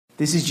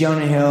This is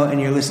Jonah Hill, and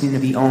you're listening to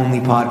the only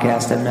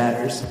podcast that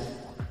matters.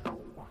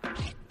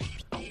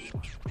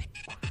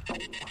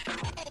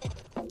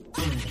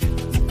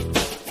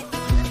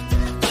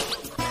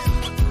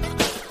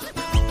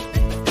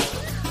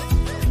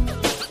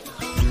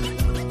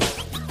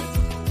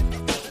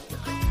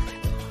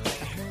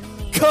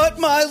 Cut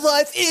my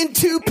life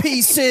into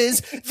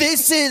pieces.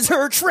 This is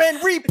her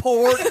trend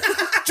report.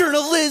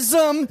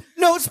 Journalism,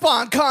 no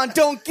SponCon.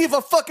 Don't give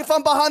a fuck if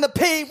I'm behind the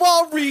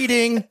paywall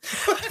reading.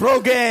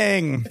 Bro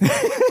gang.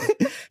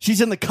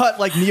 She's in the cut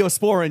like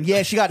Neosporin.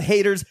 Yeah, she got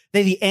haters.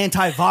 They the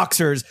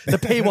anti-voxers, the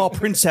paywall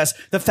princess,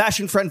 the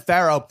fashion friend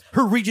pharaoh,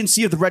 her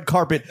regency of the red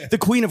carpet, the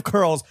queen of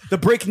curls, the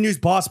breaking news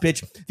boss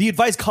bitch, the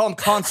advice column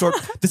consort,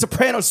 the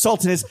soprano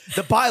sultaness,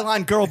 the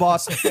byline girl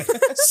boss,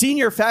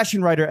 senior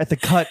fashion writer at the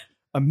cut,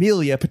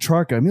 Amelia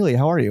Petrarca. Amelia,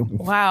 how are you?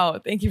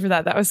 Wow, thank you for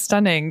that. That was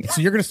stunning.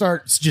 So you're going to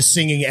start just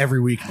singing every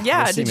week.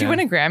 Yeah, did you win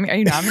a Grammy? Are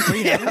you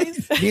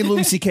nominated? Me and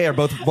Louis C.K. are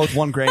both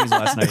won Grammys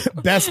last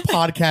night. Best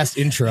podcast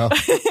intro.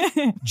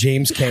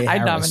 James K. Harris.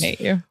 I'd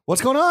nominate you.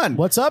 What's going on?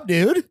 What's up,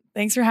 dude?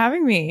 Thanks for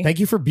having me. Thank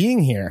you for being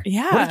here.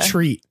 Yeah. What a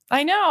treat.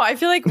 I know. I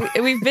feel like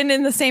we've been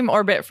in the same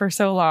orbit for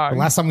so long. The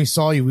last time we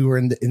saw you, we were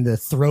in the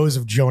throes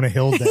of Jonah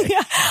Hill Day.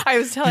 Yeah, I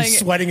was telling You're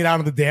sweating it out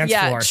on the dance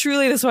floor. Yeah,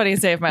 truly the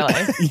sweatiest day of my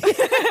life.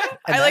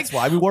 And that's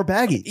why we wore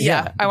baggy.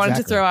 Yeah, I wanted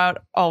to throw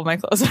out all of my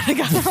clothes when I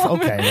got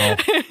home. Okay,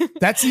 well,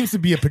 that seems to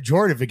be a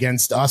pejorative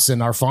against us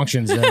and our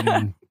functions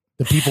and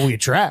the people we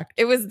attract.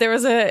 I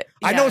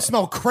know it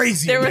smelled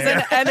crazy. There was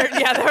an energy.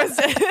 Yeah,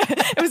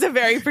 it was a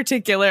very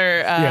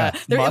particular.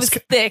 It was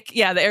thick.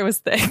 Yeah, the air was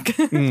thick.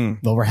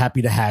 Well, we're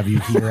happy to have you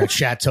here at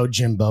Chateau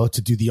Jimbo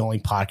to do the only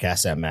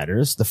podcast that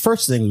matters. The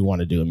first thing we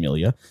want to do,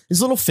 Amelia, is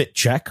a little fit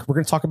check. We're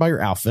going to talk about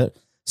your outfit.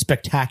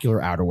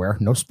 Spectacular outerwear.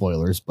 No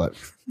spoilers, but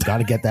got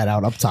to get that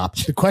out up top.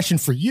 The question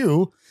for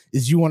you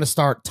is, you want to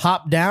start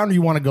top down or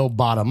you want to go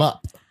bottom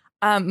up?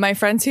 My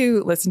friends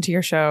who listen to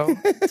your show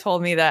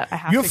told me that I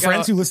have to go. You have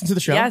friends who listen to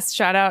the show? Yes.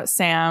 Shout out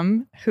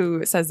Sam,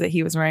 who says that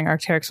he was wearing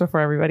Arc'teryx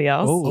before everybody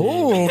else.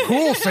 Oh,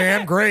 cool,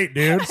 Sam. Great,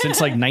 dude.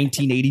 Since like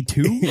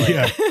 1982.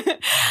 Yeah.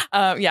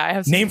 Yeah, I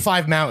have Name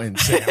 5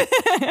 mountains, Sam.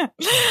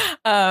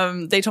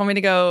 They told me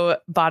to go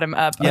bottom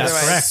up. Yes,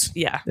 otherwise, correct.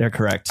 Yeah. They're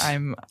correct.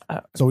 I'm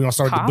So we want to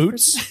start with cop the or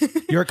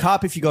boots? You're a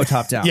cop if you go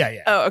top down.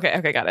 Yeah. Oh,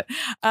 okay, got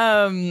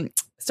it.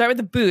 Start with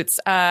the boots.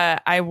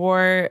 I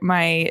wore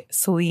my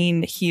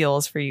Celine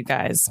heels for you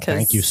guys.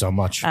 Thank you so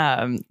much.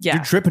 Yeah. You're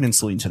dripping in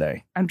Celine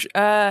today. Am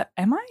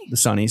I? The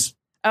Sunnies.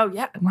 Oh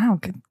yeah. Wow.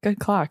 Good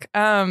clock.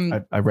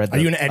 I read. Are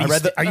you an Eddie?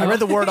 I read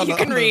the word on You the.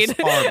 can on read. The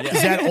farm, yeah.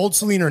 Is that old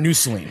Celine or new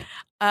Celine?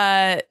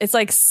 It's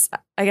like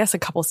I guess a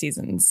couple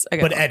seasons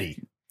ago. But Eddie.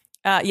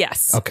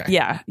 Yes. Okay.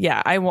 Yeah.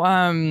 I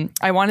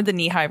wanted the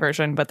knee high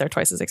version, but they're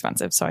twice as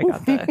expensive, so I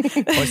got the.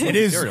 It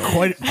is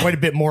quite a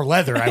bit more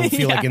leather, I would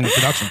feel like, in the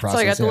production process.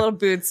 So I got the little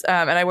boots,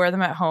 and I wear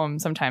them at home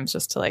sometimes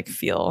just to like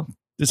feel.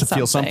 Just to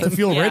feel something. To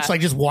feel Yeah. rich, like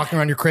just walking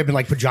around your crib in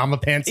like pajama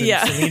pants and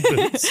Celine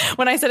boots.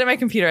 When I sit at my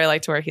computer, I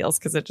like to wear heels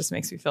because it just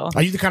makes me feel.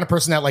 Are you the kind of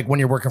person that, like, when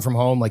you're working from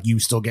home, like, you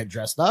still get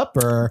dressed up,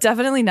 or?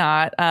 Definitely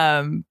not.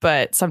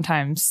 But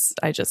sometimes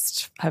I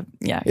just have.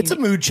 Yeah. It's a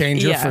mood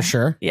changer Yeah. for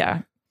sure.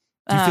 Yeah.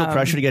 Do you feel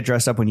pressure to get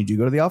dressed up when you do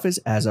go to the office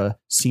as a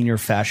senior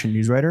fashion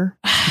news writer?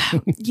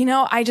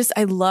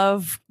 I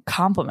love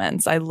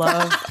compliments.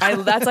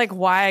 That's like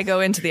why I go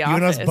into the You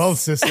office. and us both,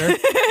 sister.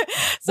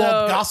 So,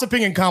 Well,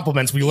 gossiping and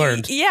compliments, we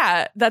learned.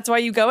 Yeah, that's why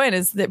you go in,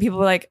 is that people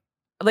are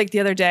like the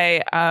other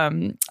day,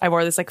 I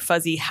wore this like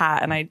fuzzy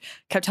hat, and I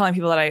kept telling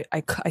people that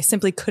I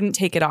simply couldn't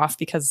take it off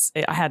because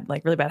I had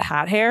like really bad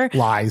hat hair.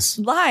 Lies.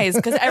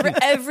 Because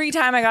every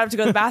time I got up to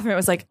go to the bathroom, it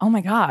was like, oh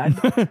my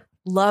God,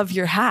 love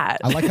your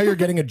hat. I like how you're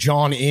getting a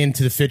John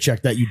into the fit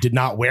check that you did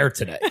not wear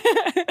today.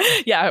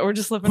 Yeah, we're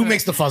just living. Who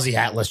makes the fuzzy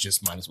hat list?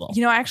 Just might as well.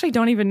 I actually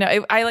don't even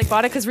know. I like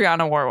bought it because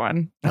Rihanna wore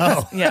one.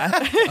 Oh. Yeah.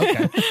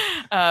 Okay.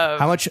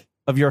 How much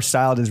of your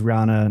style does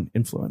Rihanna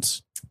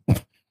influence?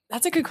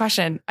 That's a good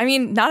question. I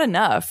mean, not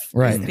enough.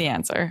 Right. Is the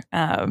answer.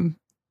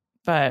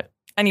 But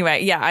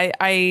anyway, yeah,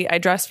 I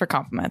dress for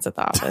compliments at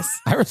the office.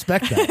 I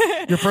respect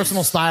that. Your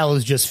personal style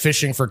is just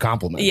fishing for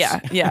compliments.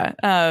 Yeah.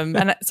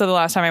 And so the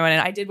last time I went in,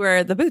 I did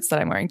wear the boots that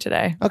I'm wearing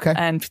today. Okay.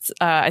 And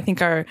I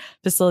think our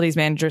facilities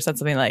manager said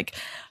something like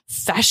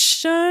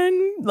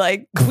fashion,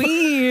 like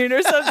queen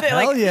or something.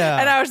 Hell yeah.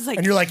 And I was just like,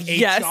 And you're like,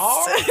 yes. HR?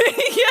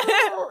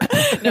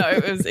 Yeah. No,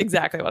 it was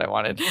exactly what I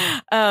wanted.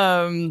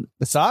 The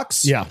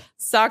socks? Yeah.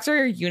 Socks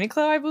are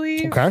Uniqlo, I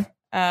believe. Okay.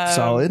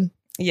 Solid.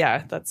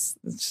 Yeah, that's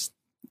just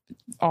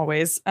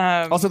always.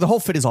 Also, the whole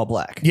fit is all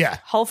black. Yeah.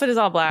 Whole fit is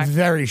all black.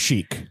 Very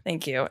chic.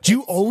 Thank you. Do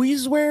you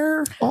always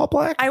wear all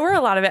black? I wear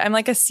a lot of it. I'm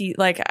like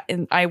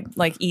I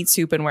like eat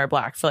soup and wear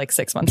black for like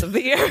 6 months of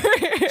the year.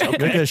 You're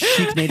like a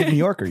chic native New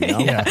Yorker, you know?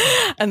 Yeah.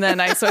 And then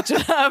I switch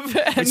it up.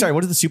 Wait, And, sorry,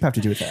 what does the soup have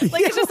to do with that?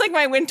 like it's just like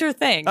my winter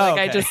thing. Oh,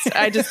 Like okay.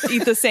 I just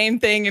eat the same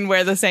thing and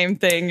wear the same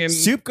thing and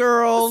Soup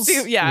girls.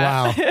 Soup,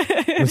 yeah. Wow.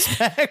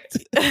 Respect.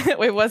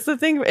 Wait, what's the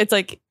thing? It's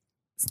like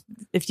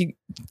if you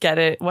get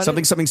it, what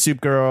Something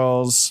soup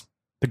girls.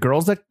 The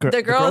girls that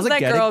The girls that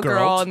get girl it,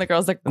 girl and the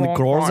girls that and the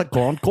girls that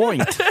go on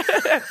going. I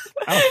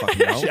don't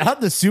fucking know. Shout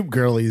out the soup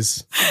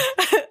girlies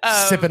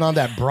sipping on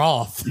that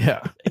broth.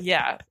 Yeah.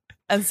 Yeah.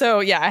 And so,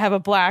 yeah, I have a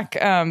black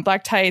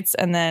tights,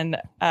 and then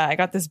I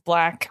got this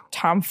black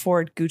Tom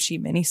Ford Gucci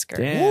miniskirt.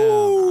 Damn.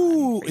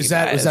 Ooh, is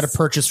that guys. a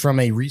purchase from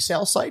a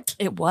resale site?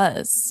 It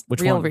was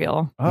Which real, one?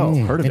 real. Oh,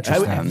 heard of it.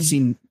 Interesting. Have you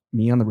seen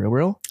me on the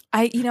Real?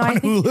 I think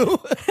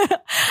Hulu?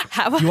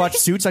 have You I? watch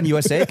Suits on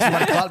USA? Because you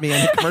want to clout me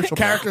on the commercial.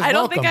 Characters I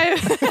don't welcome.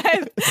 think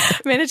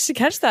I've managed to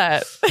catch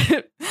that.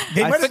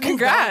 They might have but moved on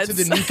congrats. to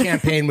the new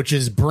campaign, which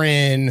is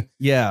Bryn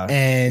Yeah.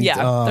 and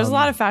Yeah, there's a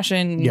lot of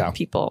fashion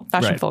people,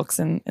 fashion Right. folks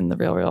in the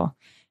Real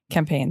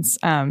campaigns.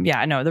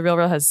 Yeah, no, the Real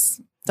has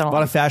done A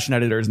lot of fashion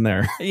editors in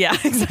there. yeah,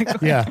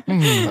 exactly. yeah,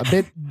 a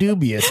bit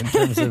dubious in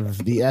terms of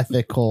the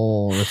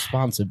ethical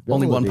responsibility.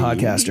 Only one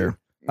podcaster.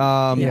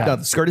 Yeah. No,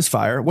 the skirt is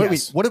fire. Wait,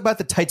 Yes. what about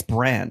the tights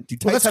brand? Do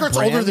Well, that tights have skirt's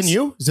older brands? than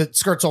you. Is it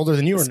skirt's older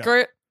than you or no?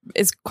 Skirt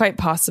is quite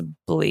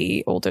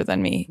possibly older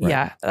than me. Right.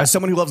 Yeah, As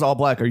someone who loves all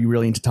black, are you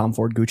really into Tom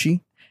Ford Gucci?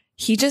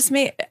 he just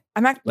made.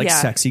 I'm not Like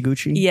yeah. sexy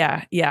Gucci?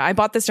 Yeah, I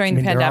bought this during I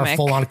mean, the there are pandemic.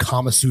 full-on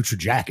Kama Sutra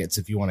jackets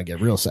if you want to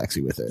get real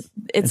sexy with it.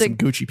 It's And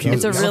a some Gucci it's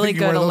pants. a I don't really think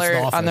you wear good those to the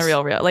alert on the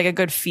office. Real, like a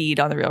good feed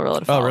on the Real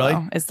to follow. really?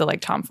 It's the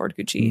like Tom Ford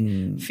Gucci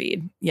Mm.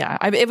 feed. Yeah,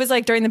 it was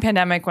like during the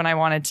pandemic when I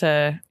wanted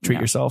to Treat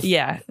yourself.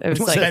 Yeah, it was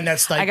like Spend that I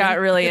stipend. got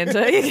really into.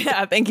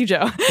 Yeah, thank you,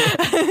 Joe.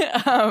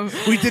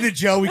 We did it,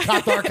 Joe. We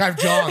caught the archive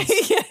Johns.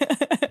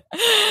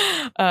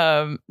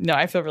 No,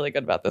 I feel really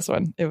good about this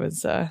one. It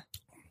was a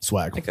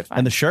Swag. good find.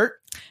 And the shirt?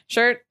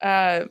 shirt,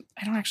 I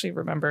don't actually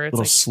remember. It's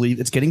Little like sleeve.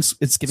 It's getting It's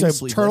a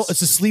sleeveless. turtle.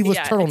 It's a sleeveless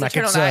Yeah, turtleneck. it's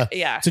a turtleneck,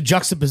 yeah. It's a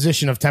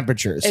juxtaposition of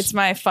temperatures. it's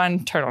my fun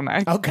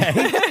turtleneck.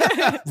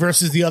 okay.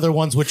 Versus the other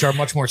ones, which are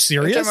much more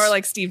serious. Which are more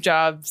like Steve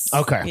Jobs.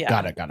 Okay, Yeah.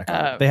 got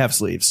it. They have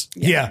sleeves.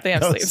 Yeah, they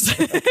have those.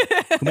 sleeves.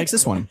 Who makes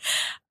this one?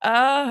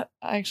 I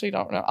actually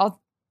don't know.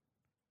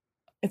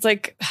 It's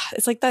like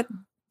that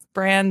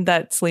brand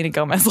that Selena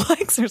Gomez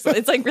likes or something.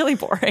 It's like really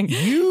boring.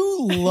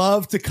 You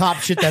love to cop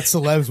shit that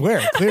celebs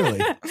wear. Clearly,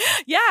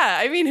 Yeah,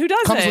 I mean, who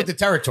doesn't? comes with the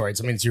territory.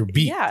 I mean, it's your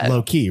beat, Yeah.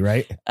 low key,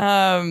 right?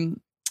 And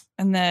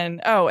then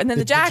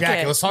the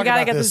jacket. Let's talk We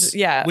gotta about get this.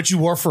 Yeah. Which you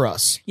wore for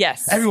us.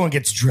 Yes. Everyone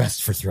gets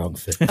dressed for Throne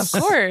Fist. Of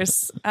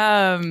course.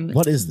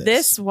 What is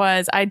this?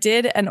 I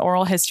did an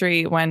oral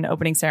history when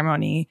opening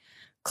ceremony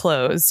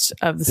closed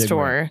of the Big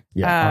store. one.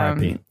 Yeah,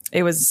 R.I.P.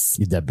 It was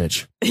You dead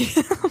bitch.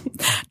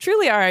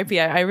 truly RIP.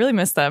 I really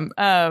miss them.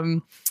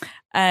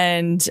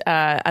 And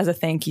as a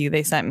thank you,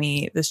 they sent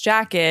me this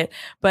jacket,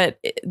 but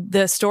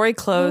the story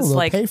closed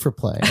like pay for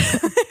play.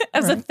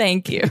 as a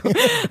thank you.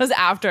 It was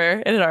after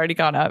it had already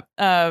gone up.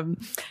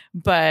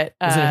 But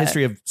Is it a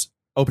history of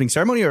opening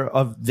ceremony or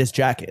of this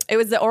jacket? it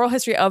was the oral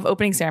history of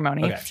opening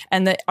ceremony. Okay.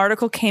 And the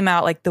article came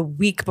out like the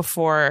week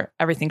before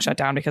everything shut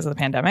down because of the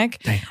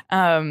pandemic.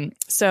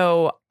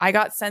 So I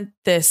got sent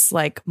this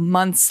like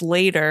months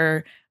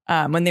later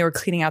when they were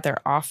cleaning out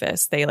their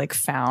office. They like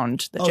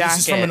found the jacket. This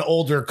is from an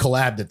older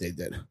collab that they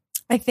did.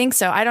 I think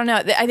so. I don't know.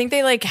 I think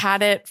they like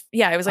had it.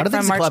 Yeah, it was I like don't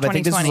think from it's a March club. I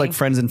think this is 2020. like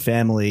friends and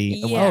family.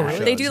 Yeah, award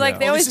they shows, do like yeah.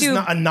 they always this is do.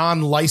 not a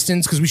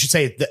non-licensed because we should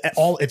say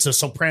it's a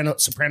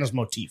Sopranos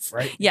motif,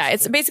 right? Yeah,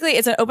 it's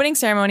an opening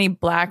ceremony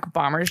black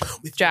bomber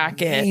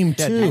jacket. Name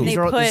Yeah, too. these They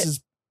are all- this put- is-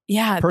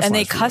 Yeah, and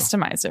they Personalized for you.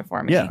 customized it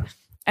for me. Yeah.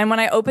 And when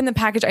I opened the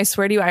package, I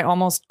swear to you, I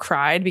almost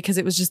cried because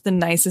it was just the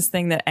nicest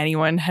thing that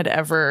anyone had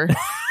ever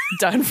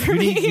done for you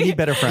me. need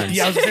better friends.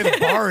 Yeah, I was gonna say the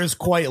bar is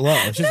quite low.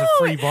 It's just a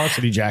free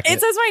varsity jacket.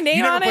 It says my name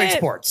you never on played it.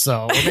 sports,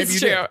 so or maybe It's you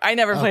true. did. I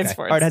never played Okay.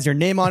 sports. All right, it has your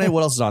name on it.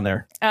 What else is on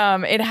there?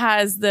 It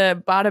has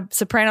the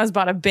Sopranos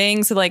Bada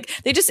Bing. So like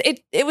they just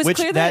it was Which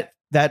clear that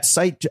that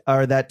site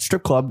or that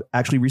strip club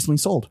actually recently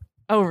sold.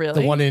 oh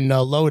really The one in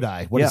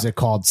Lodi. What is Yeah. it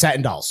called?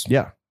 Satin Dolls.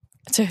 Yeah.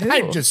 to who?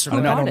 I just Who I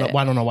don't bought know. it?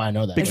 I don't know why I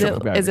know that. Big Is strip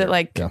club it here.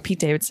 like Yeah. Pete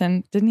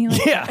Davidson? Didn't he?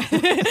 Like Yeah.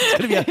 It's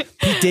gonna be a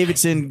Pete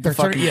Davidson, They're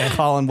fucking turning- yeah.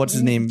 Colin. What's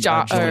his name?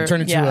 Or-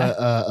 Turn into yeah.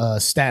 a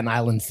Staten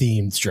Island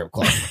themed strip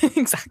club.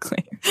 exactly.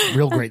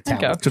 Real great There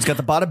you talent. So it's got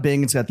the bada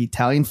bing. It's got the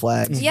Italian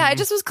flags. Yeah, it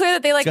just was clear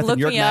that they like It's got the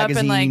looked New me York up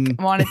and like Magazine.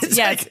 wanted to. It's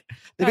Yeah, like-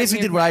 They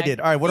basically did what I did.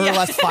 All right, what are Yeah. the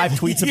last 5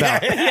 tweets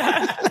about?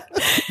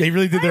 They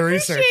really did their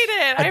appreciate research.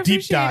 it. I A deep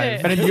appreciate dive.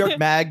 it. And a New York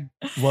Mag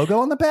logo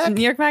on the back.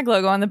 New York Mag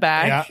logo on the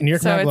back. Yeah, New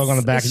York So Mag logo on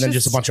the it's- back, it's and then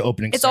just a bunch of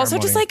opening. It's also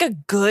just ceremony. like a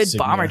good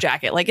insignia. bomber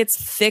jacket. Like it's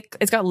thick.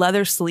 It's got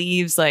leather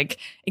sleeves. Like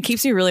it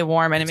keeps you really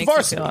warm and it It's makes you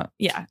varsity. feel.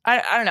 Yeah,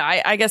 I don't know.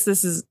 I guess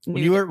this is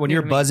When you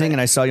were buzzing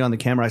and I saw you on the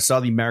camera, I saw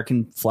the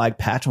American flag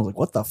patch. I was like,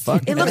 what the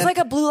fuck? It looks like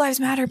a Blue Lives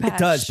Matter patch. It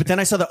does. But then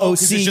I saw the Oh, OC.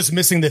 'cause it's just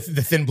missing the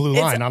thin blue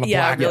It's- line on a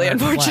yeah, black. really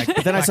American unfortunate. flag.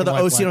 But then I Black saw the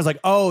and white OC and I was like,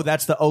 oh,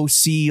 that's the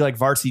OC like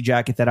varsity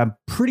jacket that I'm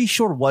pretty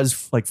sure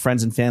was like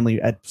friends and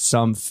family at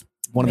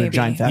one of their Maybe.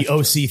 giant the fashion.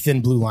 OC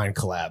thin blue line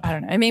collab. I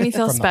don't know. It made me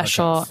feel From the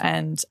special, archives.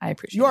 and I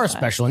appreciate. You are that.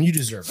 special, and you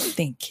deserve it.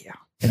 Thank you.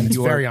 And it's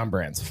you are- very on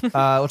brand.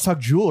 Let's talk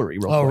jewelry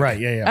real Oh quick. right,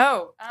 yeah.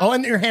 Oh, Oh,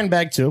 and your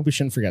handbag too. We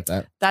shouldn't forget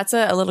that that's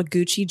a little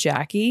Gucci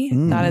Jackie.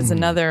 Mm. That is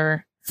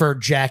another. for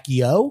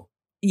Jackie O.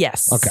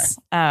 Yes.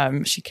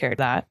 Okay. She carried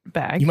that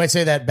bag. You might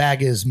say that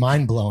bag is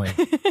mind blowing.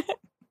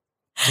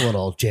 It's a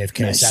little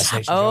JFK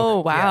assassination. Oh,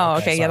 joke. wow.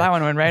 Okay. Yeah, sorry. that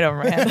one went right over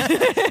my head.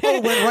 Oh,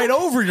 it went right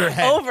over your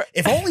head. Over-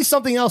 If only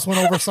something else went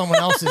over someone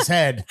else's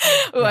head.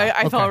 Ooh,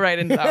 I fell okay. right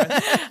into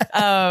that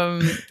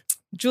one.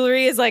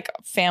 Jewelry is like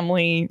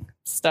family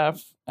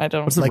stuff. I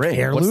don't What's the Like ring?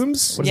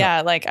 heirlooms? What is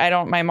yeah, like I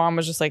don't. My mom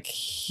was just like,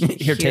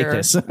 Here, take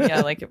this.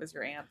 Yeah, like it was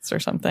your aunt's or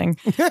something.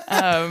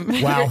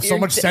 Wow, so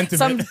much sentiment.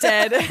 Some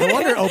dead. No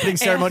wonder opening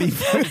ceremony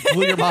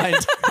blew your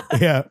mind.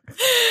 Yeah.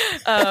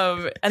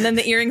 And then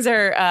the earrings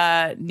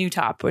are New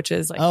Top, which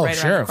is like Oh, right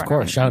sure, around of the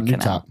corner course. Shout out in New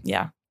Canal. Top.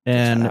 Yeah,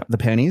 And the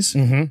panties.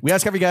 Mm-hmm. We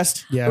ask every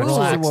guest. Yeah, Ooh.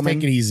 relax. Woman.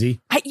 Take it easy.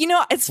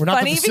 it's We're not the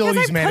funny because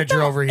facilities I put manager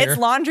them- over here. It's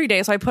laundry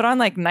day, so I put on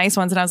like nice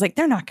ones, and I was like,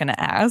 they're not going to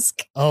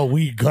ask. Oh,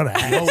 we gonna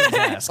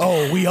ask.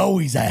 Oh, we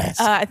always ask.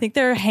 I think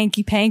they're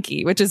Hanky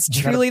Panky, which is that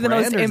a truly the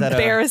most brand, or is that a-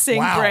 embarrassing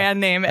Wow. brand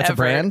name That's a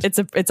ever. brand?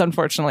 It's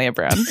unfortunately a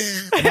brand.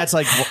 And that's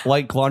like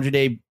laundry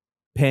day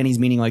panties,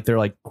 meaning like they're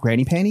like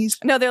granny panties.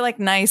 No, they're like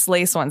nice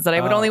lace ones that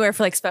I would only wear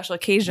for like special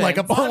occasions, Like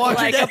a laundry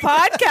like day. a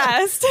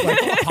podcast.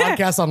 Like a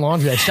podcast on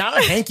laundry day. Shout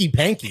out Hanky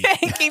Panky.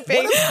 Hanky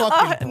Panky. What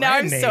a fucking Now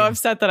I'm brand name. so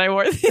upset that I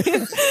wore these.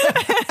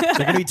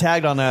 They're gonna be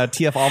tagged on a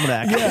TF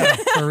Almanac. Yeah,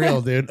 for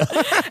real, dude.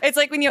 It's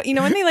like when you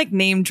know when they like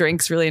name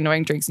drinks, really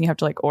annoying drinks, and you have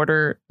to like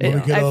order. Let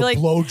me get I a feel like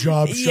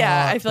blowjob shot.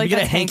 yeah, I feel like You get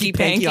a that's Hanky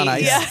hanky-panky Panky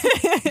on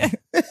Yeah,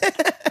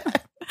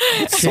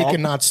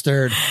 Shaken, not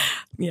stirred.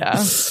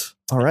 yeah.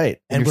 All right.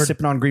 And And we're- you're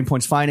sipping on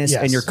Greenpoint's finest,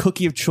 Yes. and your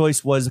cookie of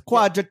choice was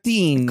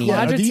quadratini.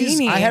 Yeah. Are these-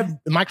 Quadratini. I have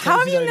my How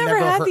have crazy you that I never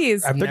had heard-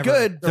 these? I've They're never-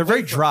 good. They're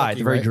very made for dry. cookie,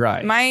 They're very right?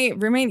 dry. My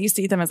roommate used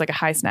to eat them as like a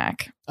high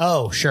snack.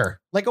 Oh,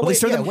 sure. Like a Well, they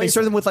serve them. yeah, They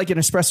serve them with like an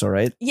espresso,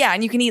 right? Yeah,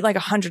 and you can eat like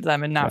 100 of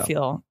them and not Yeah.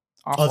 feel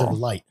awful. Oh, they're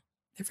light.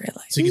 They're very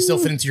light. So you can still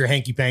fit into your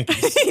hanky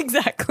pankies.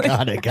 Exactly.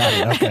 Got it.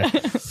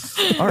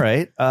 Okay. All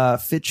right.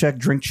 Fit check,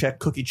 drink check,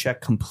 cookie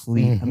check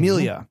complete. Mhm.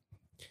 Amelia,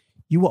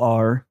 you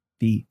are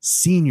the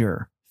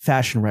senior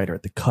fashion writer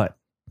at The Cut,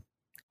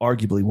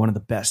 arguably one of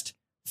the best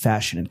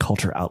fashion and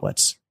culture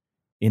outlets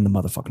in the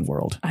motherfucking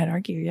world. I'd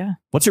argue, yeah.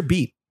 What's your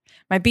beat?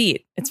 My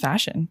beat, it's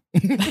fashion.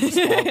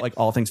 Like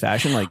all things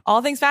fashion. Like,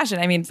 All things fashion.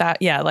 I mean,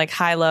 yeah, like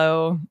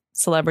high-low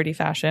celebrity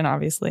fashion,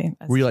 obviously.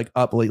 were you like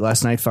up late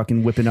last night,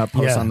 fucking whipping up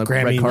posts Yeah, on the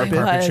Grammy red I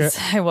carpet?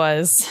 carpet.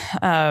 was.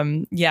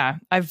 Yeah.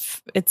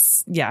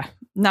 It's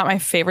not my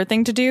favorite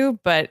thing to do,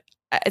 but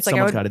it's like I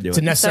Someone's would, got to do It's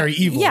a it. necessary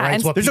So- evil, yeah, right? and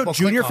It's what There's no people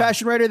junior click on.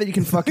 fashion writer that you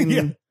can fucking.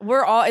 Yeah.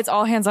 it's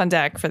all hands on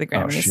deck for the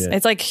Grammys. shit.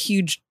 It's like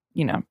huge,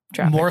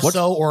 traffic. More What's-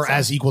 so or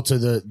as equal to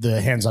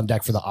the hands on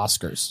deck for the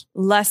Oscars.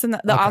 Less than the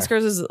Okay.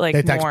 Oscars is like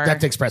more. That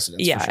takes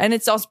precedence. yeah, for sure. and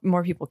it's also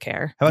more people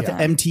care. How about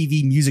Yeah. the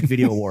MTV Music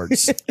Video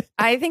Awards?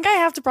 I think I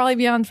have to probably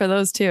be on for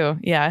those too.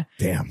 Yeah.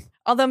 Damn.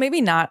 Although maybe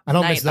not. I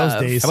don't miss night those of.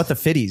 days. How about the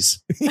Fitties?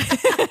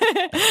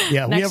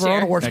 Yeah, we Next have our own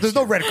year. awards. Next There's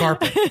no year. red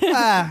carpet.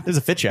 There's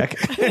a fit check.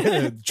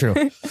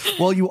 True.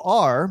 Well, you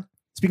are,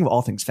 speaking of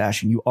all things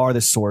fashion, you are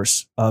the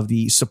source of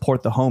the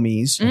support the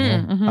homies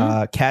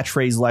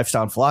catchphrase,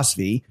 lifestyle, and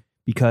philosophy,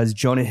 because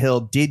Jonah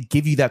Hill did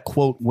give you that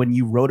quote when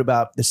you wrote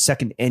about the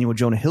second annual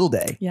Jonah Hill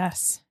Day.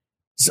 Yes.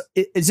 So,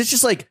 is this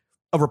just like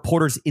a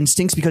reporter's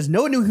instincts? Because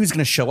no one knew who was going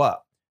to show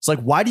up. It's like,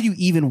 why did you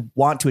even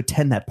want to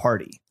attend that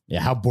party? Yeah,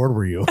 how bored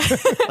were you?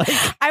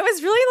 I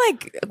was really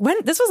like, when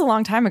this was a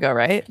long time ago,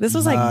 right? This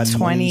was like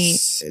 20.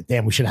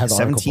 Damn, we should have the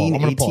 17, article.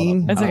 I'm gonna pull it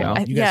 18? up. It's I like, don't know.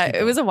 You guys yeah, keep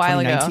it was a while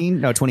ago.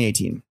 2019? No,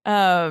 2018.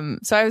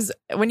 So I was,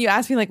 when you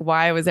asked me like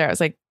why I was there, I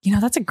was like,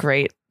 that's a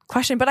great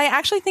question. But I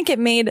actually think it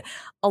made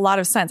a lot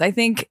of sense. I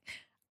think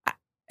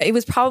it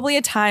was probably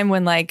a time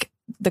when like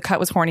the Cut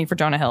was horny for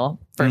Jonah Hill,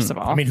 first of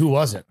all. I mean, who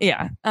wasn't?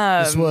 yeah.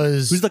 This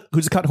was Who's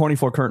the cut horny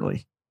for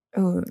currently?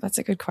 Oh, that's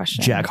a good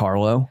question. Jack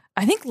Harlow.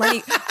 I think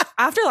Lenny,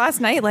 after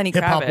last night, Lenny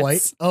Hip Hop Kravitz.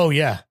 White. Oh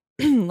yeah,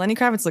 Lenny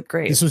Kravitz looked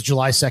great. this was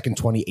July 2nd,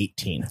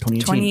 2018.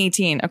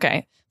 2018.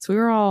 Okay. So we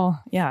were all,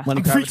 yeah. Lenny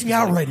I'm Kravitz freaking was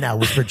out like- right now,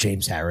 whispered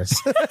James Harris.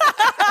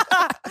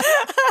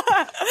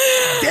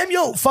 Damn,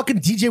 yo,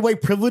 fucking DJ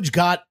White Privilege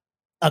got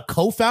a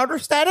co-founder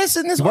status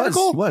in this He was,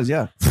 article. he was,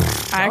 yeah.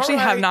 I actually All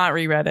have right. not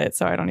reread it,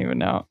 so I don't even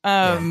know.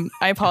 I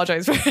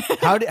apologize for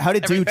How did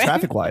it do Everything.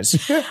 traffic wise?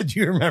 Do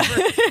you remember?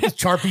 Was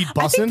Chart beat I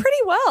bussin'? think pretty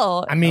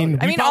well. I mean,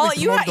 I we mean, probably all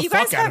you promoted the you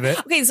guys fuck out have. of it.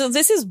 Okay, so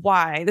this is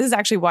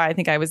actually why I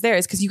think I was there,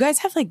 is because you guys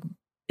have like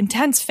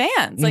intense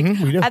fans. Like Mhm,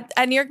 we do.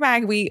 at New York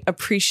Mag, we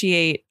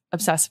appreciate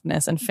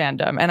obsessiveness and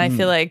fandom, and I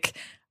feel like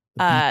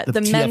the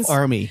TF men's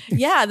Army. the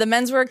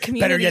menswear community.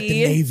 Better yet,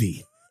 the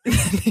Navy.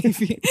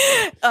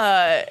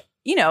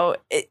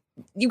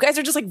 You guys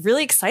are just like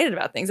really excited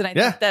about things, and I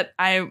Yeah. think that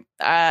I,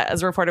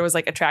 as a reporter, was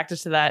like attracted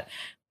to that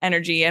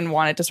energy and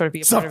wanted to sort of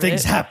be a part of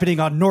Something's it. happening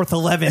on North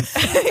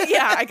 11th.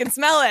 Yeah, I can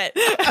smell it.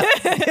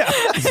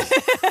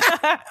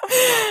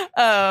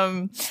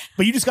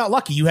 But you just got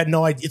lucky. You had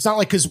no idea. It's not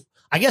like, because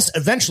I guess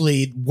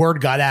eventually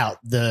word got out.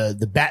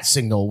 The bat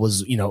signal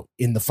was,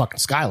 in the fucking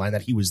skyline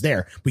that he was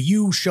there, but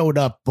you showed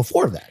up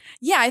before that.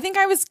 Yeah, I think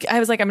I was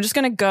like, I'm just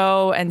gonna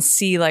go and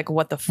see like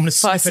what the I'm gonna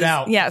fuss sniff it is.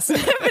 out. Yeah,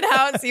 sniff it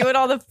out, see what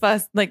all the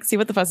fuss, like see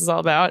what the fuss is all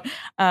about.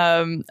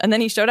 And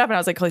then he showed up and I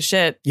was like, holy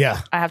shit,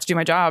 Yeah. I have to do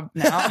my job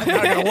now. Not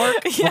gonna work.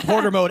 Yeah.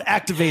 Reporter mode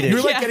activated. You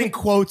were like Yeah. getting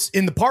quotes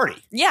in the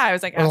party. Yeah, I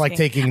was like, Or like asking.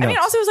 taking I mean, notes.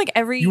 also it was like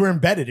every You were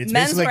embedded. It's menswear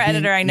basically like being-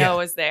 editor I know yeah.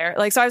 was there.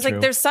 Like, so I was True.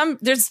 like,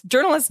 there's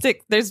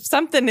journalistic, there's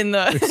something in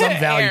the There's some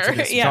value air. to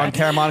this. Yeah. John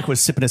Karamonic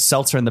was sipping a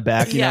seltzer in the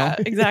back, you know?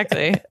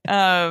 Exactly.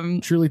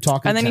 Truly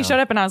talking. And then he town. showed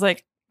up and I was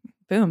like,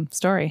 boom,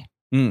 story.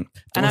 Mm.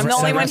 And I'm the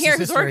only one here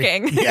who's history.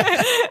 working.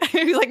 Yeah.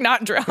 Who's like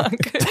not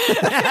drunk.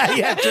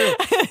 Yeah,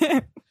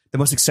 true. The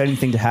most exciting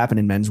thing to happen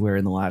in menswear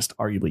in the last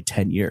arguably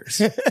 10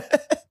 years.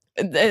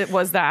 It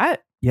was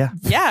that. Yeah.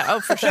 Yeah. Oh,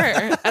 for sure.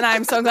 And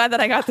I'm so glad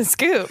that I got the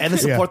scoop. And the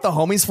support the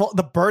homies,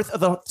 the birth of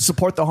the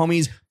support the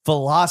homies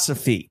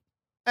philosophy.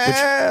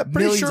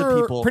 Millions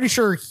of people- Pretty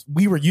sure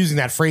we were using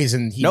that phrase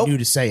and he Nope. knew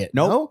to say it.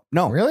 No,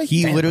 Really?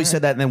 He Damn, literally all right.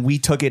 said that, and then we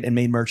took it and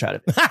made merch out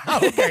of it.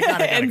 Okay,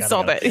 got it. And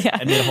sold it. Yeah.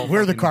 And made a whole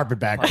We're the fucking-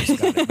 carpetbaggers,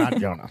 got it, not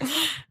Jonah.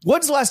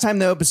 When's the last time,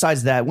 though,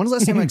 besides that? When's the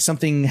last time like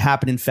something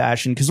happened in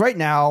fashion? Because right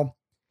now,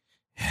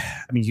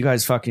 I mean, you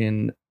guys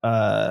fucking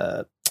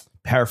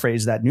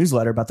paraphrase that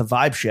newsletter about the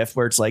vibe shift,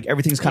 where it's like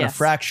everything's kind of Yes.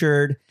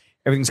 fractured.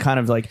 Everything's kind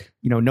of like,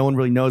 no one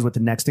really knows what the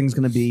next thing's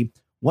going to be.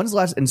 When's the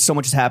last, and so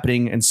much is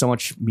happening and so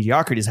much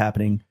mediocrity is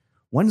happening.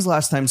 When's the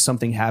last time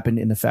something happened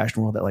in the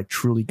fashion world that like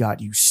truly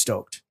got you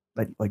stoked,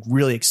 like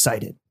really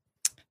excited?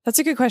 That's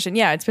a good question.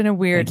 Yeah. It's been a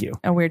weird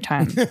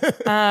time.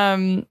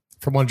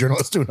 From one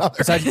journalist to another.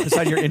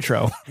 Besides your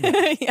intro.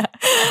 Yeah.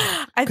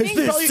 I think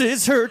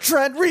Is her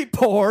trend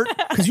report.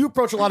 Because you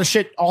approach a lot of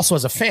shit also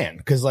as a fan.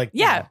 Because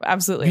yeah,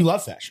 absolutely. you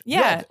love fashion.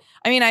 Yeah.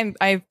 I mean,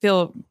 I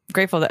feel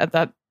grateful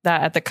that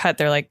at the cut,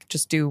 they're like,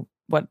 just do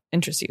what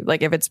interests you.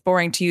 Like if it's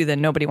boring to you,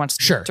 then nobody wants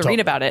to Sure, read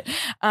about it.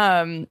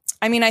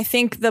 I mean, I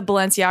think the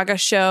Balenciaga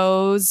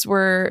shows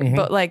were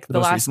but like the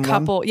most last recent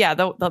couple. one? Yeah.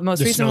 The most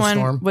The recent one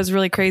snowstorm. was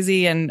really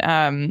crazy. And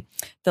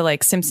the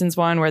like Simpsons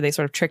one where they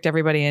sort of tricked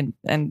everybody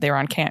and they were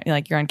on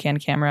you're on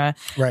canned camera.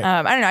 Right.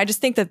 I don't know. I just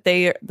think that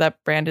that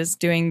brand is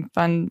doing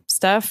fun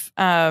stuff.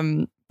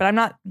 But I'm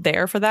not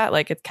there for that.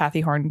 Like it's Kathy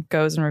Horn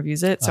goes and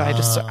reviews it. So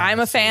I'm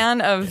a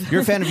fan of.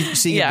 You're a fan of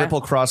seeing Yeah. it ripple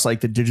across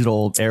like the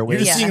digital You're airwaves.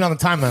 just Yeah. seeing it on the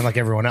timeline like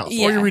everyone else. Or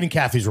Yeah. you're reading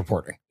Kathy's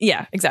reporting.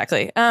 Yeah,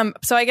 exactly.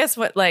 So I guess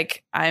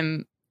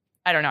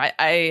I don't know.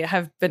 I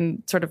have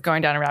been sort of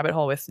going down a rabbit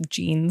hole with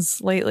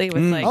jeans lately.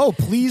 With like, Oh,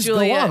 please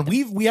Julia- go on.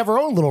 We have our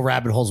own little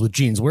rabbit holes with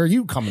jeans. Where are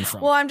you coming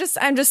from? well, I'm just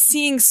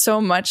seeing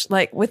so much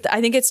like with. I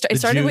think it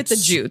started with the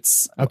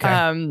jutes. Okay.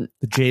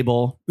 The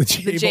Jable, the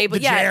Jable, the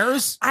yeah.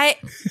 Jairs?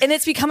 And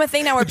it's become a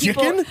thing now where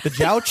people the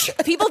Jouch.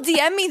 people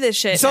DM me this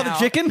shit. You saw now. the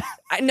chicken?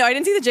 No, I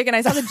didn't see the chicken.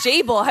 I saw the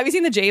Jable. Have you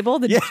seen the Jable?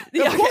 Yeah,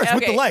 Of course,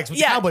 with the legs, with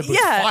the cowboy boots.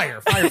 Fire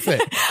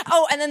fit.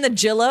 Oh, and then the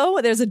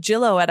Jillo. There's a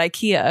Jillo at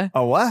IKEA.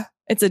 Oh, what?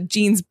 It's a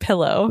jeans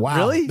pillow. Wow.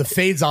 Really? The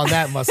fades on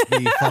that must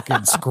be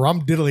fucking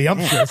scrum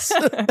diddly-umptious.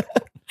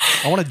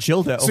 I want a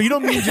Jildo. So you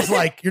don't mean just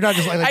like, you're not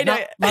just like I know.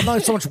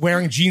 not so much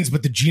wearing jeans,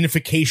 but the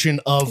genification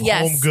of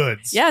Yes. home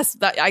goods. Yes,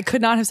 I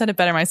could not have said it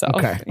better myself.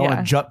 Okay. I want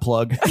Yeah. a jut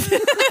plug.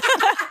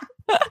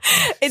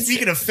 It's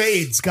Speaking of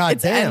fades, god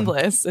it's damn.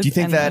 endless. Do you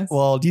think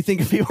do you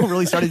think people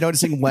really started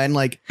noticing when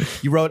like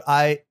you wrote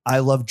I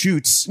love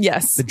jutes,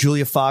 Yes. the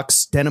Julia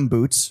Fox denim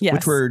boots, Yes.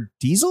 which were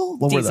diesel?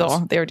 What were Diesel.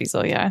 those? They were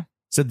diesel, yeah.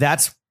 So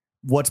that's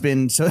what's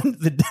been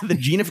the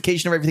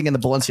genification of everything and the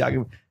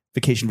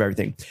Balenciagification of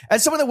everything.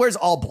 As someone that wears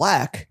all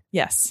black,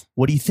 Yes.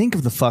 what do you think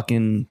of the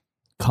fucking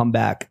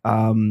comeback?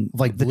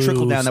 Like the blue,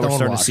 trickle down that we're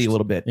starting to stonewashed. see a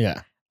little bit.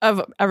 Yeah.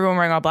 Of everyone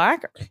wearing all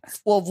black?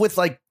 Well, with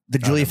like the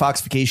Julia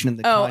Foxification and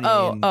the Kanye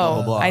and blah,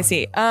 blah, blah. I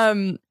see.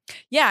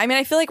 Yeah, I mean,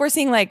 I feel like we're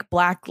seeing like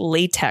black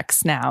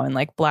latex now and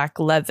like black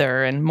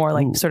leather and more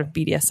like Ooh. sort of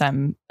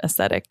BDSM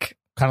aesthetic.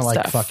 Kind of like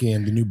Stuff.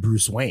 fucking the new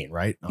Bruce Wayne,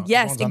 right?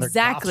 Yes, Everyone's on their goth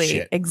exactly.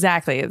 shit.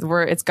 Exactly.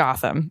 It's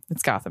Gotham.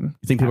 It's Gotham.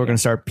 You think people are going to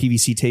start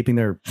PVC taping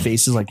their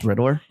faces like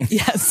Riddler?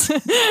 Yes.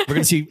 We're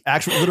going to see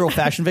actual literal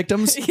fashion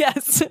victims?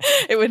 Yes.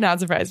 It would not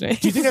surprise me.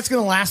 Do you think that's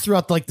going to last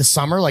throughout like the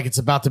summer? Like it's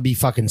about to be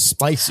fucking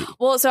spicy.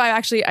 Well, so I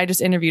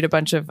just interviewed a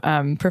bunch of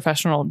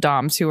professional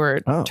doms who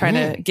were trying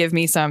to give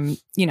me some,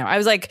 I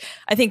was like,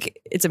 I think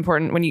it's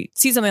important when you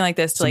see something like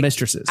this to Some like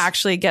mistresses.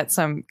 actually get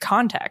some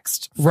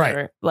context for,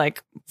 Right.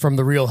 like, From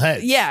the real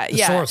head. yeah, The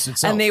yeah. source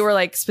itself. And they were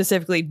like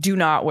specifically do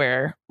not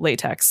wear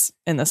latex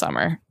in the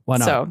summer. Why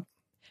not? So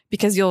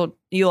because you'll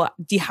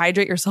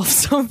dehydrate yourself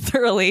so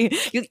thoroughly.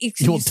 You'll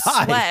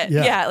die. Sweat.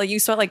 Yeah. Yeah, like you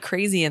sweat like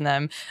crazy in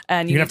them.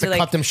 And You're you going to have need to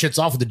like cut them shits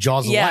off with the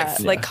jaws of yeah, life.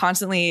 like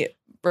constantly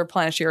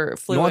replenish your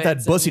fluids. You want that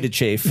and- bussy to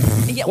chafe.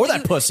 Yeah, or well,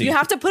 that pussy. You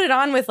have to put it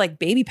on with like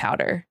baby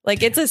powder.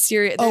 Like it's a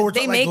serious. Oh, we're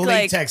they talking make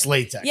like latex.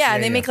 yeah,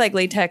 and they make like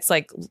latex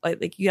like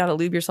you got to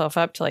lube yourself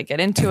up to like get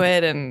into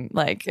it, and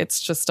like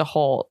it's just a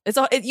whole.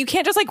 You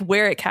can't just like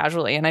wear it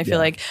casually. And I feel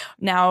like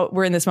now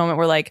we're in this moment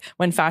where like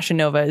when Fashion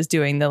Nova is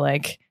doing the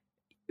like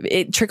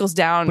it trickles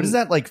down. What is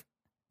that like?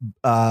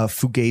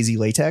 Fugazi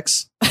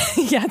latex.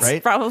 Yeah, it's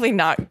Right? probably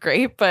not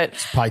great, but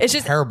Probably it's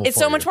just terrible. it's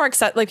for so you. much more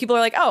accept. Like people are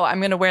like, oh, I'm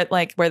gonna wear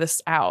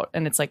this out,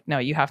 and it's like, no,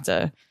 you have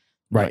to.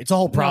 right. It's a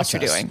whole know what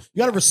process. you're doing. You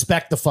got to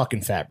respect the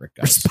fucking fabric,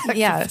 guys.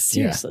 Yeah,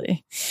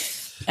 seriously.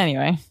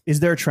 Anyway, Is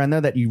there a trend though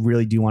that you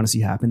really do want to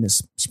see happen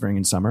this spring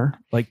and summer?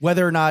 Like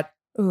whether or not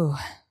ooh,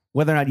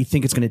 you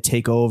think it's going to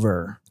take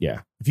over.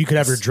 Yeah. If you could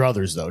have your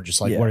druthers though, just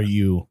like Yeah.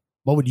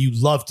 what would you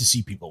love to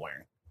see people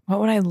wearing? what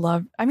would I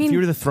love? I If mean, you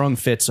were the throwing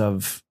fits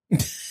of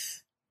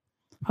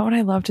what would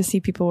I love to see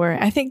people wearing?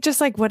 I think just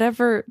like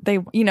whatever they,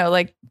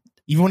 like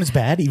Even when it's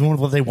bad, even when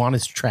what they want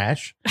is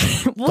trash,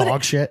 what-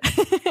 dog shit.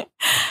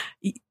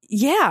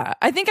 Yeah,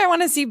 I think I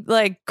want to see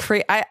like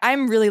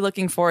I'm really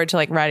looking forward to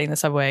like riding the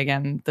subway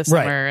again this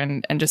Right. summer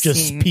and just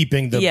seeing,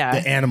 peeping the Yeah.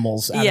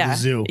 animals out of the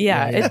zoo.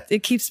 Yeah,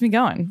 it keeps me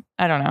going.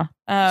 I don't know.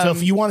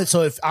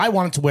 If I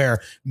wanted to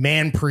wear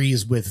man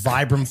prees with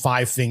Vibram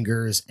 5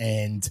 fingers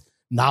and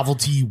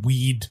novelty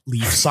weed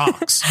leaf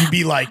socks, you'd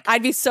be like,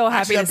 I'd be so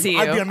happy to see you.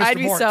 I'd be on Mr. I'd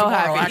be Mort so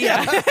tomorrow, happy.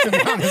 actually, Yeah. to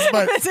be honest,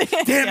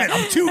 but damn it,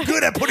 I'm too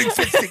good at putting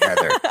fits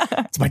together.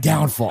 It's my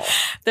downfall.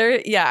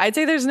 I'd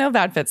say there's no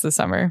bad fits this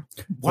summer.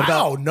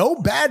 Wow, no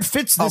bad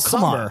fits this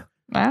come on. summer.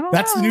 I don't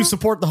That's the know. new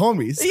support the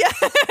homies. Yeah,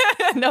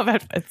 no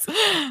bad fits.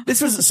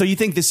 this was. So you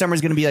think this summer is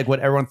going to be like what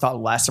everyone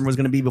thought last summer was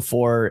going to be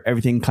before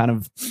everything kind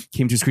of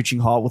came to a screeching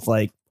halt with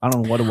like I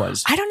don't know what it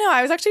was. I don't know.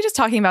 I was actually just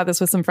talking about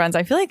this with some friends.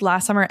 I feel like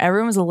last summer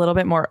everyone was a little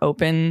bit more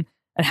open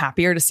and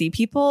happier to see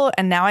people,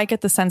 and now I get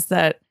the sense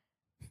that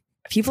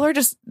people are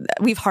just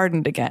we've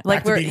hardened again.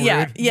 Like Back to being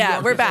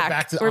rude? we're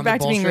back. We're on the back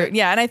to being bullshit? rude.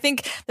 Yeah, and I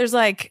think there's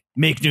like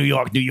Make New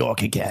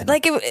York again.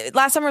 like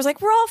last summer was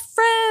like we're all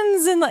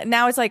friends, and like,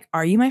 now it's like,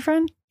 are you my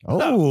friend?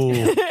 Oh,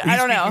 I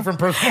don't know. From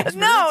personal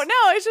No,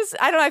 it's just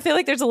I don't know. I feel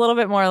like there's a little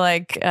bit more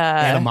like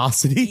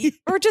animosity,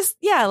 or just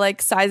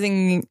like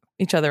sizing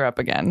each other up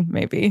again,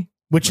 maybe.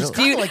 which is Do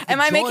kind you, of like the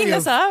am I joy making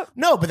this of- up?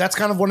 No, but that's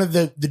kind of one of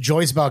the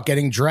joys about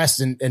getting dressed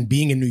and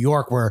being in New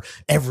York, where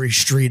every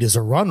street is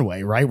a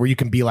runway, right? Where you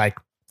can be like,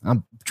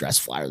 I'm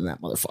dressed flyer than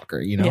that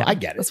motherfucker. You know, Yeah. I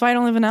get it. That's why I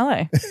don't live in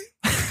LA.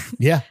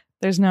 Yeah,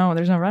 There's no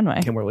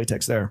runway. Can't wear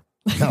latex there.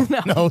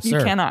 no, you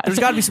sir. cannot. There's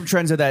got to be some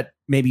trends that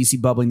maybe you see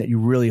bubbling that you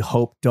really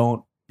hope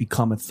don't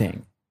become a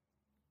thing.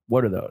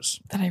 What are those?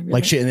 that I really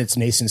Like shit in its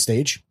nascent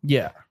stage.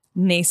 Yeah.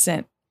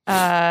 nascent.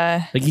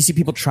 Like you see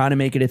people trying to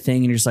make it a thing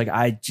and you're just like,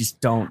 I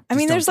just don't. I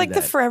mean, just there's don't like do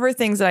the that. forever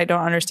things that I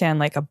don't understand,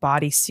 like a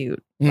bodysuit,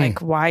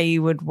 like why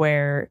you would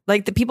wear,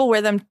 like the people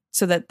wear them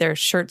so that their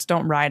shirts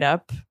don't ride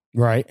up.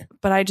 Right.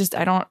 But I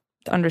don't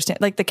understand,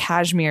 like the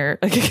cashmere,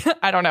 like,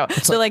 I don't know.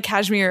 So like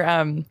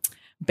cashmere,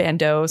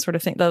 bandeau sort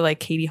of thing. The like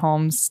Katie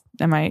Holmes.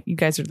 You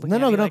guys are looking No,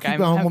 at me don't like keep I'm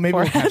going. have Well, maybe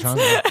we'll catch on.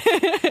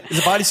 foreheads. Is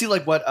a bodysuit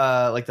like what,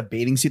 like the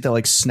bathing suit that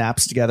like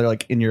snaps together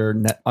like in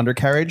your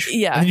undercarriage? And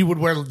Yeah. then you would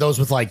wear those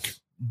with like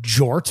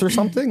jorts or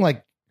something, like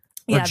or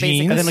Yeah, jeans.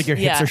 basically. And then like your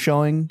hips Yeah. are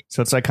showing.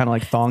 So it's like kind of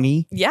like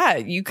thongy. Yeah,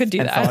 you could do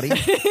And that.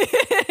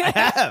 I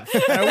have.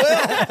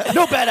 I will.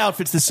 No bad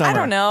outfits this summer. I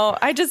don't know.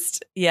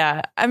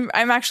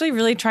 I'm actually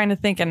really trying to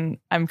think, and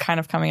I'm kind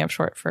of coming up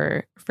short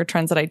for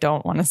trends that I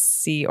don't want to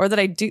see, or that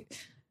I do.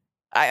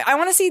 I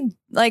want to see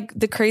like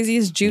the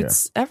craziest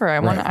jutes ever. I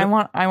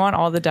want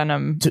all the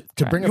denim.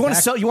 to bring it You want back,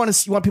 to sell? You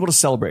want people to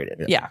celebrate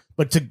it. Yeah.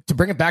 but to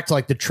bring it back to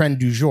like the trend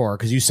du jour,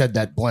 because you said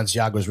that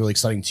Balenciaga was really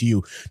exciting to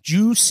you. Do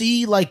you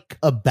see like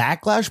a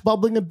backlash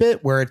bubbling a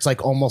bit where it's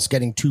like almost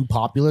getting too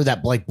popular?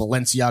 That like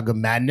Balenciaga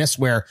madness,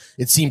 where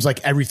it seems like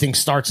everything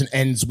starts and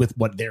ends with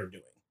what they're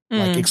doing,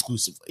 like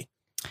exclusively.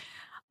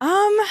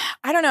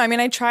 I don't know. I mean,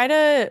 I try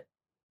to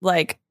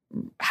like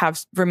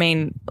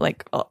remain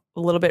like a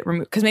little bit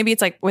removed, because maybe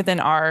it's like within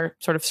our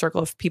sort of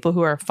circle of people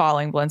who are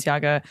following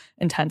Balenciaga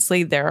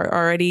intensely, they're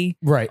already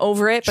Right.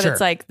 over it. But Sure.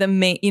 it's like the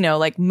main,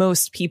 like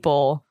most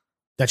people.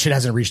 That shit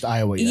hasn't reached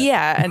Iowa yet.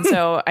 Yeah. And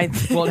so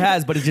Well, it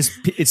has, but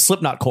it's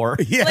Slipknot core.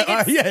 Yeah, Like,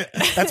 it's- yeah.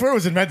 That's where it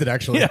was invented,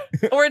 actually. Yeah.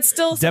 or it's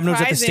still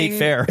Demno's at the state surprising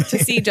fair. to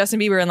see Justin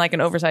Bieber in like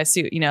an oversized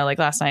suit, like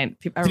last night.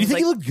 Did you everyone's think like,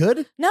 he looked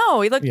good?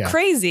 no, he looked Yeah.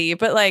 crazy,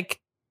 but like,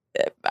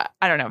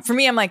 I don't know. For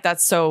me, I'm like,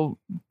 that's so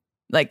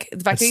like the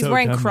fact That's that he's so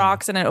wearing dumb,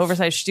 Crocs and an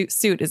oversized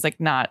suit is like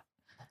not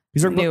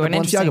These are New the and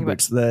interesting, Balenciaga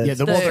boots. Yeah,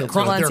 the they're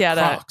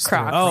Balenciaga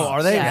Crocs. Oh,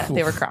 are they? Yeah,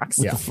 they were Crocs.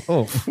 Yeah.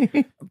 Oh,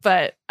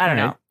 But I don't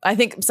All know. right. I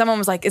think someone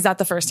was like, is that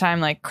the first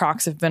time like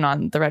Crocs have been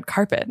on the red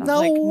carpet? And I was No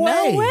like,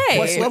 way. No way.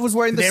 Questlove was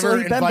wearing the Did they ever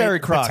Salehi Bembury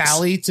invite Crocs.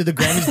 Vitali to the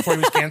Grammys before he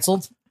was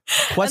canceled?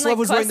 Questlove like,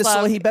 was wearing the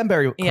Questlove- Salehi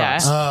Bembury Yeah.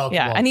 Crocs. Oh,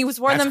 Yeah. well, And he was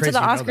worn that's them to the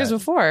crazy to know Oscars that.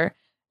 before.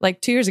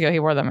 Like 2 years ago, he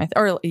wore them,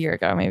 or a year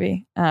ago,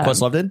 maybe.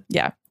 Questlove did?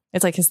 Yeah.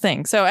 It's like his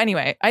thing. So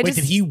anyway, Wait,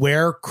 did he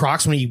wear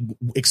Crocs when he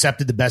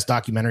accepted the Best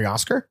Documentary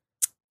Oscar?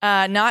 he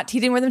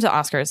didn't wear them to the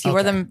Oscars. He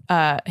wore Okay.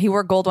 them, he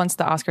wore gold ones to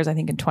the Oscars, I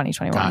think in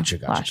 2021. Gotcha.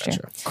 last year.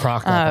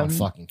 Croc on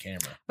fucking camera.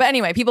 But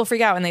anyway, people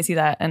freak out when they see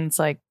that. And it's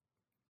like,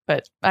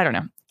 but I don't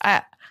know.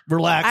 I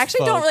Relax.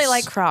 actually don't really folks.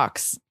 like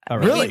Crocs. Oh,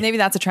 Maybe- really? Maybe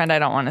that's a trend I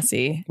don't want to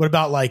see. What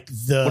about like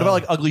the? What about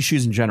like ugly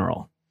shoes in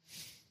general?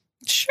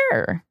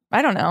 Sure.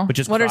 I don't know. But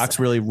just What are- Crocs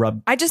really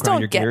rub. I just grind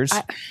don't your get. gears?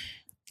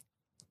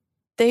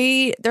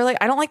 they're like,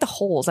 I don't like the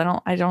holes. I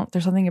don't.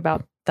 There's something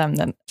about them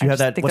that Do you have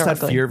that? What's that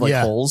fear of like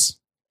Yeah. holes?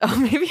 Oh,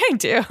 maybe I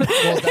do.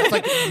 Well, that's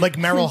like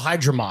Meryl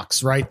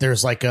Hydromox, right?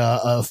 There's like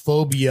a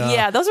phobia.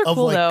 Yeah, those are of,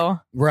 cool like, though.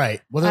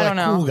 Right. Well, they're I like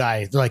don't know. cool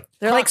guys. They're like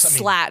They're like Crocs, I mean.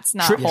 slats,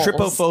 not holes.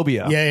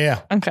 Trypophobia.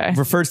 Yeah. Okay.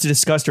 Refers to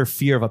disgust or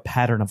fear of a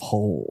pattern of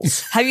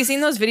holes. Have you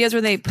seen those videos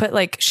where they put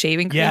like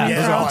shaving cream Yeah, in Yeah,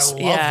 those oh, are I Crocs?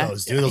 love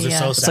those, dude. Those are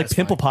so It's like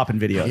pimple popping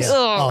videos. Yeah.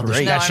 Oh, Oh,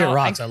 great. that No, shit I don't-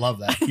 rocks. I love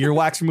that. Your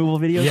wax removal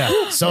videos.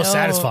 Yeah. So No,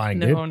 satisfying,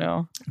 dude.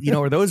 No. You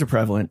know where those are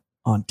prevalent?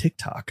 On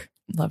TikTok.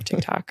 Love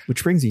TikTok.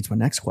 Which brings me to my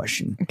next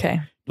question.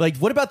 Okay. Like,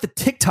 what about the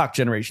TikTok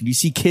generation? Do you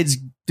see kids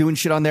doing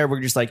shit on there where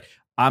you're just like,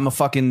 I'm a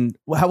fucking,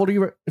 how old are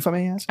you, if I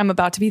may ask? I'm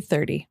about to be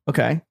 30.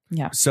 Okay.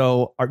 Yeah.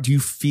 So do you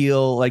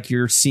feel like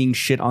you're seeing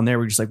shit on there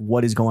where you're just like,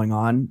 what is going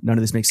on? None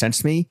of this makes sense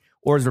to me?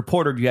 Or as a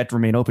reporter, do you have to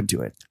remain open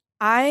to it?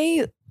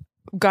 I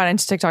got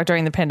into TikTok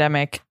during the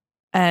pandemic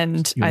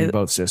and You and me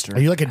both, sister. Are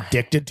you like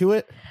addicted to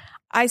it?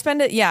 I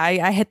spend it. Yeah.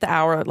 I hit the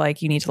hour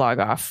like you need to log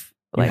off.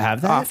 You Like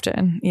have that?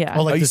 often. Yeah.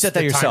 Oh, like you the- set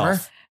that the yourself. timer?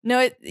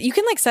 No, you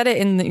can like set it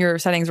in your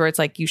settings where it's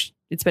like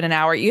it's been an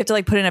hour. You have to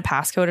like put in a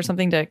passcode or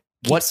something to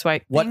keep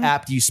swiping. What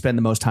app do you spend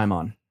the most time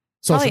on?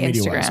 Social Probably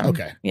media wise. Instagram.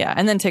 Okay. Yeah,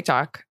 and then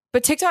TikTok.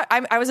 But TikTok,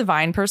 I was a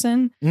Vine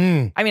person.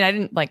 Mm. I mean, I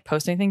didn't like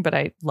post anything, but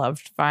I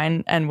loved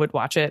Vine and would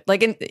watch it. Like,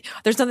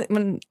 there's nothing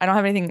when I don't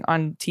have anything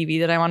on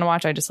TV that I want to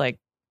watch. I just like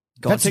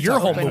Go on That's your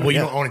TikTok home, right but now. well, you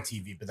Yeah. don't own a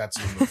TV, but that's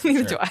your move for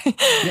neither sure. do I.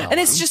 Yeah. And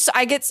it's just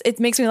it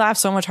makes me laugh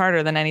so much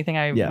harder than anything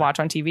I Yeah. watch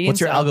on TV.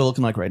 What's and your so- algo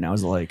looking like right now?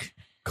 Is it like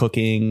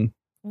cooking,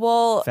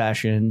 Well,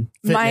 fashion?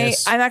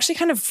 Fitness. I'm actually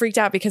kind of freaked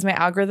out because my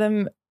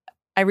algorithm.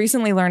 I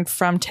recently learned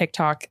from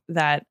TikTok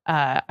that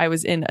I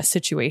was in a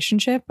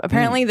situationship.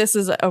 Apparently, this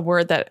is a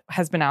word that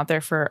has been out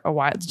there for a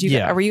while. Did you?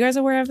 Yeah. Were you guys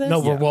aware of this? No,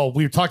 well,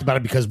 we talked about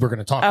it because we're going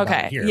to talk about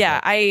Okay. it here. Yeah,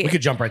 but we I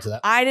could jump right to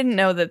that. I didn't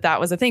know that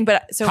was a thing.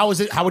 But so How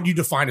is it? How would you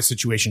define a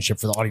situationship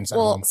for the audience at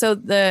well, home? so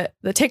the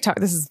TikTok.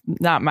 This is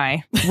not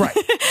my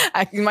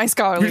Right. my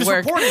scholarly You're just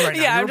work. reporting right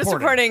now. Yeah, You're I'm just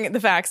reporting. reporting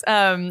the facts.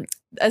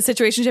 A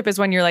situationship is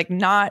when you're like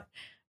not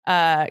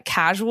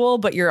casual,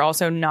 but you're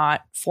also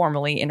not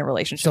formally in a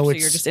relationship. So So,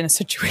 it's- you're just in a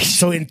situation.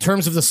 So in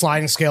terms of the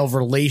sliding scale of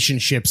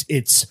relationships,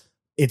 it's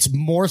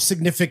more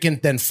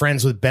significant than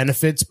friends with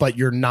benefits, but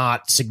you're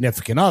not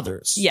significant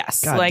others.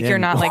 Yes, God like damn, you're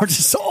not you like are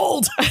just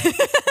old.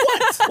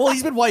 What? Well,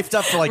 he's been wifed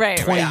up for like Right,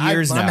 20 right.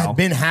 years I've now.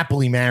 been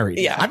happily married.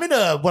 Yeah. I'm in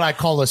a what I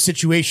call a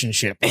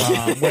situationship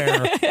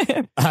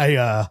where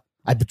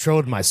I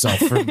betrothed myself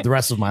for the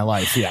rest of my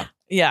life. Yeah.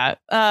 yeah.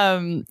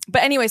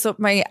 But anyway, so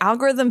my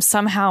algorithm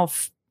somehow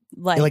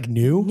You like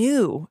new?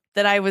 knew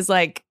that I was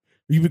like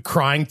You've been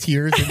crying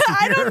tears into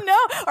I here don't know,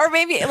 or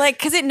maybe like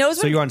because it knows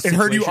So when you're on and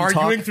heard you Situation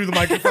Talk? arguing through the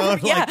microphone.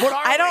 yeah, Like, what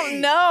are I we?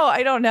 don't know.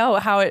 I don't know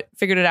how it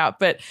figured it out.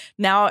 But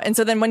now, and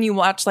so then when you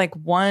watch like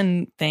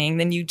one thing,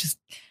 then you just,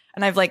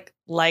 and I've like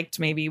liked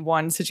maybe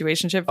one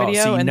situationship Oh,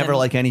 video. so you and never then,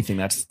 like anything.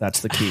 That's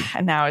the key.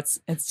 and now it's,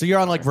 So you're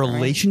on like different, right?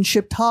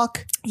 relationship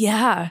talk?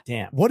 Yeah.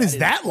 Damn. What is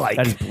that like?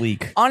 That is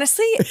bleak.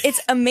 Honestly, it's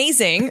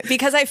amazing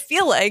because I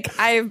feel like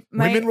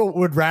Women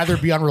would rather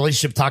be on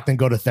relationship talk than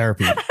go to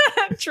therapy.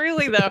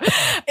 truly though,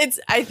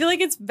 I feel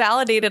like it's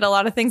validated a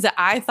lot of things that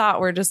I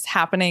thought were just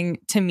happening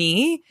to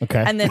me.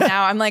 Okay. And then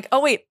now I'm like, oh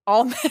wait,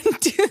 all men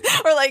do,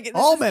 or like, this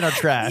All is- men are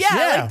trash.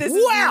 yeah, like this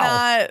is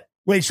not,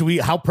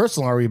 Wait, how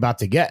personal are we about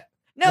to get?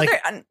 no,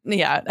 Like-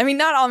 yeah. I mean,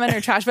 not all men are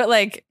trash, but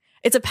like,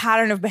 it's a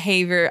pattern of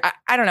behavior.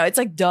 I don't know. It's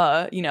like,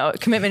 duh,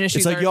 commitment issues.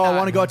 It's like, are yo, I not-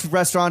 want to go out to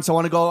restaurants. I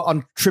want to go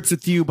on trips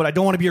with you, but I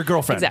don't want to be your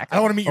girlfriend. I Exactly.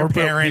 don't want to meet your Or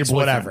your parents, boyfriend.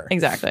 whatever.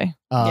 Exactly.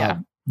 Uh, Yeah.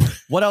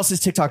 What else has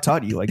TikTok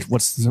taught you? Like,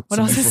 what's some What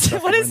else useful is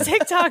stuff what you've has learned?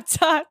 TikTok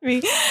taught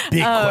me?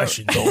 Big Um,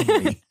 questions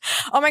only.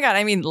 Oh my god!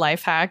 I mean,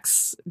 life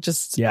hacks.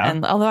 Just Yeah.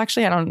 And although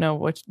actually, I don't know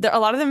which. A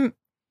lot of them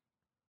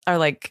are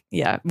like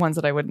ones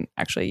that I wouldn't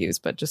actually use,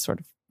 but just sort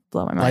of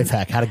blow my mind. Life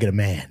hack: how to get a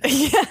man.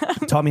 Yeah.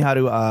 Taught me how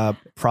to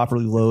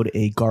properly load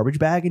a garbage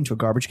bag into a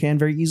garbage can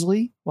very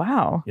easily.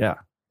 Wow. Yeah.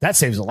 That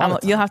saves a lot.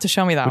 Of time. You'll have to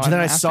show me that Which one. then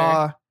I after.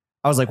 saw,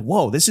 I was like,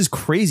 whoa, this is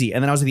crazy.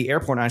 And then I was at the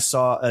airport and I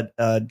saw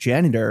a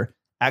janitor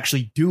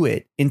actually do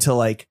it into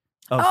like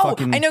a Oh,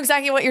 fucking. I know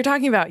exactly what you're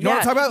talking about. You know yeah.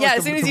 what I'm talking about? Yeah. Like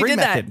As the- soon as the you ring did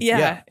that. method.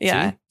 Yeah.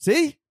 Yeah. See?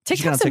 You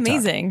should get on TikTok's TikTok.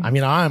 amazing. I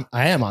mean, I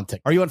am on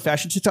TikTok. Are you on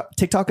fashion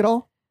TikTok at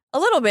all? A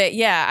little bit.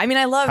 Yeah. I mean,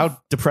 I love.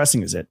 How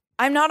depressing is it?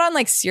 I'm not on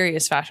like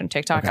serious fashion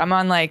TikTok. Okay. I'm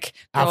on like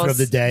Outfit girls-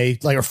 of the day,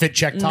 like or fit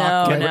check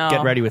talk. No, Get, no.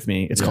 get ready with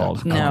me. It's Yeah.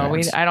 called. No,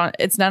 Okay. I don't.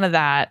 It's none of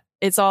that.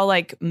 It's all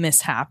like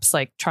mishaps,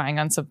 like trying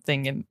on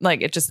something and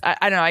like it just. I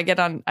don't know. I get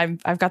on.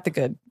 I've got the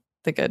good.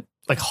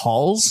 Like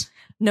hauls.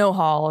 No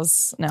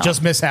hauls. No.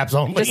 Just mishaps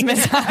only. Just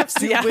mishaps.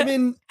 Do Yeah.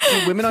 women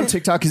on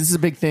TikTok, because this is a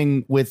big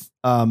thing with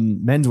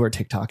menswear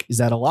TikTok, is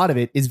that a lot of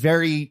it is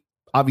very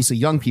obviously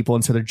young people,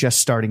 and so they're just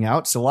starting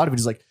out. So a lot of it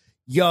is like,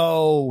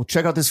 yo,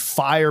 check out this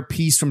fire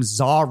piece from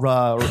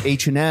Zara or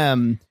H&M,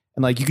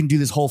 and like you can do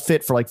this whole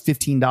fit for like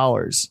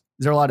 $15. Is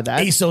there a lot of that?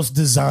 ASOS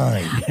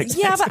design.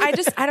 Yeah, but I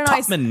don't know.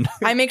 Topman.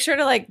 I make sure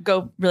to like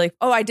go really.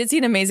 Oh, I did see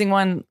an amazing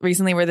one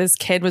recently where this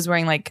kid was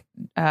wearing like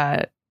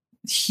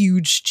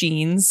huge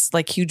jeans,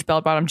 like huge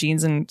bell bottom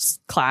jeans in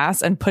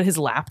class, and put his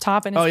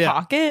laptop in his Oh, yeah.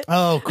 pocket.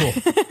 Oh, cool.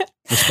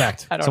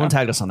 Respect. I don't Someone know.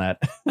 tagged us on that.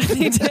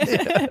 They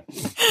did.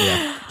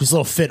 Yeah. Just a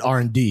little fit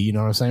R&D, you know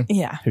what I'm saying?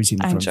 Yeah. Have you seen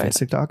the I Throne enjoyed Fit it.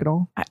 TikTok at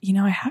all? I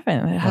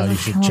haven't. It you hasn't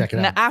should come check up.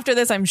 it out. Now, after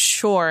this, I'm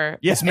sure.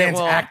 This man's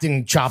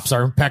acting chops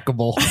are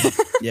impeccable.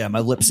 Yeah, my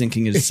lip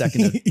syncing is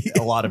second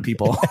to a lot of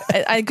people.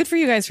 Good for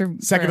you guys for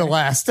Second to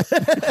last.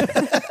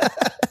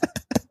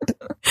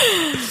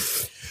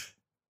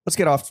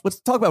 Let's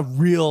talk about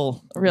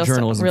real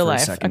journalism real for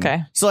life. a second.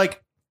 Okay. So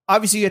like,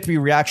 obviously you have to be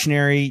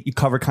reactionary. You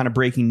cover kind of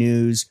breaking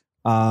news,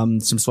 some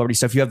celebrity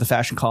stuff. You have the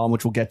fashion column,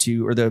 which we'll get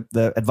to, or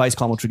the advice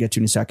column, which we'll get to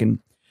in a second.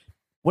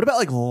 What about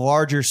like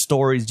larger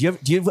stories? Do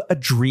you have a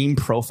dream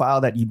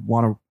profile that you'd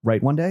want to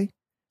write one day?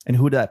 And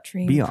who would that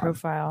Dream be on?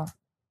 profile.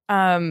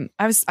 I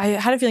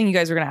had a feeling you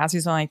guys were going to ask me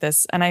something like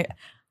this, and I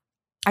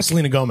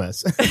Selena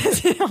Gomez.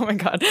 oh my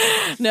god,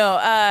 no.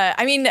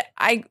 I mean,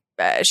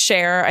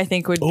 Cher, I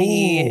think would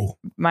be Ooh.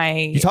 my.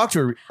 You talked to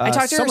her. I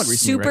talked to her somewhat recently,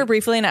 super right?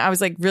 briefly, and I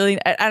was like, really,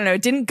 I don't know.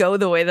 It didn't go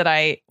the way that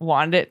I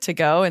wanted it to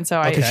go, and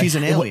so Okay, she's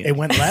an alien. It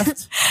went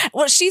left.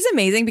 Well, she's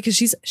amazing because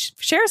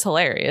Cher's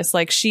hilarious.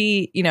 Like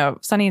Sonny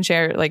and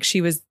Cher, like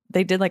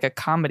they did like a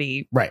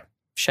comedy Right.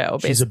 show.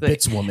 She's a basically.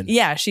 bits woman.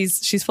 Yeah,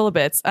 she's full of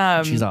bits.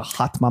 She's a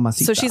hot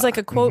mamacita. So she's like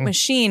a quote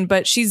machine,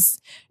 but she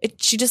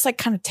just like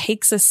kind of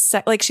takes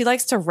like she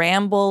likes to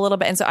ramble a little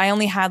bit. And so I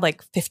only had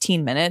like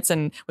 15 minutes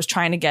and was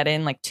trying to get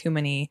in like too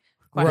many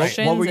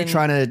questions. What were you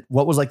trying to?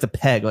 What was like the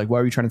peg? Like, why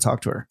were you trying to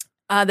talk to her?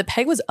 The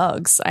peg was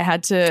Uggs. I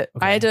had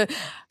to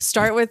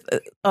start with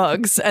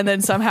Uggs and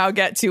then somehow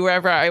get to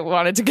wherever I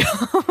wanted to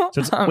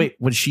go. So wait,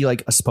 was she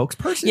like a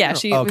spokesperson? Yeah, or-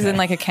 she was okay. in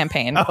like a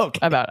campaign Okay.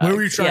 about Where Uggs.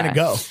 were you trying Yeah. to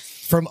go?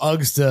 From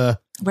Uggs to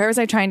Where was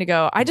I trying to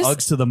go?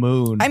 Uggs to the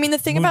moon. I mean, the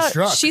thing about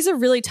Moonstruck. she's a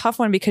really tough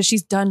one because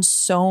she's done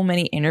so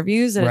many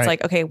interviews and it's Right.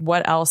 like, okay,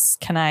 what else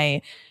can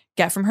I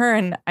get from her?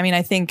 And I mean,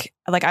 I think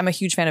like I'm a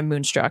huge fan of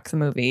Moonstruck, the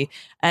movie,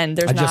 and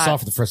there's I just not. saw it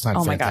for the first time.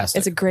 Oh my god, Fantastic.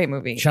 it's a great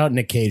movie. Shout out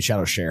Nick Cage. Shout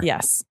out Cher.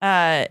 Yes.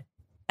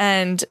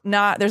 And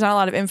there's not a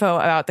lot of info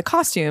about the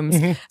costumes,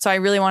 so I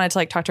really wanted to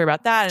like talk to her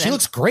about that. And She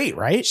looks great,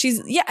 right?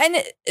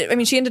 I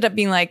mean, she ended up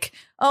being like,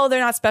 oh, they're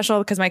not special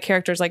because my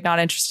character's like not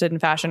interested in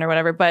fashion or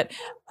whatever. But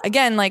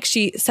again, like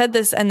she said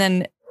this, and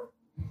then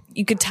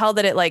you could tell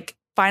that it like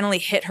finally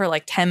hit her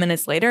like 10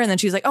 minutes later, and then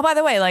she was like, oh, by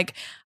the way, like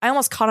I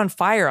almost caught on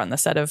fire on the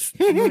set of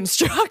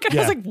Moonstruck. And I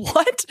was like,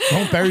 what?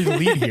 Don't bury the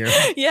lead here.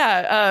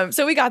 Yeah.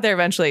 So we got there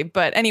eventually.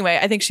 But anyway,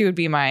 I think she would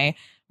be my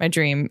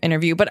dream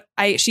interview. But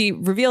she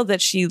revealed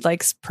that she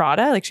likes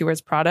Prada, like she wears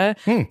Prada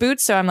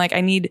boots. So I'm like,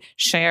 I need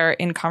Cher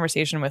in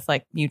conversation with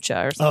like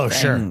Mucha or something. Oh,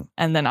 sure.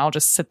 And then I'll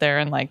just sit there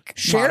and like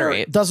Cher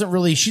moderate. doesn't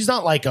really, she's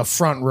not like a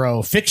front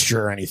row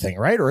fixture or anything,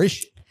 right? Or is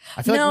she?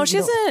 I feel No, like she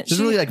doesn't.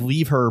 doesn't really like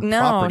leave her. No,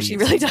 property, she it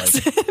really seems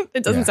like. doesn't.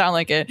 It doesn't Yeah. sound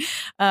like it.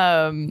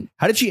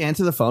 How did she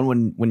answer the phone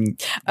when she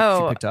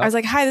picked up? I was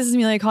like, hi, this is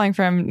Amelia calling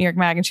from New York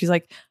Mag. And she's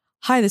like,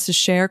 hi, this is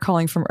Cher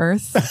calling from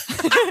Earth.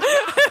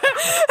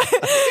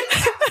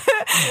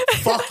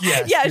 Fuck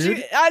yes, Yeah. dude.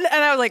 And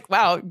I was like,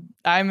 wow,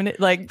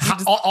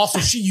 Also,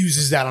 she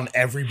uses that on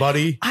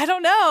everybody. I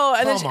don't know.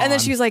 And Come then on.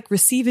 she was like,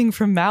 receiving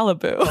from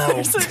Malibu.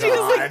 Oh, So she was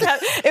like God.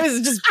 that. It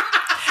was just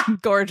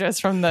gorgeous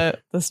from the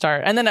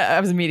start. And then I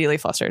was immediately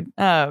flustered.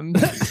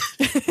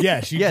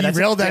 Yeah, she Yeah, that's-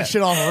 derailed that yeah.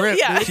 shit off a rip.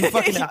 Yeah.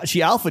 dude.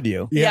 she alphaed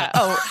you. Yeah.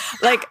 Oh,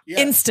 like Yeah.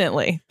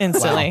 instantly. Wow.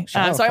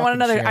 Shout out So I want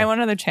fucking Cher.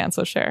 another chance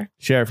with Cher.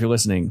 Cher, if you're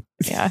listening,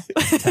 Yeah.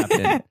 tap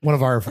in. One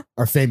of our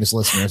famous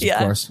listeners, Yeah.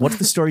 of course. What's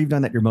the story you've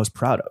done that you're most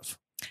proud of?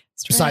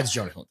 Besides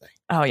Jonah Hill Day.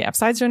 Oh yeah.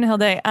 Besides Jonah Hill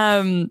Day.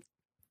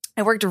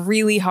 I worked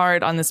really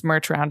hard on this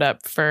merch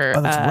roundup for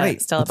Oh, that's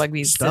right. Stella That's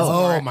Bugby's.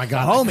 Stella. Oh my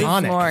god, Homie.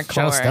 iconic. More Shout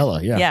out core.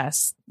 Stella. Yeah,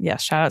 Yes.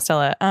 Shout out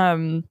Stella.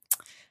 that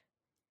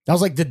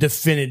was like the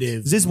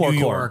definitive Zizmore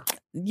New core. York.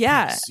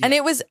 Yeah. Yes, And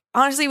it was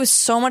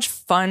so much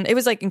fun. It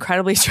was like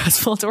incredibly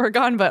stressful to work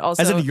on, but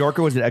also As a New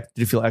Yorker, did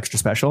it feel extra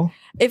special?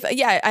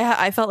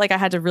 I felt like I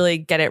had to really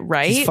get it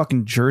right. These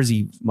fucking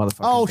Jersey motherfuckers.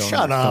 Oh, don't-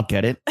 shut up. Don't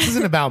get it. This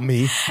isn't about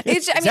me.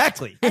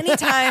 Exactly.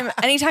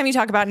 Anytime you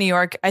talk about New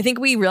York, I think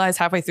we realize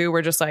halfway through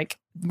we're just like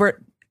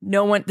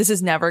this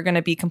is never going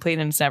to be complete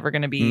and it's never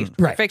going to be Right.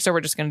 perfect. So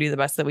we're just going to do the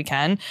best that we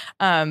can.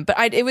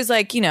 But it was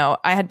like,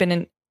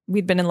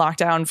 we'd been in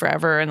lockdown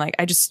forever. And like,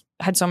 I just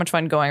had so much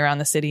fun going around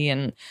the city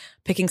and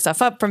picking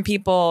stuff up from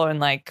people. And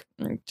like,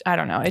 I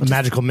don't know. A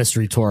magical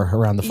mystery tour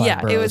around the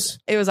five boroughs.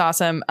 It was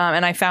awesome.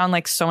 And I found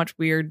like so much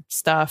weird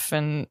stuff,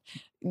 and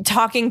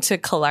talking to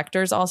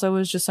collectors also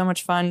was just so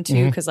much fun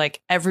too. Cause like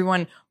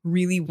everyone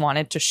really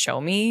wanted to show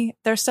me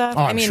their stuff.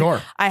 Oh, I'm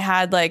sure. I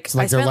had like, It's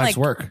like I their spent life's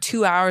like work.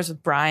 2 hours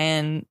with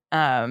Brian,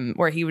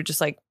 where he would just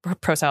like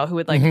Prosell, who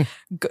would like,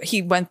 Mm-hmm.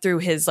 he went through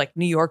his like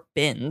New York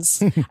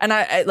bins, and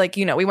I like,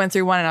 we went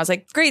through one, and I was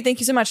like, great, thank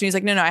you so much. And he's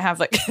like, no, I have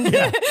like,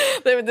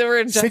 they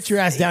were just, Sit your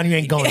ass down. You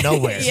ain't going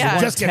nowhere. Yeah.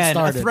 So just get 10,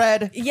 started. a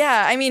thread.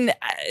 yeah, I mean,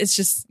 it's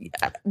just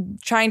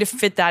trying to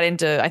fit that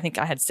into, I think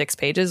I had 6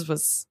 pages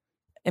was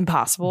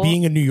impossible.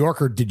 Being a New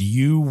Yorker, did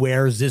you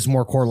wear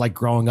Zizmore core like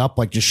growing up,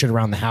 like just shit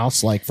around the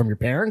house, like from your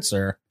parents,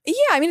 or? Yeah,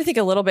 I mean, I think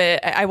a little bit.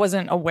 I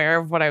wasn't aware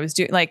of what I was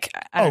doing. Like,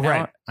 I don't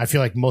know. I feel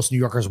like most New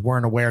Yorkers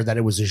weren't aware that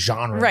it was a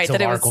genre Right, until that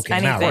the it was article came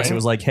out. anything. Right? So it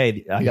was like,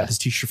 hey, I Yeah. got this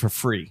t-shirt for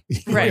free.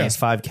 Right. It's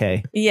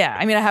 5K. Yeah,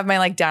 I mean, I have my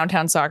like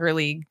downtown soccer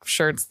league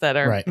shirts that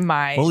are Right.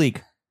 my. What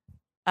league?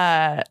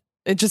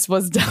 It just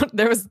was down.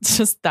 There was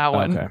just that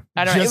one. Okay.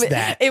 I don't know. Just It,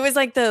 that. it was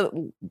like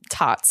the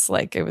tots.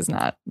 Like it was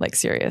not like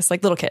serious.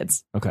 Like little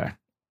kids. Okay.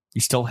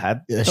 You still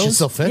had It those?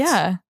 still fits.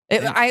 Yeah.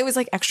 I was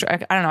like extra.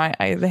 I don't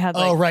know. They had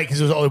like. Oh, right, because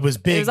it was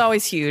big. It was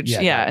always huge. Yeah,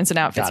 Yeah, got it. and so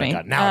now it fits got it, me.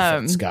 got it. Now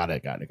it fits. Got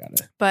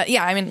it. But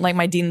yeah, I mean, like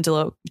my Dean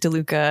DeLuca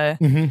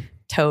Mm-hmm.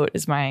 tote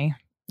is my,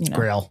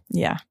 Grail.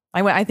 Yeah,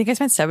 I think I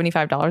spent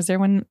 $75 there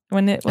when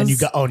it was. And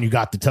you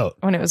got the tote.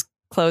 when it was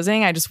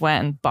closing. I just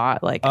went and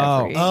bought like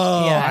every.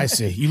 Oh, yeah, I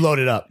see. You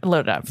loaded up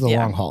loaded up for the yeah.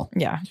 long haul.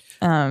 Yeah.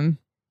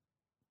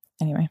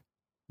 Anyway,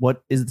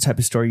 What is the type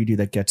of story you do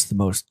that gets the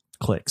most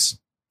clicks?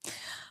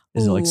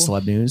 Is it like Ooh.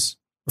 celeb news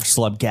or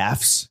celeb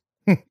gaffs?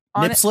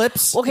 On Nip it-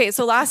 slips? okay.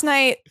 So last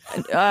night,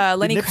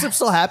 Lenny. Did nip slips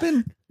still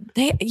happen?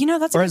 That's a Or good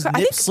has question. I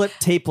nip think slip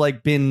tape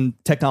like been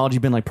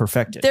like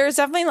perfected? there's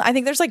definitely. I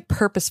think there's like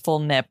purposeful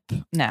nip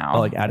now. Oh,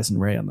 like Addison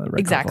Ray on the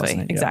red carpet last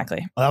night. Yeah.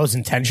 Exactly. Oh, that was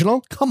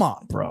intentional? Come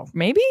on, bro.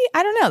 Maybe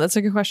I don't know. That's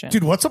a good question.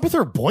 Dude, what's up with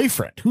her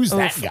boyfriend? Who's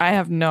that Oof, guy? I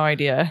have no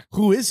idea.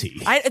 Who is he?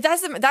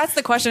 That's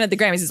the question at the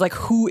Grammys. Is like,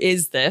 who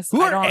is this? Who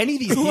I are don't- any of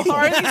these Who people?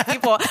 are these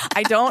people?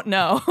 I don't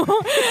know.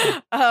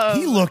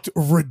 He looked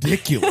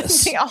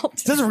ridiculous. they all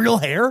Does he have real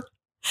hair?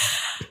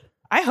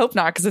 I hope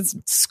not, because it's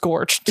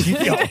scorched. Do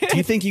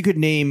you think you could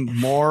name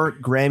more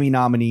Grammy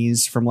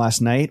nominees from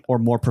last night or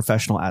more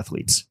professional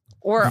athletes?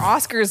 Or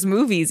Oscars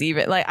movies,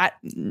 even. Like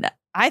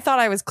I thought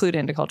I was clued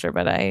into culture,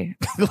 but Clearly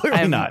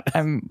I'm not.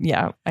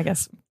 Yeah, I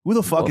guess Who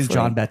the fuck is Woefully.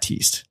 John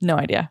Baptiste? no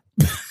idea.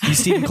 He's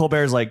Stephen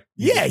Colbert's like,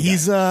 Yeah,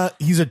 he's a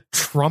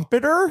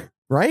trumpeter,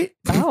 right?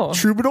 Oh.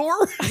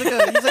 Troubadour. he's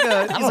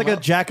like a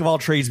jack of all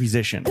trades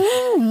musician.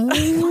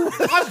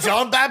 I'm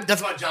John Baptiste.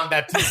 That's my John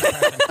Baptiste.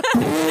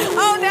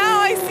 Oh, now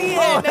I see it.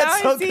 Oh, now that's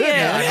I so see good. it.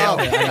 Yeah,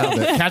 I nailed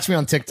it. Catch me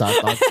on TikTok.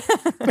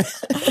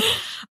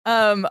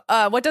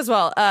 dog. What does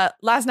well?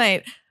 Last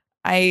night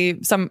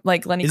some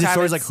like Lenny Is Kravitz. it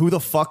stories like who the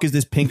fuck is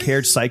this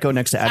pink-haired psycho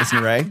next to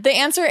Addison Rae? The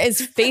answer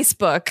is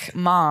Facebook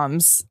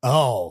moms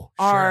Oh,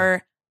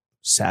 are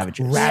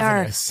Savages.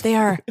 Ravenous. they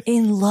are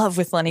in love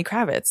with Lenny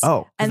Kravitz.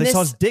 Oh, and And they this- saw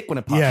his dick when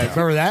it popped yeah. out.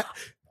 Remember that?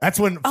 That's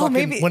when Oh, fucking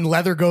maybe- when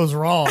leather goes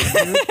wrong.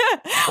 Dude.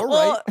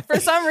 Well, for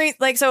some reason,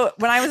 like, so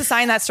when I was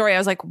assigned that story, I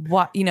was like,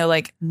 what,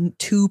 like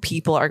 2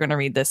 people are going to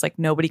read this. Like,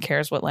 nobody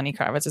cares what Lenny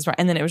Kravitz is.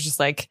 And then it was just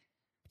like,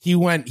 He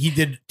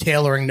did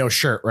tailoring, no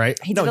shirt, right?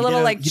 he No, did a he little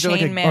did a- like he did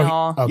like a-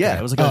 chainmail. Okay. Yeah,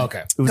 it was like a, okay.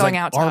 it was Going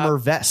like out armor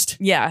top. vest.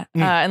 Yeah.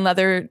 And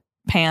leather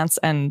pants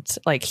and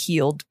like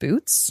heeled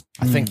boots.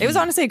 I think It was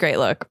honestly a great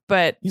look,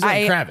 but he's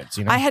like Kravitz,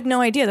 you know. I had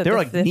no idea that They were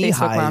the like Facebook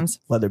knee-high moms.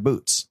 leather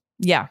boots.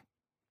 Yeah.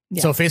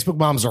 Yeah. So Facebook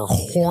moms are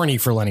horny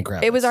for Lenny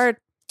Kravitz. It was our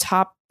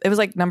top. It was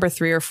like number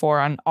 3 or 4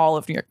 on all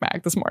of New York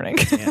Mag this morning.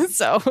 Damn.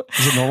 So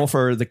Is it normal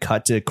for the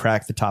cut to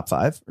crack the top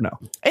 5 or no?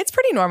 it's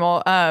pretty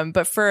normal.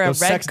 But for a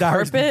Those red sex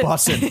diaries carpet,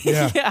 bussin'.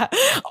 Yeah.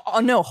 Oh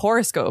no,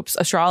 horoscopes,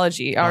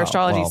 astrology. Our Oh,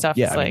 astrology well, stuff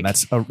yeah, is I mean,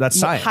 like that's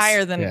science.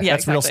 higher than Yeah. yeah,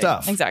 That's real exactly.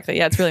 stuff. Exactly.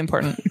 Yeah, it's really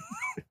important.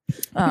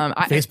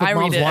 Facebook I read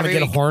moms it want to every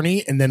get week.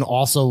 horny and then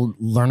also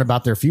learn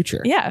about their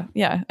future. Yeah,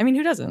 yeah. I mean,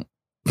 who doesn't?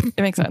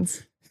 It makes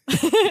sense.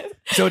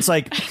 So it's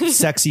like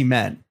sexy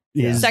men.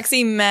 Yeah.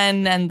 Sexy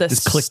men and the This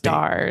clickbait.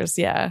 stars.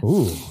 Yeah.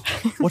 Ooh.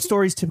 What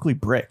stories typically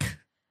brick?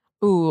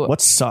 Ooh. What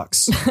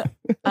sucks?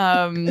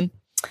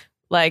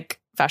 Like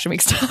Fashion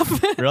Week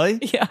stuff. Really?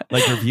 Yeah.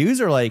 Like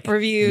reviews or like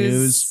Reviews.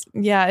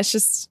 news? Yeah, it's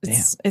just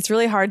it's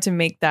really hard to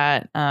make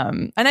that.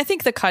 And I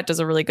think The Cut does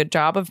a really good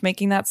job of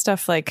making that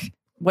stuff like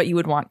what you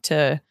would want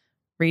to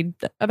read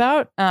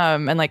about.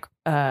 And like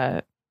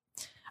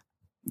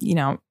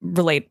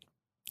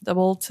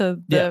relatable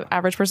to the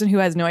average person who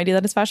has no idea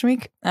that it's Fashion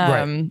Week.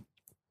 Right.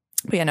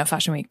 But yeah, no,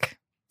 Fashion Week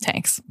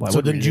tanks. Why So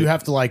would then we do you do-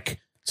 have to like,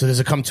 so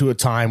does it come to a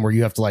time where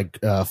you have to like,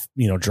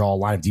 draw a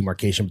line of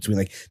demarcation between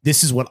like,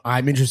 this is what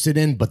I'm interested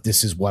in, but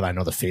this is what I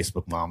know the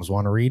Facebook moms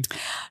want to read?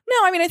 No,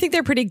 I mean, I think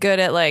they're pretty good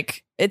at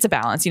like, it's a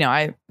balance.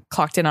 I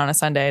clocked in on a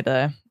Sunday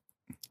to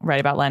write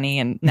about Lenny,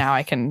 and now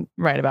I can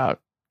write about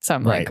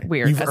some like Right.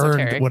 weird You've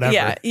earned esoteric.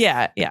 whatever.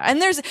 Yeah.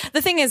 And there's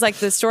the thing is like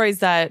the stories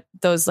that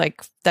those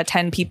like that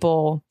 10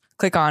 people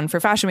click on for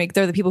Fashion Week,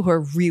 they're the people who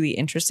are really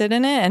interested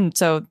in it. And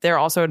so they're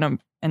also an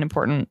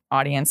important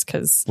audience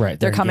because Right.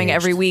 they're coming engaged.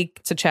 every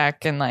week to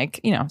check and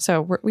like,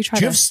 so we try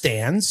Do you to. have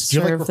stands? Do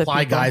you have serve like the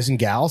reply people. guys and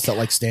gals that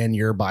like stand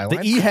your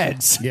byline? the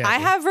e-heads? Yeah. I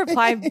have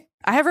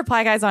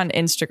reply guys on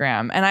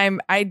Instagram, and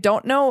I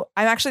don't know.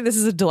 This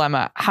is a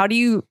dilemma. How do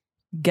you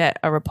get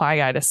a reply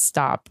guy to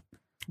stop?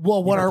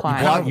 Well, what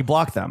replying. You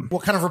block them.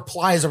 what kind of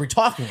replies are we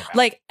talking about?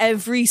 Like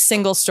every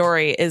single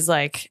story is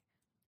like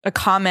a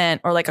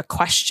comment or like a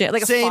question,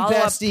 like a Same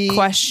follow-up bestie.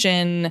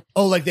 question.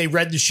 Oh, like they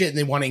read the shit and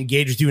they want to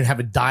engage with you and have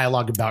a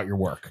dialogue about your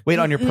work. Wait,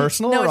 on your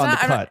personal No, or it's on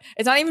not. the cut?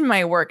 It's not even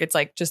my work. It's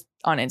like just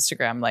on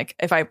Instagram. Like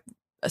if I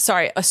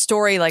a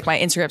story like my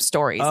Instagram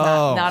stories,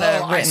 not a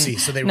written. I see.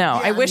 So they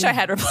I wish I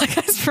had reply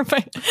guys for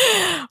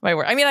my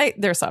work. I mean,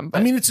 there's some. But,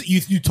 I mean, it's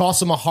you toss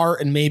them a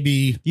heart and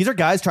maybe These are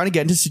guys trying to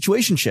get into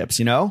situationships,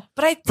 you know?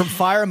 but From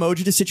fire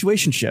emoji to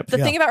situationship. the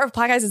thing about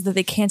reply guys is that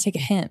they can't take a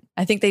hint.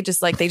 I think they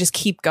just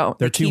keep going.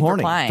 They're They too keep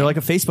horny. replying. They're like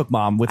a Facebook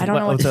mom with I don't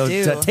know what to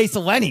do. a taste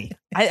of Lenny.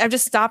 I've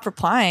just stopped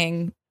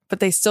replying, but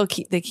they still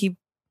keep.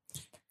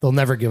 they'll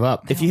never give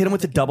up. If you hit them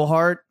with the double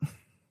heart,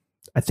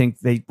 I think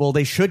they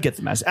should get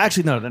the message.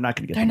 Actually, no, they're not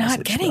going to get They're the not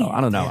message. getting No, it.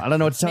 I don't know. I don't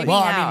know what to tell you. Well,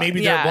 I mean,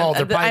 maybe they're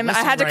probably I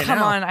had to listening come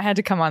right on. I had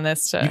to come on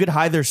this to. You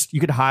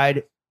could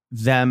hide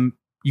them.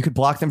 You could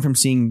block them from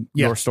seeing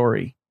your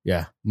story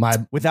Yeah,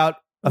 without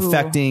Ooh.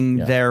 affecting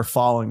Yeah. their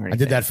following or I anything.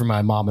 did that for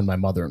my mom and my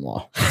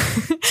mother-in-law.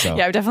 So.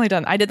 Yeah, I've definitely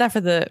done. I did that for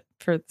the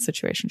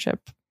situationship,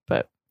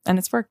 and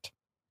it's worked.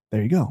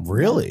 There you go.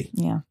 Really?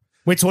 Yeah.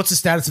 Wait, so what's the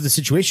status of the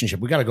situationship?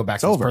 We got to go back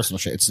to this over. personal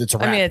shit. It's a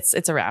wrap. I mean,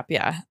 it's a wrap.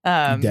 Yeah.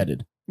 You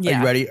deaded. Yeah. Are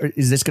you ready?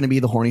 Is this going to be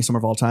the horny summer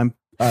of all time?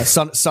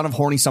 Son of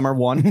horny summer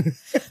 1.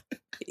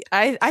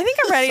 I think I'm Son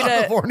of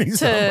ready horny to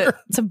summer.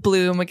 to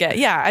bloom again.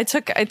 Yeah. I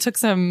took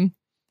some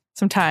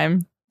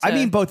time. I to-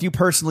 mean, both you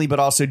personally, but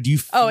also, do you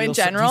feel in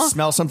general? do you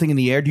smell something in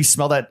the air? Do you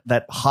smell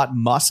that hot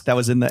musk that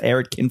was in the air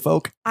at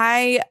Kinfolk?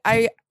 I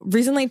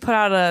recently put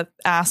out a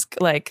ask,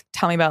 like,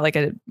 tell me about like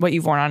what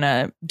you've worn on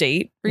a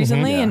date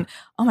recently, yeah. and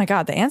oh my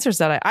god, the answers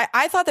that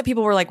I thought that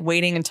people were like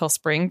waiting until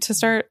spring to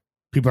start.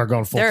 People are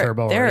going full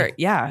turbo. already.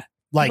 Yeah,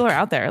 Like, people are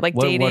out there like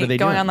what dating, are they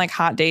going doing? on like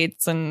hot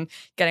dates and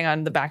getting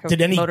on the back of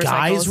did any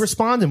motorcycles. guys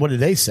respond? And what did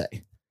they say?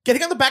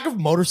 Getting on the back of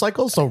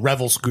motorcycles, so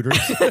Revel scooters.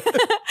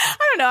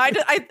 I don't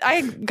know.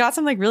 I got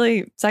some like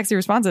really sexy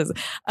responses.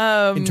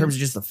 In terms of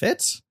just the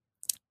fits?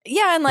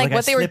 Yeah, and like I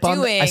what they were slip on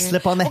the- doing. I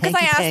slip on the because I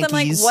asked them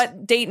like hanky-pankies.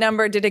 what date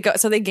number did it go.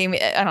 So they gave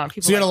me. I don't know.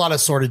 People. So you had a like- lot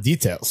of sordid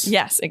details.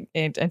 Yes,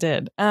 it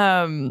did.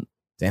 Damn,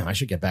 I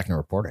should get back into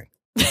reporting.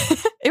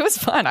 It was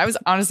fun. I was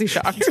honestly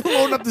shocked. You're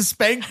loading up the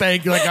spank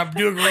bank. You're like, I'm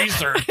doing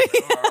research.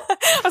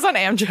 I was on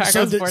Amtrak.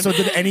 I was born. So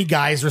did any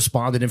guys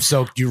respond? And if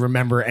so, do you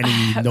remember any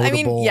notable? I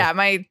mean, yeah,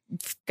 my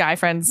guy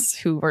friends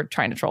who were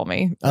trying to troll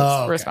me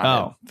Oh, okay.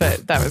 responded,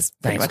 but that was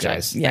pretty Thanks, much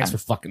guys. it. Yeah, Thanks for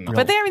fucking.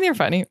 but they were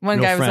funny. One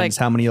Real guy was friends, like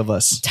how many of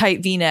us?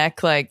 tight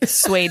V-neck, like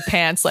suede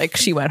pants, like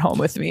she went home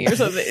with me or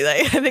something.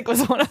 Like, I think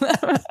was one of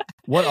them.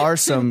 What are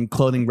some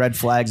clothing red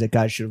flags that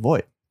guys should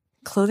avoid?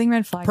 Clothing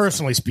red flags.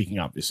 Personally speaking,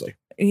 obviously,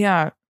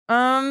 Yeah.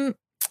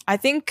 I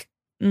think.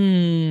 all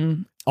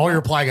your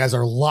reply guys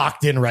are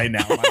locked in right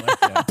now,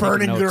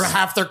 burning Taking through notes.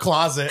 half their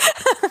closet.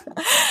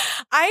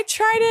 I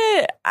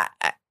try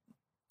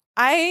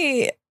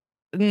to.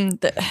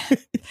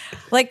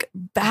 Like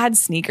bad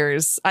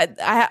sneakers.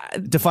 I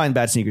Define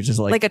bad sneakers as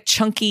like a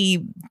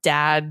chunky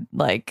dad,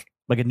 like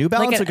a New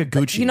Balance, like a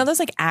Gucci. You know those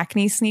like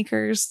acne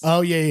sneakers?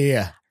 Oh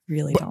yeah.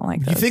 Really But don't like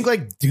You those. think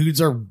like dudes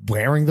are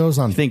wearing those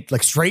on?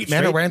 Like straight men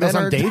are straight wearing those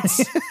men on are-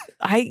 dates?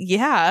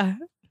 yeah.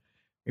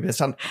 Maybe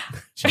that's not.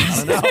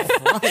 I don't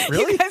know.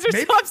 You guys are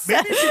Maybe, so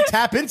upset. maybe you should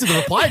tap into the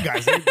reply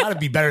guys. They gotta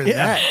be better than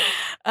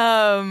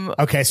that.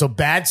 Okay, so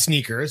bad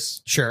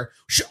sneakers, sure.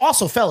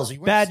 Also, fellas, are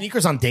you wearing Bad-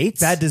 sneakers on dates?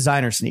 Bad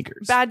designer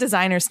sneakers. Bad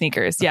designer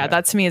sneakers. Yeah,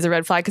 that to me is a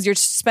red flag because you're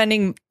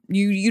spending.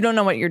 You don't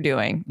know what you're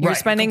doing. You're Right,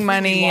 spending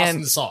completely money lost and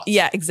in the sauce.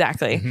 yeah,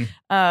 exactly. Mhm.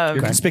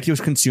 You're a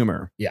conspicuous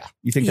consumer. Yeah.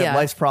 You think that Yeah.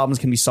 life's problems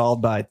can be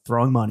solved by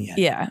throwing money at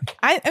it. Yeah.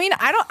 I mean,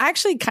 I don't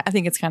actually. I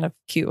think it's kind of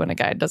cute when a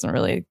guy doesn't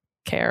really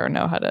care or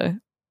know how to.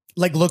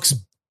 Like looks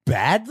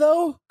bad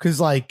though, because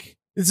like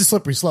it's a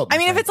slippery slope. I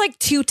mean, if it's like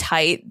too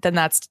tight, then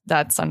that's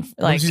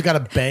like she's got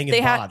a bang they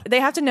and have bod. they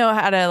have to know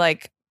how to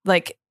like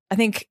I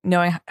think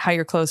knowing how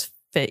your clothes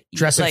fit you,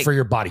 Dressing like, for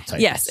your body type.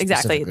 yes,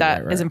 exactly. specifically,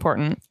 That right, is right.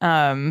 important.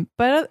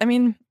 But I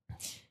mean,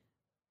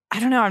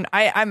 I don't know.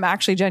 I'm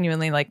actually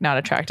genuinely like not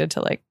attracted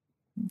to like.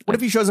 What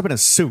if he shows up in a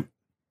suit?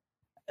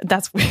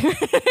 That's weird.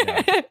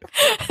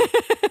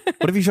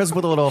 What if he shows up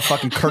with a little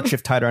fucking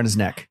kerchief tied around his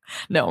neck?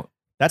 No,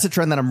 That's a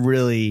trend that I'm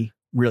really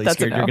That's a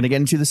scared no. you're going to get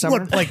into this summer.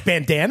 What, like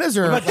bandanas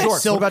or What about like jorts?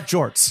 silk? What about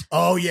jorts?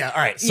 Oh yeah,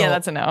 all right. So yeah,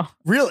 that's a no.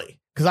 really,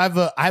 because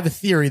I have a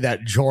theory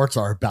that jorts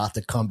are about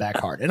to come back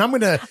hard, and I'm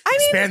going to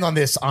expand on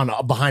this on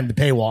behind the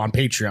paywall on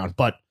Patreon.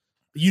 But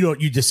you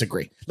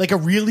disagree? Like a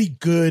really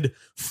good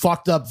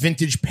fucked up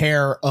vintage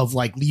pair of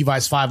like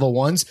Levi's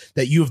 501s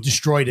that you have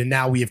destroyed, and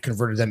now we have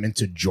converted them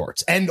into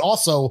jorts. And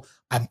also,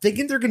 I'm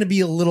thinking they're going to be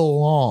a little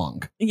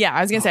long. Yeah,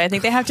 I was gonna say I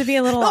think they have to be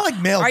a little. Not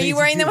like male Are you Daisy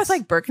wearing them Dukes. with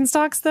like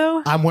Birkenstocks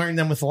though? I'm wearing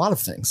them with a lot of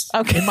things.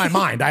 Okay. In my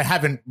mind, I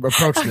haven't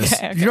approached this.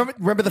 Okay. You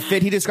remember the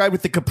fit he described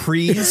with the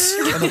capris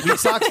and the weak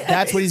socks?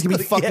 That's what he's going to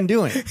be fucking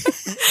doing.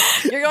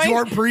 You're going.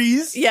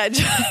 Jorprees? Yeah.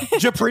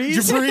 Japris?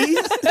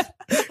 Japris?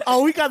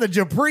 Oh, we got the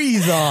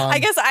Japris on. I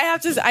guess I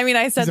have to. I mean,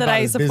 I said He's that about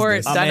I his support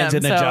business. My man's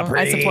denim, in a so Japri.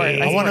 I support.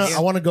 I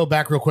want to go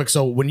back real quick.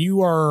 So when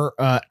you are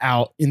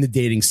out in the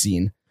dating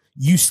scene,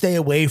 you stay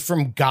away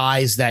from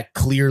guys that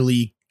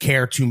clearly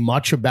care too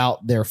much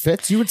about their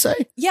fits, you would say?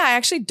 Yeah, I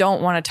actually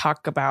don't want to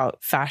talk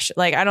about fashion.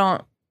 Like, I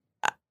don't.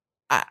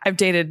 I've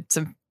dated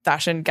some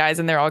fashion guys,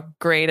 and they're all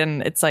great,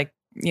 and it's like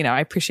I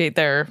appreciate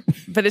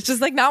but it's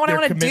just like not what I Their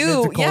want to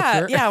commitment do. to Yeah.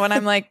 culture. Yeah. When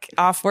I'm like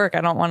off work,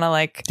 I don't want to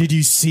like, Did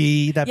you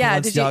see that yeah.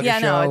 Balenciaga Yeah.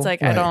 show? No, it's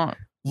like, I Right. don't.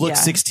 Look yeah.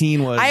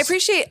 16 was. I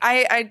appreciate,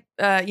 I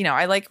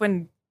like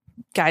when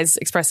guys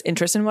express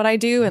interest in what I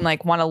do and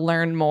like want to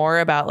learn more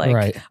about like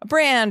Right. a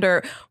brand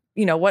or,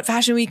 what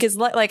Fashion Week is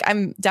like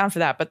I'm down for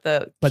that. But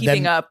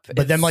keeping up.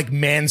 But then is- like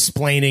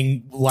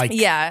mansplaining like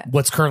yeah.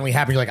 what's currently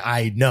happening. You're like,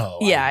 I know.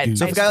 Yeah, I do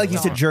So if a guy like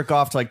used to don't. jerk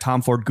off to like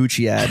Tom Ford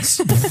Gucci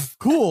ads,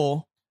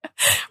 cool.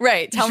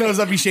 Right. He Tell me. shows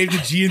up, he shaved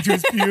his G into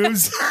his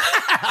pubes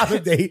on the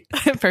date.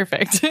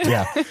 Perfect.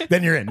 Yeah,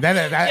 then you're in.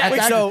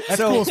 That's so-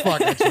 cool as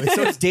fuck. Actually,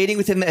 So it's dating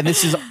within, and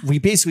this is, we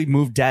basically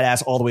moved dad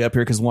ass all the way up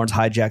here because Lawrence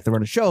hijacked the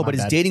run of the show. My But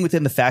is bad. dating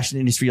within the fashion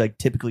industry like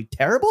typically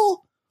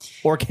terrible,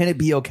 or can it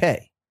be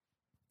okay?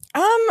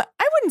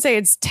 I wouldn't say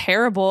it's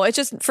terrible. It's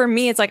just for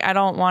me, it's like I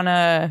don't want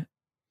to.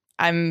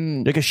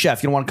 I'm Like a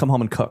chef, you don't want to come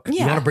home and cook.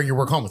 you want to bring your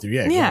work home with you.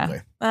 Yeah,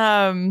 exactly.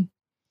 Yeah.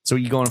 So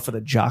you going for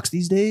the jocks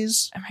these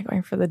days? Am I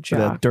going for the For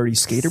the job? dirty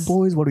skater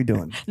boys? What are we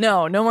doing?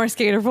 No more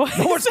skater boys.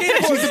 No more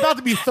skater She's about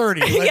to be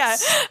 30. yeah.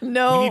 Let's- we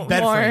No need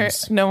bed more.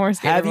 frames. No more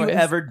skater Have you boys.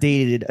 ever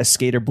dated a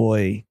skater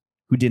boy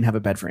who didn't have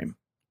a bed frame?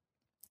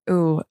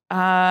 Ooh.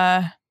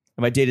 And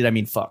by dated, I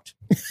mean fucked.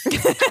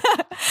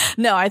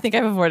 No, I think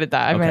I've avoided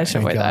that. I Okay, managed to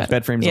thank avoid God. that.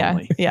 Bed frames yeah.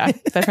 only. Yeah.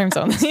 Bed frames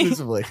only.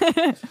 Exclusively.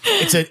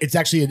 It's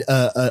actually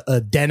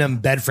a denim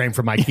bed frame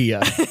from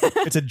IKEA.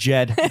 It's a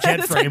Jed.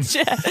 Jed frame.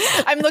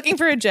 I'm looking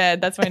for a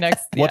Jed. That's my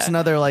next. What's yeah.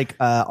 another like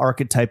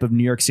archetype of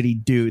New York City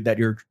dude that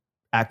you're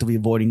actively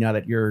avoiding now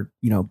that you're,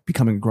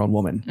 becoming a grown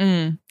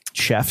woman?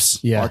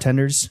 Chefs, Yeah.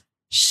 bartenders,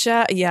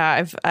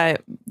 Yeah.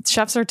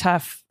 Chefs are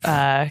tough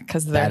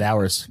because they're Bad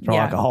hours. they're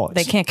alcoholics.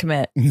 They can't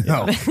commit.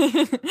 No.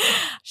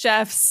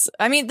 Chefs.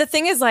 I mean, the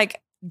thing is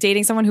like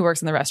dating someone who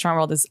works in the restaurant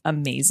world is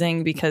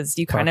amazing because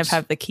you kind of Perks.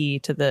 have the key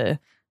to the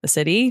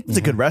city. It's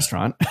a good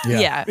restaurant.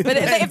 Yeah. But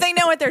if they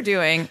know what they're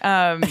doing,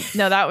 no,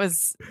 that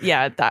was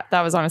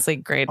honestly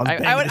great.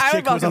 I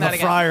would welcome that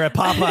again. fryer at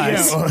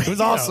Popeyes. Yeah, It was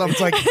awesome.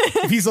 It's like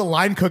if he's a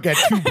line cook at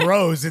Two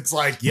Bros, it's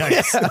like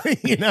yikes,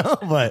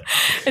 But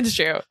It's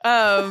true.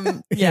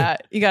 Yeah,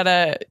 you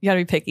gotta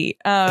be picky.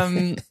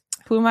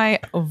 Who am I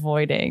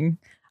avoiding?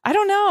 I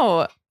don't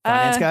know.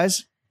 Finance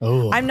guys.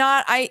 oh, I'm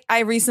not. I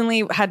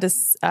recently had to.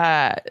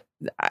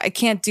 I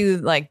can't do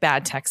like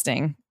bad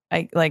texting.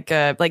 Like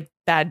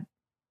bad.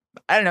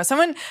 I don't know.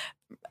 Someone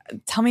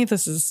tell me if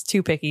this is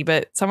too picky,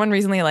 but someone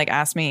recently like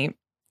asked me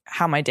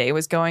how my day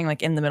was going,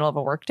 like in the middle of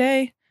a work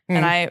day,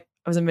 and I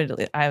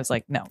was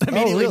like, no.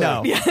 Immediately really?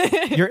 no.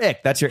 Yeah. Your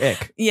ick. That's your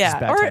ick. Yeah. Just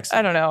bad Or texting.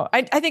 I don't know.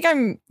 I think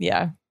I'm.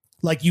 Yeah.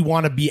 like you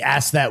want to be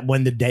asked that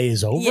when the day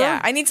is over.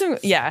 Yeah. I need some.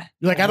 Yeah.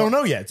 You're like, I don't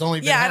know yet. It's only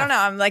been Yeah. I half.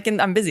 don't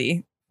know. I'm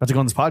busy. About to go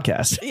on this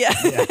podcast. Yeah.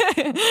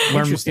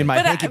 Learn Interesting. in my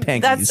But, hanky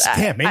pankies. that's-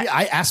 Yeah, maybe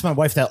I ask my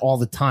wife that all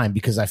the time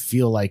because I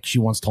feel like she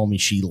once told me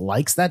she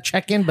likes that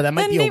check-in, but that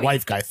might Then be maybe- a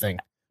wife guy thing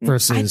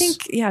versus. I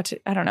think. Yeah.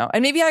 I don't know.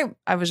 And maybe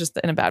I was just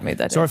in a bad mood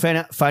that So day.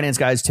 our finance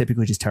guys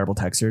typically just terrible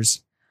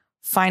texters.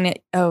 Finance.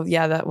 Oh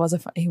yeah,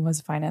 he was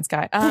a finance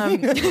guy.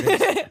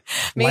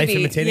 Maybe. Life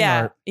imitating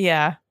yeah. art.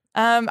 Yeah.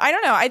 I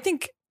don't know. I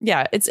think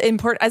it's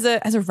important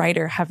as a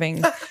writer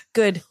having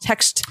good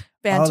text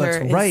banter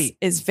that's right.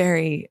 is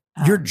very.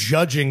 You're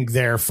judging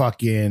their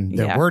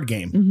Yeah. word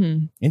game.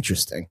 Mhm.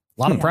 Interesting.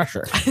 A lot of Yeah.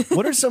 pressure.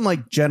 What are some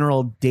like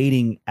general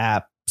dating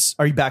apps?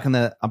 Are you back on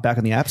the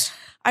apps?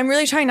 I'm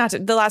really trying not to.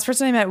 The last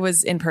person I met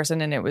was in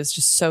person, and it was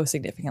just so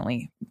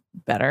significantly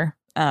better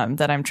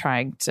that I'm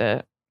trying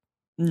to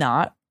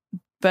not.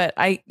 But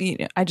I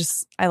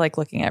like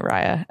looking at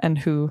Raya and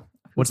who's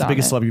What's the on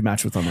biggest it. celeb you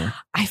matched with on there?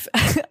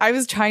 I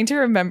was trying to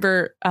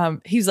remember.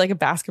 He's like a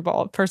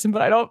basketball person,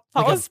 but I don't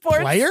follow Like a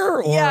sports.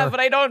 player, or Yeah, but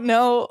I don't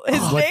know his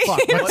Oh, name. fuck.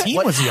 What team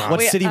was he on? What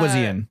Wait, city was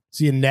he in? Is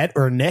he a Net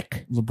or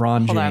Nick? LeBron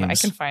James. Hold on, I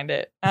can find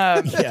it.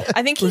 Yeah.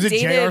 I think he Was it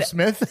J.R. dated.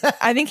 Smith?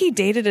 I think he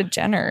dated a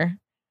Jenner,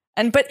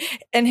 and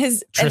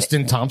his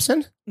Tristan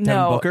Thompson? Devin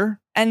no, Booker.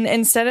 and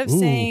instead of Ooh,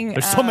 saying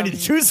There's so many to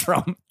choose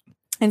from.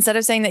 instead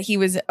of saying that he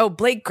was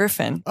Blake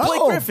Griffin.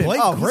 Griffin. Blake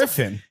Oh, he's a-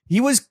 Griffin. He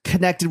was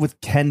connected with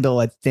Kendall,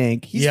 I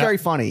think. He's Yeah. very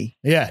funny.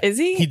 Yeah. Is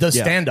he? He does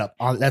Yeah. stand up.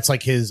 That's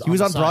like his. He was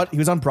the on side. He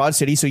was on Broad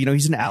City, so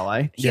he's an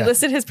ally. He Yeah.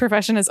 listed his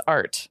profession as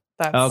art.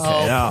 That's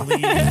Okay. Oh, no.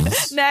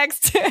 please.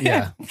 next.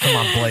 Yeah. Come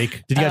on,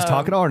 Blake. Did you guys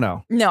talk at all or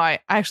no? No, I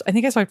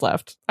think I swiped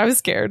left. I was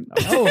scared.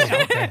 Oh,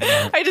 okay.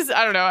 I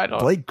don't know. I don't.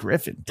 Blake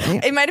Griffin.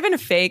 Damn. It might have been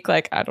fake.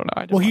 Like I don't know.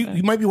 I don't Well, he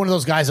wanna- might be one of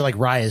those guys that like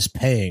Raya is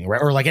paying,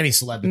 right? Or like any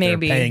celeb that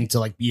Maybe. they're paying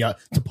to like be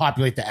to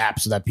populate the app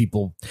so that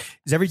people.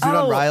 Is every dude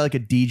on Oh. Raya like a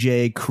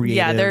DJ creative?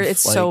 yeah,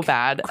 it's so like,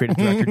 bad. Creative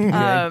director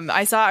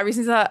DJ. I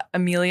recently saw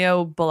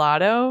Emilio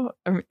Bellato.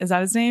 Is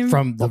that his name?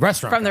 From the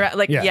restaurant. From the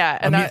guy. yeah,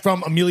 and I-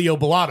 from Emilio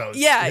Bellato.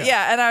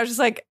 yeah, and I was just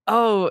like,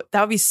 oh,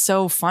 that would be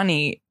so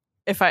funny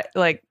if I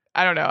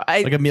don't know.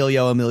 Like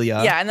Amelia.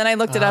 Yeah, and then I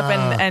looked it up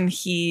Ah. and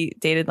he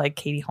dated like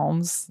Katie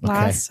Holmes Okay.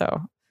 last,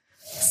 so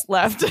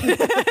left.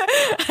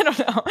 I don't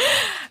know.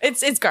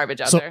 It's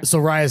garbage out So there.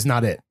 Raya's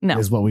not it. No.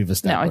 is what we've No,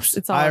 established.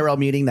 it's all. IRL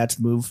meeting. That's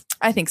the move.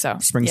 I think so.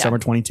 Spring, Yeah. summer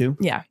 22.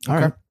 Yeah. All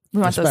right.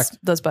 We want Respect.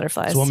 those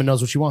butterflies. This woman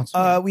knows what she wants.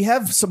 We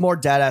have some more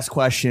dad ass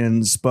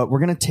questions, but we're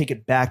gonna take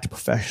it back to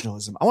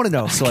professionalism. I want to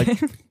know. So, like,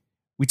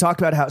 we talked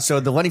about how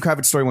the Lenny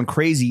Kravitz story went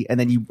crazy, and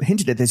then you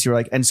hinted at this. You're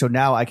like, and so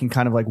now I can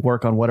kind of like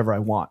work on whatever I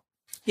want.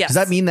 Yes. Does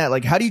that mean that,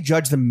 like, how do you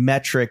judge the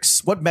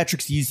metrics? What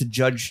metrics do you use to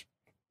judge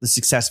the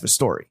success of a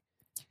story?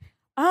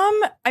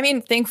 I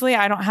mean, thankfully,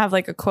 I don't have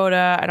like a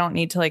quota. I don't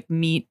need to like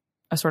meet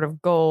a sort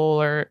of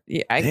goal or.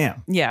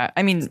 Damn. Yeah.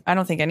 I mean, I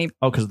don't think any.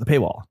 Oh, because of the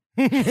paywall.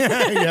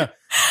 Yeah.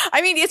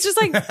 I mean, it's just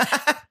like.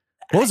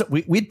 What was it?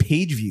 We had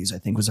page views, I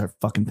think, was our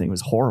fucking thing. It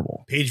was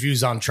horrible. Page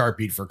views on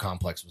Chartbeat for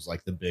Complex was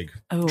like the big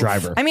Oof.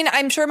 driver. I mean,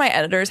 I'm sure my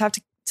editors have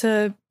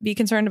to be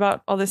concerned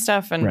about all this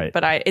stuff, and Right.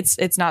 but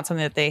it's not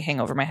something that they hang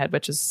over my head,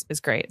 which is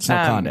great. It's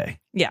not Conde.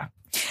 Yeah,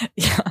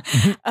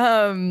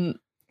 yeah.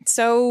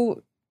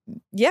 So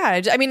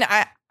yeah, I mean,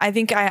 I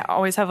think I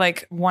always have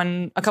like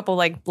a couple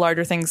like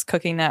larger things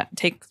cooking that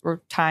take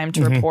time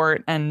to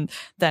report, and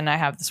then I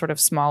have the sort of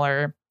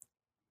smaller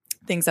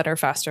things that are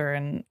faster,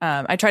 and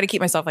I try to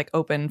keep myself like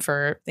open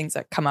for things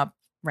that come up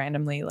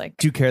randomly. Like,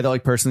 Do you care that,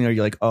 like, personally? Are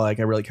you like, oh, like,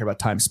 I really care about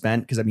time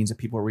spent because that means that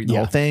people are reading the Yeah.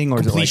 whole thing, or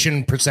is it like,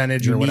 Completion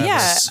percentage or whatever.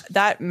 yeah,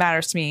 that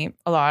matters to me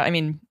a lot. I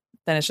mean,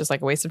 then it's just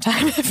like a waste of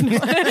time. If no,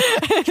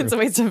 it's a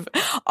waste of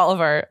all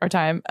of our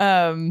time.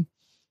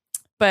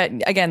 But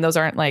again, those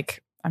aren't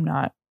like, I'm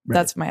not. Right.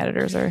 That's my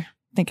editors are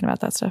thinking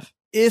about that stuff.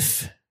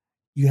 if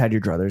you had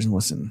your druthers and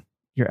listen,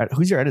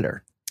 who's your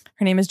editor?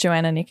 Her name is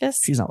Joanna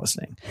Nikas. She's not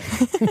listening.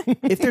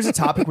 If there's a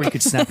topic where you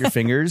could snap your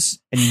fingers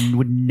and you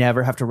would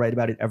never have to write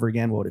about it ever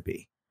again, what would it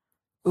be?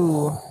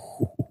 Ooh.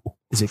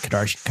 Is it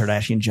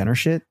Kardashian Jenner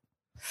shit?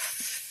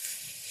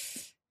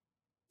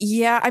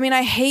 Yeah, I mean,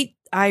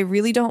 I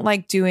really don't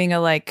like doing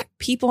a like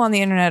people on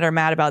the internet are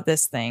mad about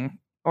this thing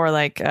or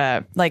like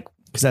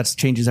Because that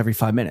changes every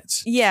 5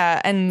 minutes.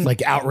 yeah, and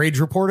Like outrage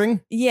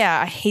reporting.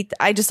 yeah,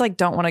 I just like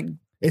don't want to.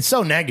 It's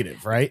so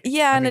negative, right?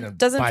 Yeah, I and mean, it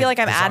doesn't by feel like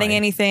I'm design. adding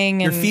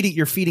anything. And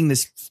You're feeding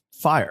this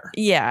fire.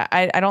 yeah,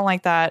 I don't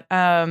like that.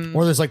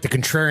 Or there's like the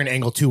contrarian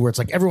angle too, where it's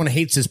like everyone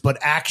hates this, but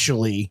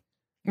actually,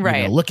 you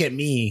right? know, look at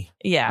me.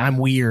 Yeah, I'm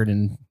weird,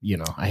 and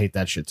I hate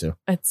that shit too.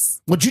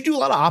 it's Would you do a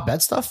lot of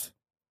op-ed stuff,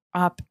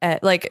 up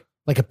at like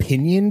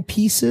opinion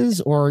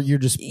pieces, or you're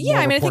just Yeah,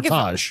 more I mean, I think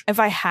reportage? if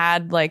I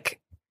had like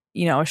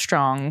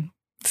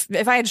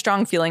if I had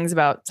strong feelings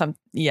about some,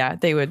 yeah,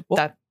 they would. Well,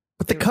 that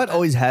But the they would cut do that.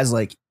 always has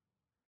like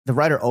the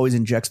writer always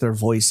injects their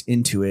voice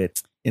into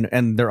it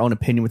and their own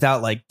opinion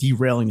without like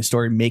derailing the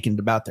story, making it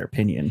about their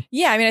opinion.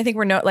 Yeah, I mean, I think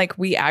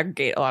we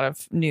aggregate a lot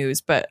of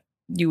news, but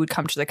you would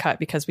come to the cut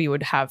because we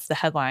would have the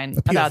headline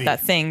The POV. about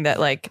that thing that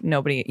like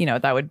nobody,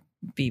 that would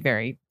be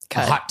very A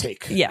cut. hot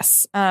take.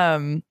 Yes.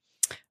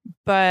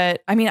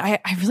 But I mean, I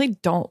really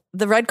don't.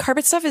 The red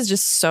carpet stuff is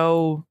just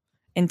so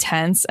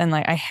intense, and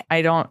like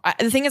I don't.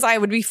 The thing is, I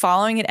would be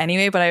following it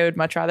anyway, but I would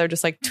much rather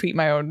just like tweet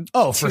my own.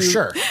 Oh, for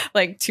sure.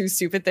 Like two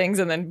stupid things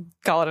and then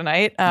call it a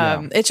night.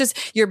 Yeah. It's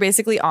just you're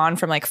basically on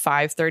from like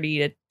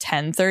 5:30 to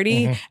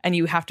 10:30, Mhm. and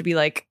you have to be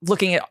like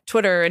looking at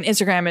Twitter and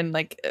Instagram and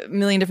like a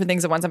million different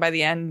things at once. And by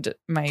the end,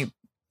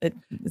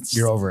 it's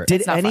You're over it.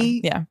 Did not fun.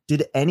 any Yeah.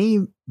 did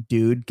any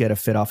dude get a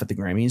fit off at the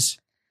Grammys?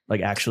 Like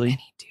actually?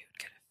 Any dude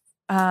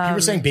could You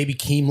were saying Baby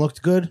Keem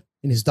looked good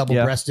in his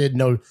double-breasted.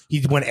 No,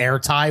 he went air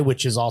tie,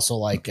 which is also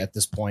like at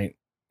this point,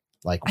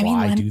 like I mean,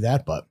 why Len- do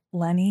that? But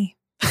Lenny.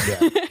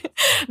 yeah,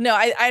 No,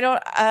 I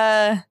don't.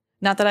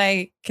 Not that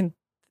I can.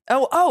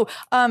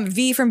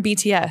 V from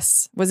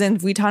BTS was in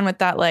Vuitton with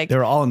that like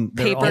They're all in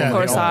paper yeah, they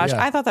all- corsage.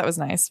 yeah. I thought that was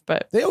nice,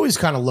 but they always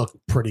kind of look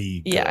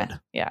pretty good.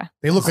 yeah,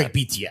 They look like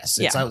BTS. It's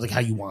Yeah. not like how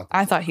you want them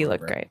I to thought he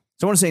look, looked right? great.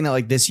 Someone saying that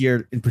like this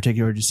year in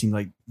particular just seemed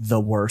like the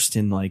worst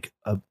in like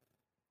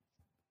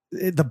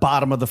the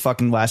bottom of the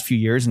fucking last few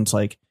years, and it's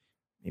like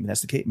maybe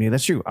that's the case. Maybe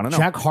that's true. I don't know.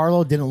 Jack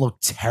Harlow didn't look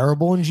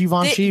terrible in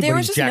Givenchy, There but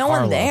was he's just Jack no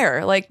Harlow. one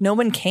there. Like no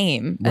one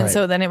came, and Right.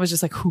 so then it was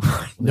just like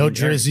No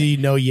Jersey,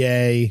 no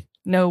Yay.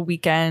 no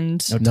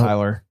Weekend. No No.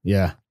 Tyler.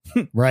 Yeah,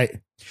 right.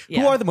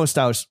 Yeah. Who are the most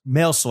stylish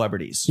male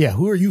celebrities? Yeah,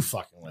 who are you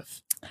fucking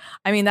with?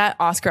 I mean that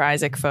Oscar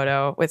Isaac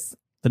photo with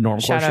The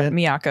normal shout out shit.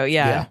 Miyako.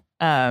 Yeah.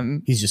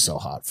 He's just so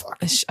hot.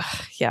 Fuck.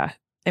 Yeah.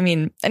 I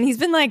mean, and he's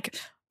been like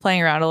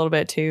playing around a little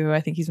bit too.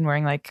 I think he's been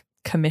wearing like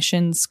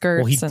commission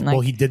skirts and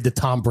like he did the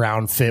Tom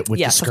Brown fit with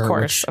yes, the skirt, of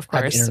course, which of had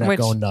the course. internet Which,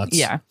 going nuts.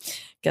 yeah,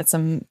 get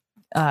some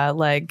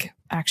leg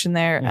action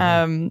there.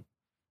 Mhm.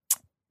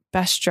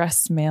 Best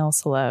dressed male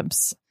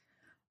celebs.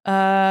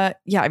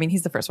 Yeah, I mean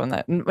he's the first one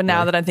that. But now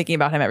Right. that I'm thinking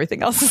about him,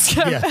 everything else is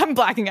Yeah. I'm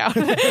blacking out.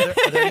 Are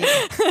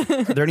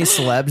there any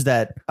celebs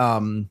that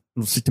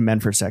we'll stick to men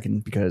for a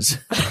second because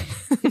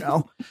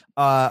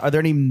are there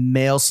any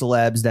male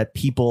celebs that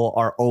people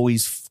are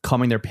always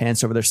combing their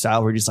pants over their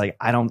style where you're just like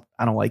I don't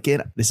like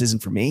it, this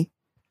isn't for me?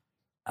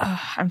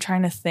 I'm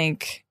trying to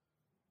think.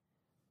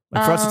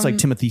 Like for us it's like Um,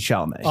 Timothy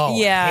Chalamet.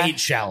 Oh, Yeah. I hate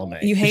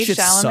Chalamet. You His hate shit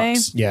Chalamet?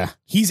 sucks. Yeah,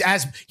 here's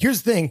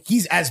the thing.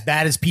 He's as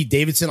bad as Pete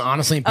Davidson,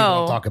 honestly, and people Oh.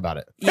 don't talk about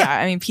it. Yeah,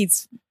 I mean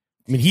Pete's.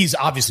 I mean, he's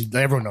obviously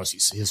everyone knows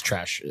his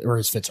trash or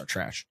his fits are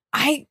trash.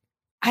 I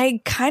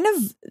kind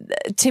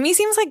of Timmy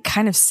seems like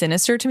kind of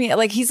sinister to me.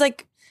 Like he's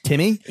like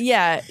Timmy?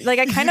 Yeah, like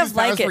I kind of his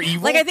like powers for it.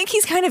 evil? Like I think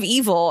he's kind of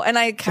evil, and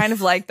I kind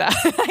of like that.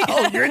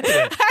 Oh, you're into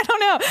it. I don't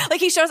know. Like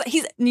he shows.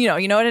 He's you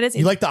know what it is.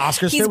 You like the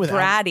Oscars He's fit with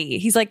bratty.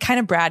 He's like kind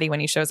of bratty when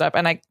he shows up,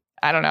 and I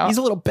don't know. He's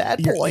a little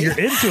bad boy. You're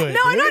into it. no,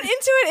 I'm dude. not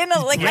into it. In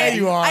a like, Yeah,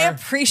 you are. I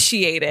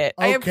appreciate it.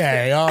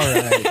 Okay, all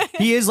right.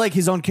 He is like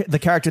his own the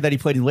character that he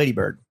played in Lady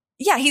Bird.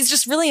 Yeah, he's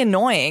just really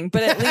annoying,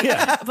 but at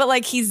least, but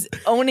like he's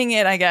owning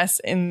it, I guess.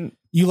 In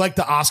You like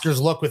the Oscars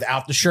look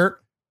without the shirt?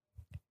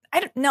 I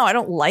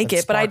don't like That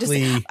it, but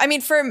sparkly- I mean,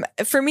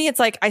 for me, it's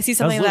like I see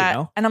something Louis, that,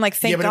 no? and I'm like,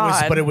 thank yeah, but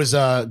God. it was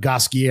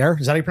Gasquier.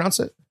 Is that how you pronounce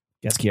it?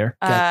 Gasquier.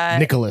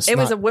 Nicholas. It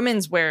was not- a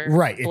women's wear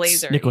Right, it's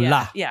blazer. Nicolas.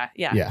 Yeah.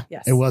 yeah.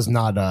 Yes. It was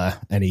not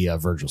any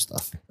Virgil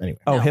stuff. Anyway.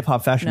 Oh, No. hip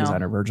hop fashion No.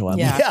 designer Virgil Abloh.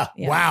 Yeah.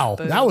 Yeah. Wow.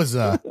 Boom. That was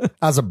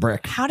a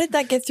brick. How did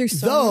that get through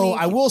so Though many?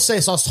 I will say,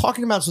 so I was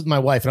talking about this with my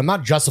wife, and I'm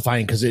not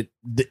justifying because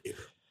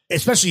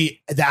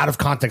especially the out of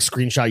context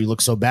screenshot, you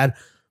look so bad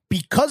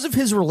because of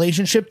his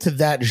relationship to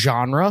that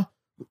genre.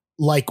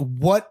 Like,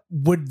 what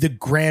would the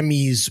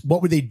Grammys?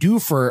 What would they do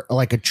for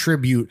like a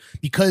tribute?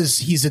 Because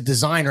he's a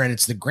designer and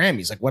it's the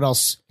Grammys. Like, what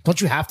else?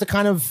 Don't you have to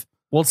kind of?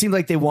 Well, it seemed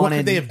like they What wanted.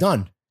 could they have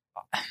done?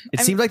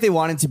 It seemed like they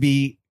wanted to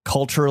be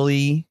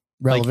culturally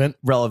Relevant.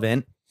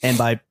 relevant, and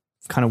by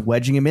kind of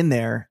wedging him in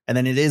there, and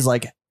then it is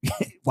like,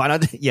 why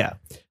not? Yeah,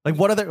 like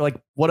what other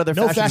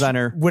No fashion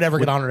designer? would ever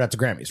get honored at the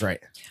Grammys, right?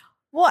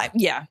 Well,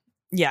 yeah.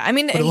 I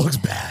mean, But it looks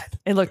bad.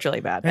 it looked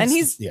really bad, and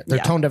he's they're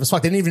tone deaf as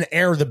fuck. They didn't even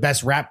air the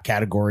best rap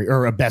category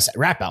or a best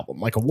rap album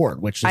like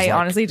award, which is I like,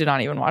 honestly did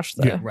not even watch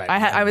the. Yeah, right.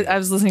 I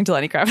was listening to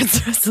Lenny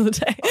Kravitz the rest of the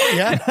day.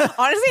 Yeah?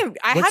 Honestly,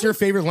 I What's had your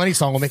favorite Lenny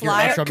song? We'll make your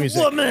Fly- outro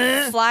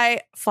music.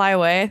 fly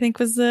away. I think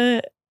was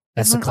the.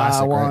 That's the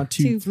classic. I want right?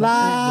 to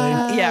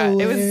fly. Yeah, it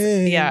was.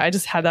 away. Yeah, I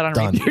just had that on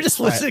Done. repeat. You're just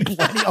listening to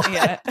Lenny all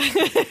Yeah.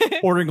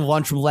 ordering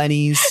lunch from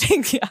Lenny's,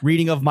 yeah.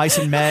 reading of Mice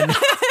and Men.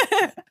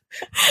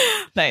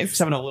 Nice. Just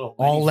having a little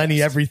All Lenny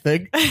fest.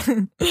 everything.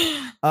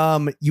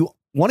 You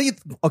want to get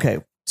okay.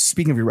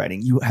 Speaking of your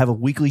writing, you have a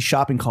weekly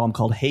shopping column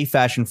called Hey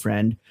Fashion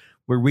Friend,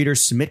 where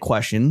readers submit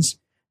questions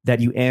that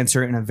you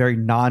answer in a very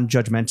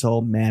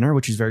non-judgmental manner,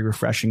 which is very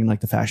refreshing in like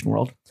the fashion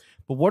world.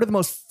 But what are the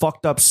most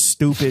fucked up,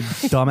 stupid,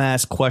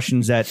 dumbass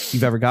questions that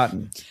you've ever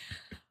gotten?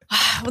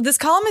 Well, this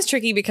column is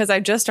tricky because I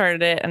just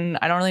started it and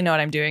I don't really know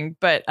what I'm doing.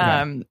 But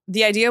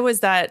the idea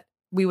was that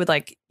we would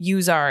like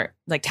use our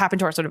like tap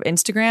into our sort of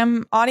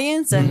Instagram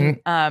audience and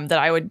that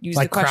I would use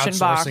Like the question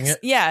box. crowdsourcing it?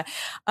 Yeah.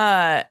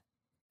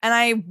 And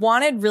I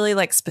wanted really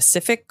like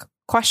specific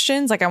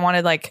questions. Like I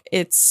wanted like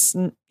it's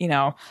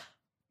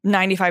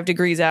 95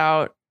 degrees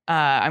out.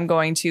 I'm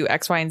going to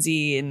X, Y, and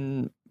Z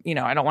and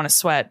I don't want to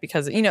sweat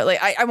because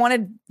like I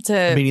wanted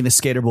to Meaning the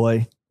skater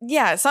boy.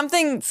 yeah,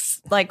 something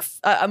like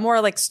a more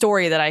like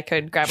story that I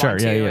could grab Sure,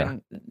 onto, yeah, yeah.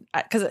 and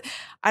because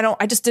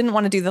I just didn't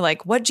want to do the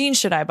like, what jeans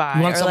should I buy?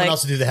 You want Or, someone like,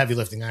 else to do the heavy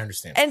lifting. I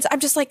understand. and I'm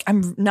just like,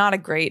 I'm not a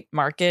great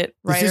market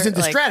writer. This isn't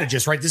the like,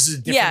 strategist, right? This is a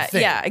different Yeah,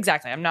 thing. yeah,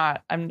 exactly. I'm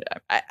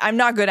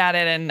not good at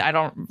it, and I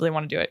don't really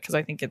want to do it because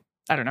I think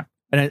I don't know.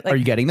 And are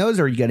you getting those,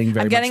 or are you getting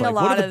very I'm getting much a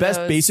like, what lot are the of best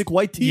those. basic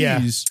white Yeah.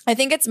 tees? I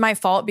think it's my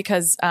fault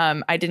because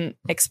I didn't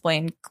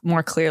explain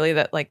more clearly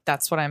that like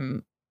that's what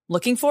I'm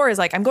looking for is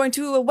like I'm going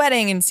to a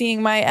wedding and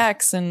seeing my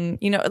ex and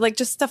like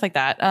just stuff like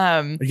that.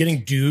 Are you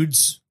getting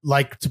dudes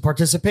like to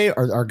participate?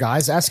 Are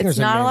guys asking? It's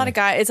not a lot of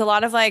guys. It's a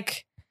lot of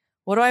like,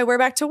 what do I wear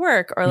back to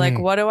work? Or like,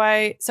 what do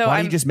I? So Why I'm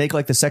don't you just make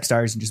like the sex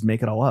diaries and just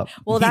make it all up?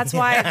 well. That's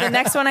why the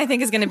next one I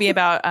think is going to be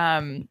about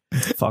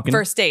Fucking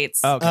first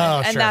dates. Okay. Oh,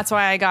 and sure. that's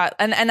why I got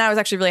and I was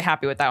actually really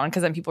happy with that one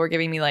because then people were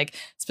giving me like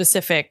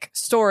specific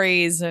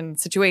stories and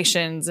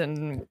situations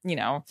and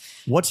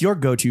What's your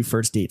go-to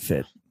first date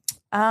fit?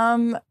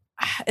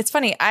 it's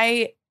funny.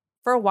 I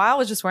for a while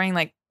was just wearing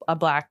like a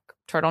black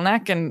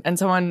turtleneck and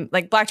someone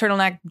like black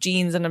turtleneck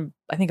jeans and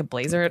I think a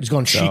blazer. He's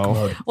going chic So-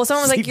 mode. Well,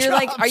 someone was like, Steve "You're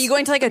like, Jobs. are you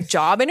going to like a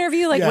job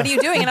interview? Like, what are you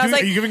doing?" And I was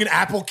like, are you giving an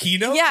Apple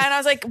keynote? "Yeah." And I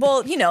was like,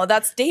 "Well,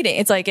 that's dating.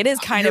 It's like it is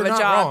kind You're of a not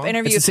job wrong.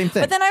 interview." It's the same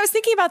thing. But then I was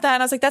thinking about that,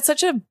 and I was like, "That's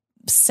such a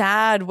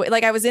sad way."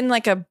 Like, I was in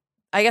like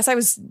I guess I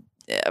was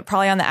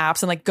probably on the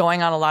apps and like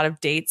going on a lot of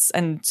dates,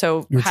 and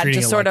so You're had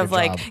treating just it sort like of a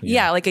like job.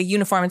 Yeah. like a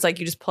uniform. It's like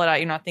you just pull it out,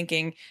 you're not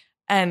thinking,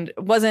 and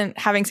wasn't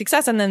having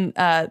success. And then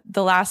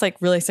the last like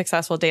really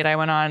successful date I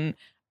went on,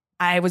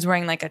 I was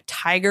wearing like a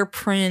tiger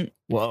print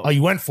Whoa. Oh,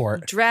 you went for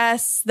it.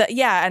 dress.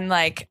 And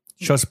like.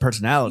 Shows some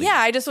personality. Yeah,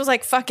 I just was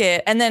like, fuck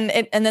it. And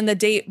then the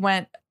date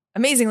went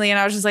amazingly. And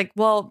I was just like,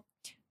 well,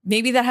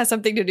 maybe that has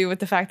something to do with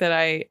the fact that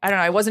I don't know,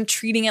 I wasn't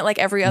treating it like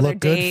every other Look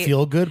good, date.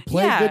 feel good,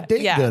 play good,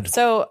 date good.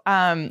 So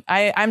I'm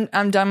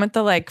done with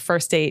the like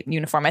first date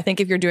uniform. I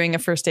think if you're doing a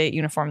first date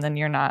uniform, then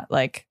you're not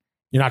like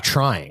You're not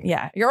trying.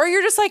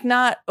 you're just like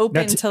not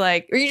open Not to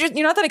like, or you're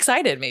not that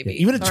excited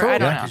maybe. Even a Or I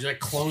don't turtleneck know. is like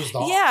closed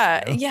off.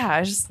 Yeah, you know? yeah,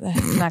 it's just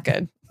it's not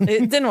good.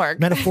 It didn't work.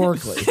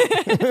 Metaphorically.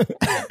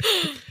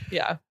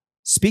 Yeah.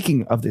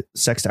 Speaking of the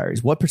sex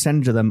diaries, what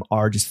percentage of them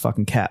are just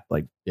fucking cat?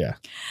 Like, Yeah.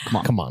 come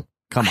on. Come on.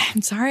 Come on.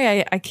 I'm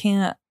sorry, I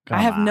can't. Come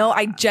I have on.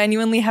 I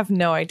genuinely have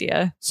no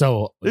idea.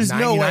 So There's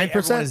no way 99%?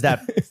 everyone is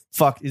that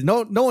fuck.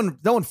 No one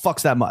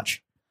fucks that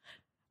much.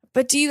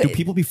 But Do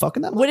people be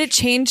fucking that much? would it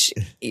change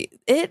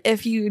it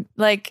if you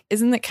like?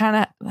 Isn't it kind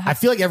of? I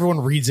feel like everyone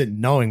reads it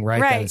knowing, right?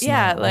 Right, that it's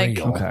yeah, not like-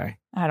 real. Okay.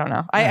 I don't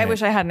know. I Alright.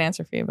 wish I had an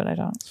answer for you, but I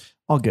don't.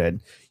 All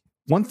good.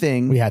 One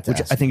thing We had to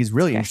which ask. I think is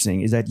really Okay.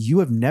 interesting is that you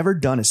have never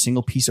done a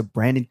single piece of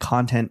branded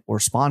content or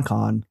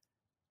SpawnCon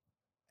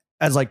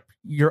as like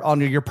you're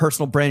on your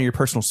personal brand or your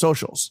personal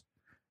socials.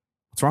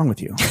 What's wrong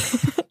with you?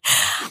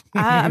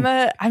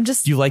 I'm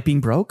just. Do you like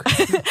being broke?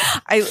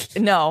 I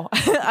no,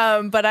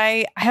 but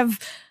I have.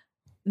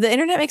 The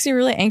internet makes me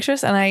really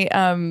anxious, and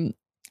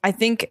I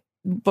think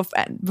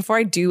before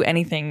I do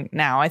anything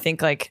now, I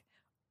think like,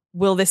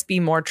 will this be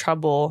more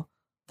trouble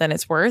than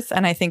it's worth?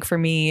 And I think for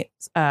me,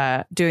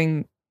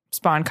 doing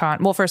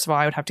SpawnCon, well, first of all,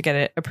 I would have to get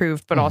it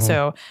approved, but Mhm.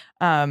 also,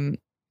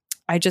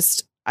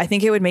 I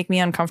think it would make me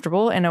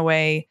uncomfortable in a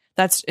way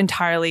that's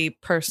entirely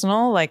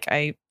personal. Like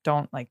I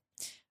don't like.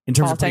 In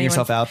terms I'll of tell putting you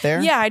yourself out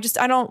there? Yeah, I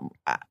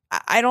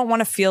don't want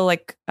to feel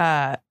like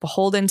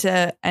beholden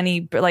to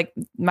any, like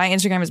my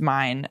Instagram is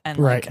mine, and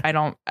Right. like I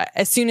don't.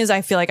 As soon as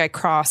I feel like I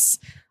cross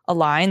a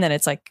line, then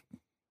it's like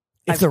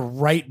If the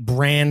right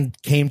brand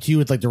came to you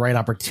with like the right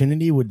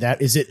opportunity,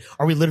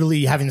 are we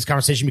literally having this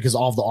conversation because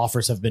all of the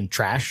offers have been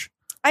trash?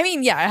 I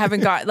mean, yeah, I haven't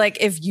got like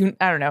I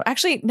don't know.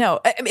 Actually, no.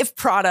 If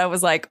Prada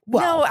was like,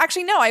 Well-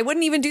 no, I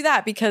wouldn't even do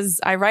that because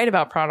I write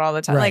about Prada all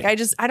the time. Right.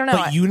 Like I don't know.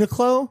 But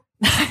Uniqlo?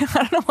 I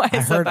don't know why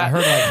I, said I that. heard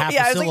like half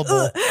yeah, a I was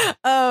syllable.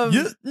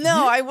 like,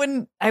 no,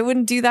 I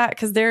wouldn't do that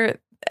because they're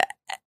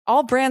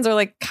all brands are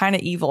like kind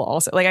of evil.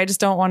 Also, like I just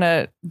don't want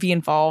to be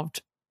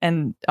involved.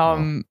 And I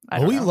Well,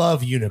 don't we know.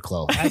 love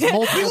Uniqlo. As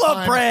multiple We love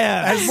times-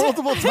 brands. As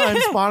multiple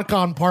times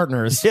SpawnCon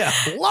partners. Yeah.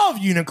 Love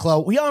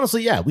Uniqlo. We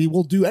honestly, we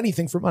will do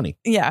anything for money.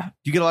 Yeah, Do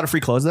you get a lot of free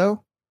clothes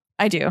though?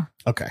 I do.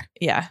 Okay.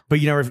 Yeah.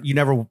 But you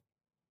never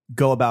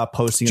go about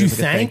posting Do it you as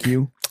like a thank thank?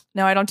 you.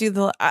 No, I don't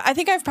do I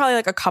think I've probably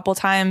like a couple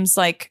times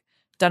like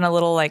done a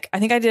little like I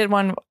think I did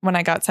one when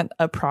I got sent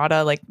a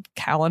Prada like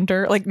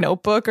calendar like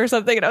notebook or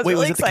something. And I was Wait,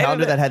 really was it the excited.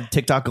 calendar that had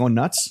TikTok going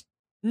nuts?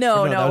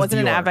 No, Or no, that it was wasn't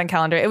an Dior. advent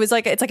calendar. It was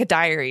like it's like a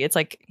diary. It's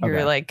like you're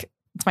Okay. like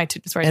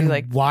it's where I And do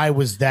like why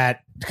was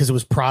that? Because it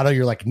was Prada.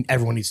 You're like,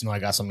 everyone needs to know I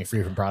got something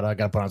free from Prada. I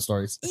got to put on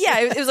stories. yeah,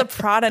 it was a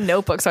Prada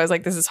notebook. So I was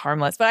like, this is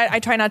harmless. But I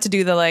try not to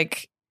do the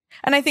like,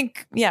 and I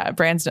think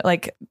brands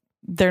like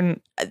they're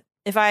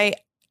if I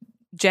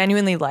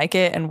genuinely like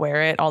it and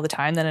wear it all the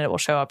time, then it will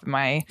show up in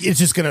my It's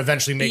just going to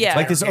eventually make Yeah. it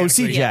Like this OC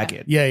organically.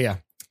 jacket. Yeah.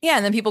 yeah,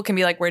 and then people can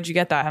be like, where'd you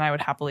get that? And I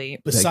would happily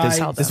Besides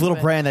tell This them, little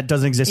but- brand that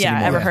doesn't exist Yeah,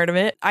 anymore. ever heard of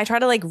it? I try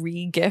to like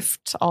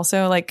re-gift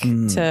also like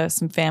Mm. to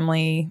some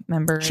family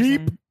members.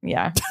 Cheap. and-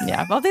 yeah.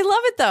 Well, they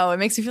love it though. It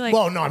makes me feel like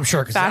Well, no, I'm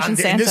sure. 'Cause Fashion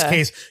in this Santa.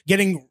 case,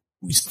 getting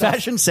stuff.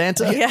 Fashion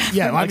Santa? Yeah.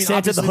 Yeah, Like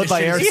Santa the obviously Hood by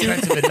shit is Aerosmith.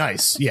 expensive and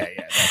nice. Yeah.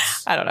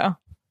 That's, I don't know.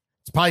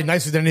 it's probably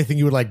nicer than anything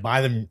you would like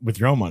buy them with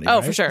your own money. Oh,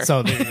 right? for sure.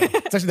 So there you go.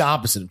 It's actually the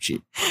opposite of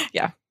cheap.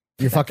 Yeah.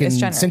 You're fucking It's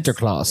generous.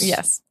 Sinterklaas.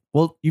 Yes.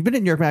 Well, you've been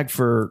in New York Mag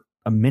for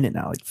a minute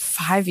now. Like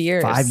 5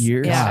 years. 5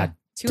 years? Yeah. God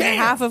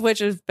 2.5 of which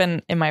has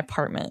been in my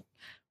apartment,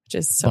 which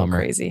is so Bummer.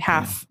 crazy.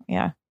 Half.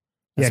 Yeah.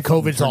 Yeah, That's a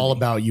fucking COVID's all eternity.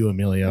 about you,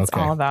 Amelia. It's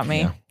Okay. all about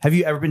me. Yeah. Have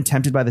you ever been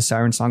tempted by the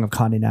siren song of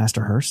Condé Nast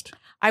or Hearst?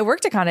 I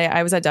worked at Conde.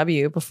 I was at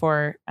W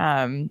before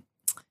New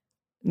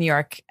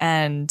York,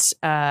 and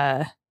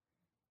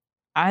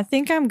I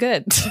think I'm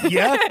good.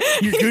 Yeah?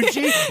 You're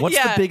Gucci? What's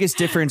Yeah. the biggest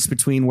difference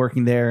between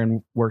working there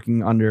and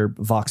working under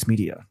Vox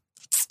Media?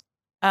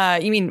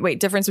 You mean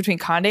difference between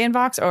Conde and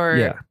Vox, or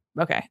Yeah.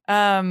 Okay.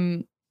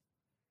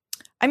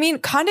 I mean,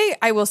 Conde,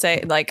 I will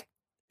say, like,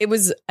 it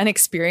was an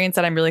experience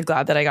that I'm really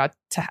glad that I got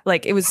to.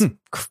 Like, it was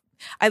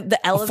the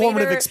elevator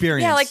formative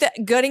experience. Yeah, like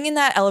getting in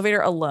that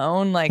elevator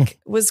alone, like,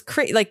 was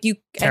crazy. Like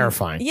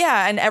Terrifying.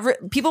 Yeah, and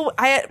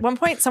at one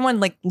point, someone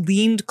like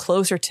leaned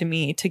closer to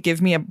me to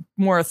give me a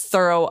more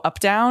thorough up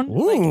down,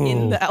 like in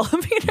Ooh. the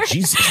elevator.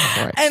 Jesus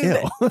Christ.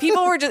 And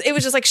people were it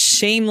was just like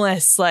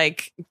shameless,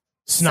 like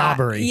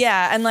Snobbery.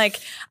 Yeah. And like,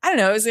 I don't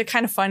know, it was a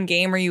kind of fun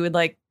game where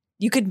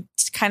you could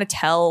kind of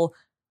tell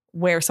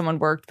where someone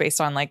worked based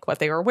on like what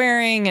they were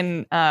wearing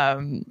and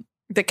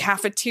the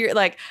cafeteria.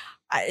 Like,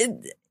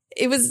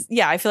 it was,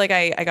 I feel like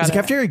I got Is the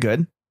cafeteria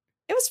good?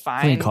 It was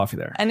Clean fine. coffee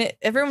there. And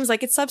everyone was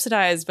like, it's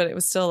subsidized, but it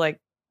was still like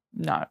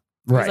not,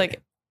 it Right. was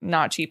like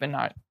not cheap and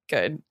not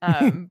good.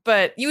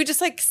 But you would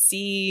just like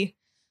see,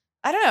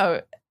 I don't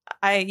know.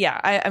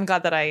 I'm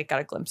glad that I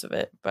got a glimpse of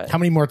it. But How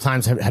many more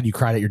times had you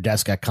cried at your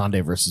desk at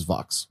Conde versus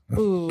Vox?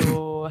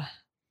 ooh,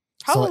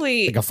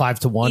 probably Like a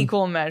 5-to-1?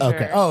 equal measure.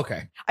 Okay. Oh,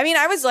 okay. I mean,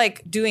 I was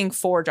like doing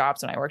 4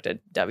 jobs when I worked at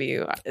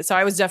W, so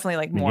I was definitely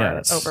like more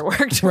Yes.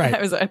 overworked when Right.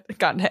 I was at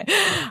Conde.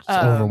 It's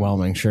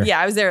overwhelming, sure. Yeah,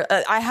 I was there.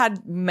 I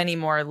had many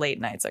more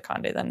late nights at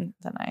Conde than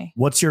I.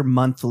 What's your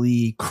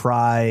monthly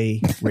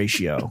cry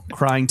ratio?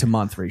 Crying to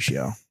month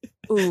ratio.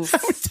 Oof. How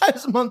many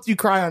times a month do you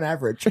cry on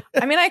average?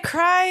 I mean, I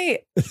cry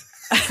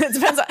It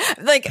depends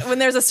on, like, when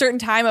there's a certain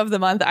time of the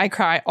month, I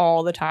cry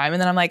all the time.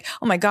 And then I'm like,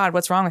 oh my God,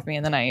 what's wrong with me?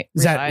 And then I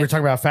Is that realize- we're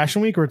talking about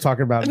Fashion Week or we're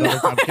talking about another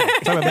topic?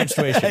 Talking about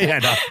menstruation. Yeah,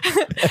 no.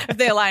 if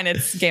they align,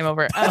 it's game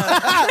over. No,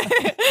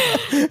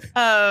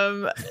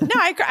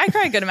 I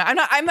cry a good amount.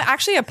 I'm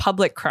actually a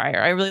public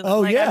crier. I really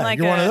Oh, like, yeah, I'm like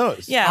you're one of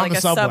those. Yeah, On like the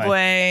a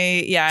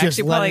subway. Yeah, Just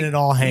actually letting it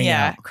all hang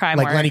out. cry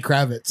like more. Lenny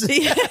Kravitz.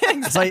 Yeah,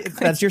 It's like,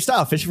 that's your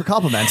style. Fishing for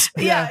compliments.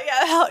 yeah,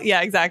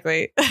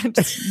 exactly.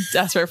 Just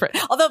desperate for it.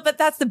 Although, but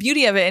that's the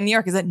beauty of it in New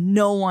York is that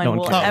no one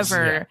will comes,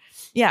 ever.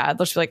 Yeah,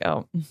 they'll just be like,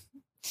 oh,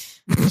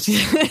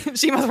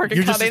 she must work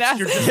You're at just, Condé Nast.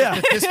 you're just a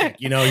statistic.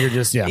 You know, you're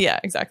just, yeah. Yeah,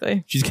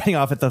 exactly. She's getting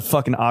off at the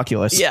fucking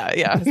Oculus.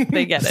 Yeah,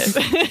 they get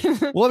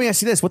it. Well, let me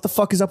ask you this. What the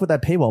fuck is up with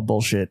that paywall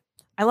bullshit?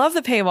 I love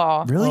the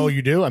paywall. Really? Oh,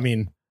 you do? I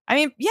mean,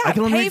 Yeah, I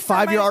can only pay read for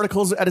 5-year my-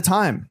 articles at a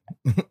time.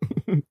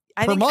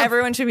 I per think month.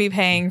 everyone should be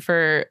paying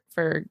for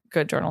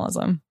good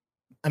journalism.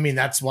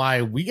 that's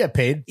why we get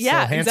paid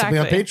Yeah, so handsomely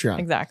exactly. on Patreon.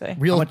 Exactly.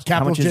 Real How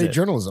capital much is J it?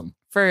 journalism.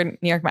 For New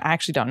York, I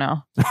actually don't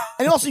know.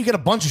 And also you get a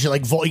bunch of shit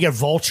like you get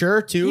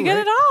Vulture too. You get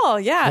right? it all,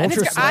 yeah. And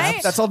Vulture it's,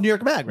 Slap. That's all New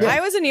York Mag, right? I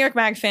was a New York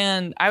Mag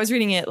fan. I was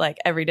reading it like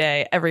every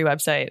day, every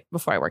website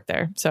before I worked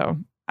there. So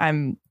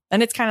and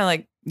it's kind of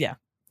like, yeah,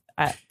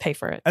 I pay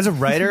for it. As a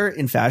writer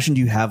in fashion,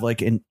 do you have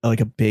like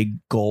a big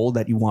goal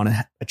that you want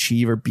to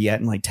achieve or be at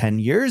in like 10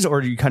 years? Or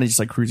are you kind of just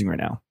like cruising right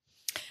now?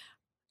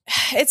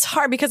 It's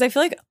hard because I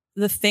feel like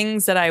the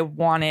things that I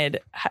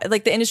wanted,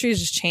 like the industry has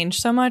just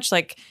changed so much.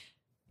 Like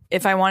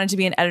if I wanted to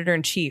be an editor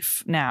in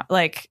chief now,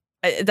 like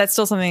that's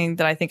still something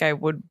that I think I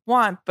would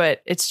want,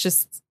 but it's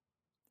just,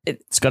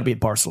 It's got to be at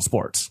Barstool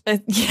Sports.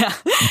 yeah,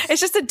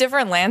 it's just a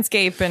different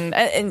landscape.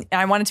 And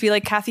I wanted to be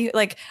like Kathy,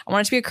 like I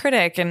wanted to be a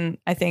critic. And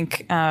I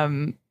think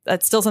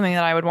that's still something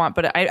that I would want,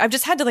 but I've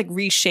just had to like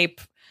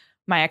reshape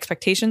my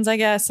expectations, I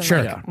guess. And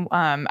Sure. like,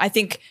 I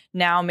think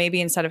now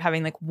maybe instead of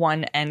having like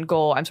one end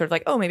goal, I'm sort of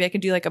like, oh, maybe I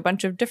could do like a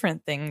bunch of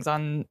different things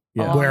on.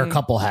 Yeah. Wear a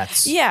couple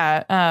hats.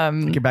 Yeah.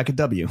 Like you're back at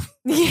W.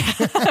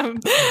 Yeah.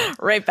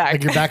 Right back.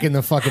 Like you're back in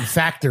the fucking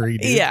factory,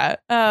 dude. Yeah.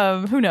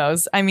 Who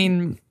knows? I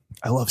mean,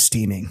 I love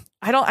steaming.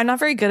 I'm not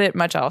very good at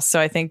much else. So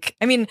I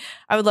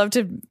would love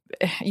to,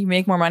 you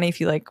make more money if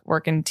you like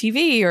work in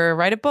TV or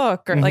write a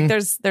book or like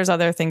there's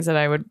other things that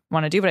I would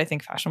want to do, but I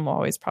think fashion will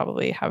always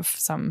probably have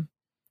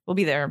we'll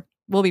be there.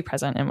 We'll be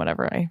present in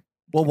whatever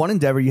Well, one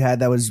endeavor you had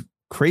that was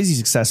crazy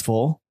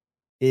successful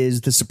is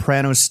the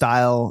Sopranos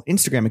style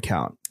Instagram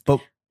account, but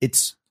you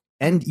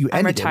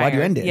ended it. Why do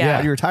you end it? Yeah.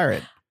 Why do you retire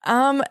it?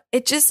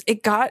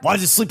 it got Why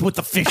does it sleep with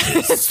the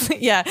fishes?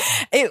 yeah,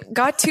 it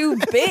got too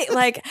big.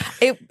 Like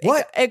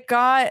it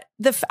got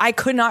I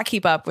could not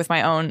keep up with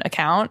my own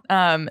account.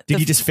 Did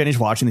you just finish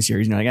watching the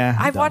series? And you're like,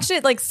 I've watched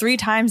it like 3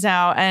 times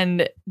now,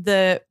 and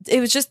it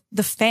was just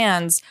the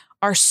fans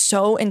are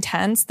so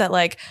intense that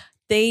like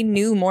they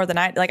knew more than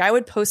I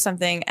would post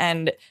something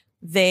and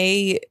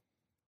they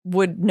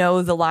would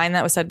know the line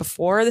that was said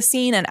before the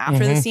scene and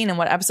after the scene and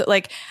what episode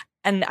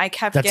and I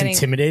kept That's getting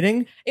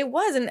intimidating. It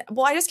was. And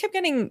I just kept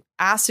getting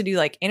asked to do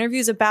like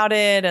interviews about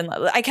it. And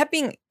I kept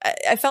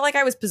I felt like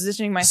I was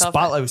positioning myself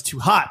Spotlight was too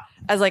hot.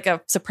 as like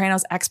a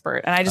Sopranos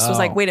expert. And I just was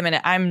like, wait a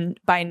minute, I'm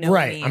by no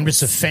means. I'm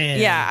just a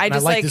fan. Yeah, I And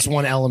just, like like, this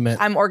one element.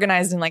 I'm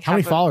organized in like How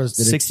many followers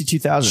did it?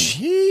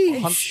 62,000.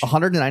 Jeez.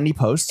 190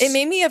 posts. It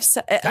made me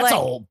upset. That's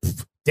all.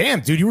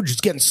 Damn, dude, you were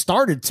just getting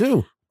started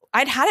too.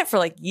 I'd had it for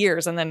like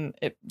years and then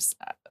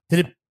Did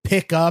it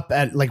pick up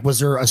at was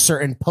there a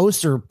certain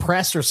post or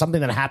press or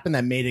something that happened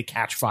that made it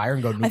catch fire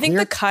and go nuclear? I think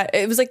the cut,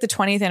 it was like the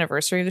 20th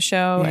anniversary of the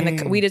show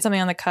and we did something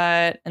on the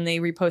cut and they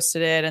reposted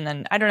it. And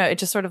then I don't know, it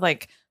just sort of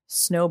like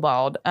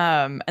snowballed.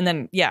 And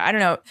then, yeah, I don't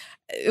know.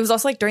 It was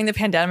also like during the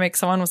pandemic,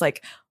 someone was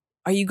like,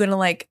 are you going to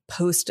like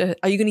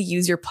are you going to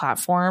use your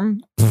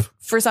platform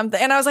for something?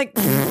 And I was like,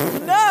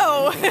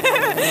 no,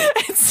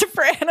 it's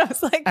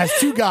Sopranos. Like, as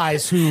two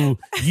guys who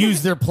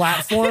use their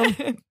platform,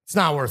 it's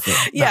not worth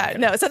it. Yeah,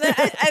 no. So then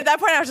at that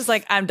point, I was just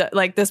like, I'm done.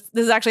 Like this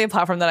is actually a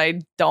platform that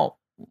I don't.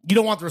 You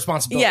don't want the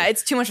responsibility. Yeah,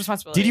 it's too much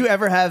responsibility. Did you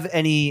ever have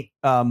any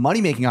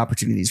money making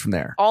opportunities from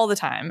there? All the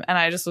time, and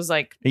I just was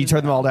like, And you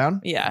turned them all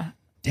down? Yeah,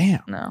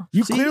 Damn. no.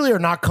 You clearly are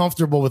not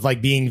comfortable with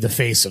being the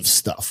face of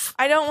stuff.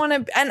 I don't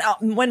want to.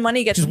 And when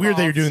money gets Which is weird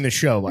that you're involved- doing the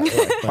show, by the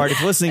way. All right, if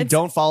you're listening,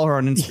 don't follow her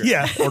on Instagram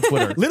Yeah. or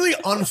Twitter. Literally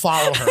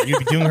unfollow her. You'd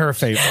be doing her a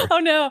favor. Oh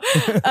no.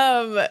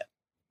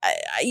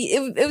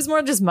 It was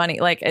more just money.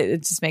 Like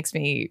it just makes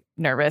me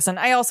nervous. And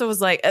I also was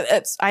like,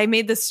 I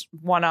made this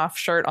one-off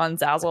shirt on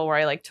Zazzle where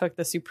I like took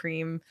the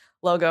Supreme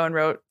logo and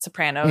wrote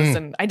Sopranos.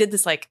 And I did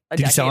this like a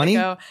Did you decade sell any?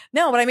 ago.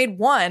 No, but I made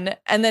one.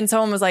 And then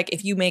someone was like,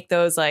 if you make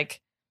those,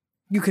 like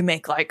you can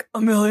make like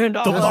 $1 million.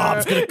 The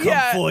mob's gonna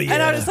come for you.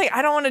 And I was just like,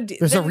 I don't want to do.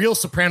 There's a real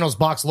Sopranos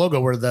box logo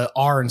where the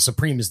R in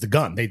Supreme is the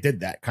gun. They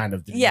did that kind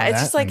of. Did you Yeah, know it's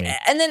that? just like, I mean,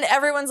 and then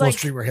everyone's little like,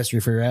 streetwear history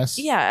for your ass.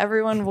 yeah,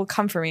 everyone will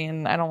come for me,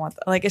 and I don't want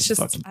that. Like, it's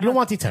just, Fucking- You don't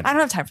want the attention. I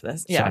don't have time for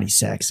this. Yeah, Johnny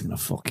Sacks, I'm gonna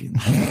fucking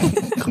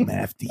come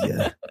after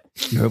you.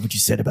 You heard what you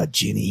said about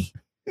Ginny.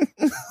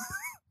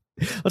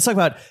 Let's talk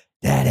about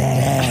that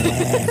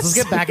ass. Let's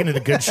get back into the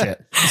good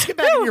shit. let's get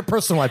back into your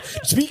personal life.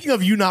 Speaking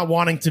of you not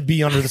wanting to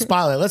be under the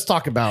spotlight, let's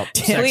talk about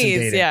sex and Please,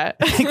 dating. yeah.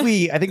 I think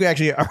we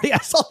actually already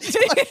asked all these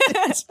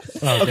questions.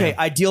 Okay,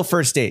 ideal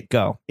first date.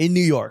 Go in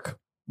New York.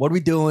 What are we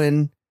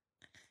doing?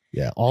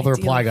 Yeah, all the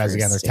Ideal reply guys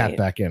again. They're first tapped date.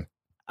 back in.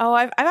 Oh,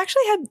 I've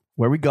actually had.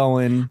 Where are we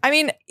going? I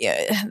mean,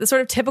 the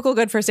sort of typical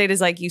good first date is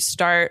like you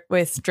start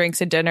with drinks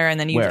and dinner, and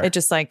then Where? it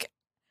just like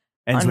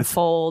Ends with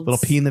unfolds. little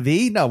P in the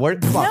V. No, where?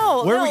 Come on.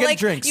 No, where no, are we getting like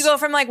drinks? you go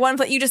from like one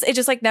place. It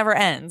just like never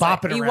ends.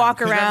 Bopping Like, you around. walk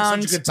 'Cause you're having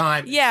around. Such a good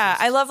time. Yeah,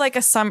 I love like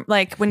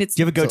like when it's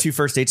Do you have a go-to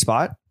first date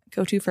spot?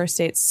 go to first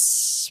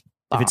dates.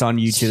 If it's on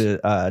you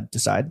to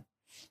decide.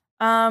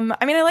 I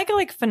mean, I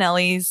like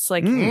Finelli's.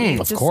 Like,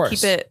 of just course.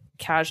 keep it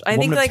casual. I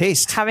Woman think of like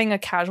taste. having a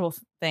casual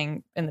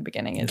thing in the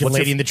beginning is. Give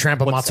Lady in the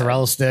Tramp a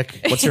mozzarella stick.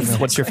 What's your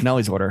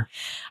Finelli's order?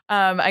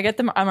 I get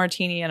them a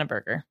martini and a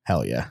burger.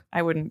 Hell yeah.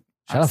 I wouldn't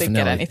Shout out honestly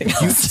get Finelli. anything You,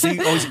 else. so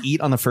you always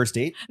eat on the first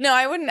date? No,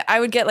 I wouldn't. I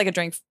would get like a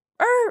drink.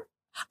 Or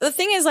the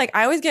thing is, like,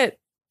 I always get.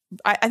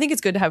 I think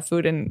it's good to have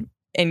food in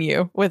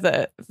you with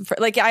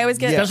like I always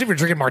get. Especially if you're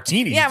drinking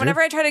martinis. Yeah, dude.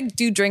 whenever I try to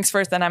do drinks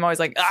first, then I'm always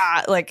like,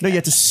 like No, you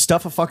have to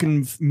stuff a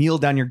fucking meal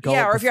down your gullet.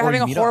 yeah. Or if you're before having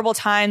you a meet up. horrible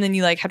time, then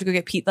you like have to go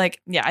get Pete. Like,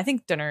 yeah, I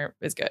think dinner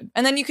is good,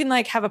 and then you can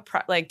like have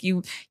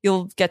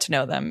you'll get to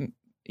know them.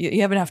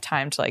 You have enough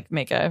time to like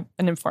make an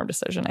informed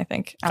decision. I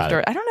think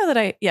after. I don't know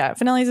that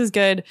Finelli's is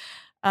good.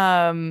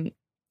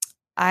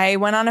 I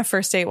went on a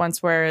first date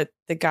once where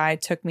the guy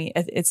took me.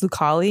 It's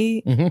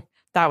Lucali. Mhm.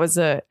 That was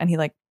and he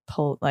like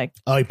pulled like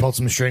Oh, he pulled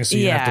some strings so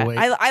you didn't have to wait.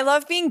 I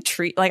love being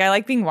I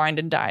like being wined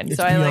and dined. It's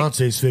so I like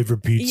Beyonce's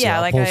favorite pizza. Yeah,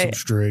 I'll like pull I- some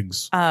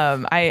strings.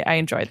 I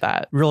enjoyed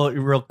that.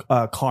 real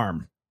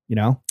calm, you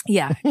know?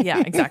 Yeah,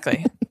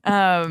 exactly.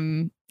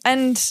 And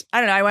I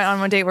don't know, I went on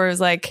one date where it was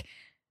like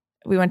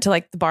we went to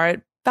like the bar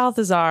at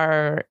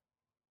Balthazar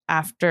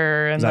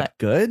after Is and that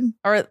good?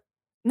 or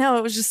no,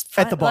 it was just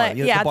At the fun. bar, Like,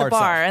 yeah, yeah, the at bar the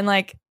bar. itself. And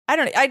like I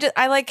don't know,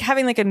 I like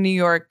having like a New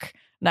York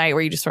night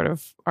where you just sort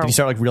of are Did you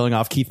start like reeling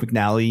off Keith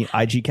McNally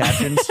IG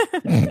captions?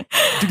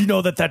 Did you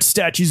know that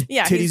statue's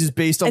Yeah, titties he's- is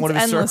based on it's one of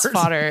his endless servers?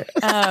 fodder.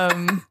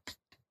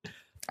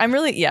 I'm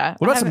really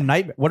What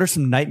about what are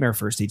some nightmare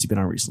first dates you've been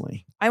on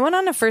recently? I went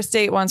on a first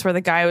date once where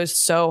the guy was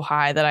so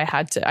high that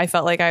I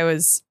felt like I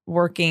was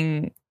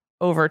working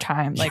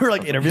overtime. Like you were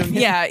like interviewing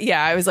him?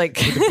 yeah. I was like,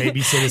 The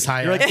babysitter's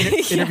high. You're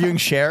like interviewing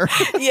Cher.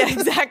 yeah,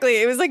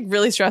 exactly. It was like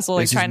really stressful.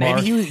 Like This is trying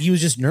Mark. to. Maybe he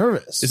was just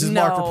nervous. This is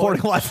Mark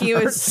reporting live from He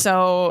Earth. was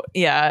so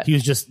yeah. He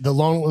was just the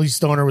lonely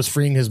stoner was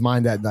freeing his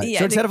mind that night. Yeah.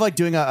 So I instead of like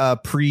doing a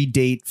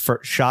pre-date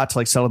shot to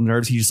like settle the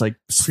nerves, he just like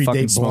Pre-date fucking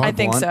blunt. smoked I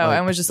think blunt, so. like-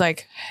 And was just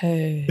like,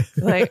 hey,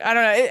 like I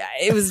don't know.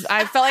 It was.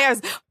 I felt like I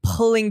was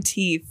pulling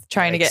teeth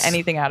trying to get Yikes.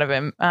 anything out of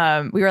him.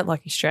 We were at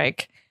Lucky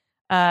Strike.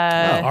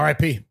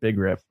 R.I.P. big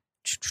rip.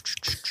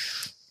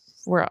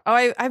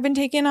 I've been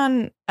taken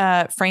on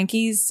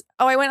Frankie's.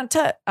 Oh, I went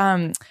to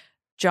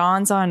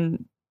John's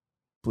on.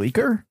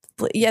 Bleecker.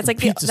 Yeah, it's like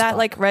pizza that spot.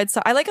 like red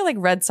sauce. I like a like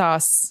red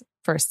sauce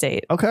first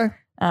date. Okay.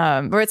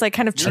 Where it's like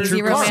kind of cheesy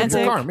True Carm,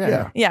 romantic. True Carm,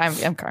 yeah. Yeah,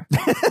 I'm Carm.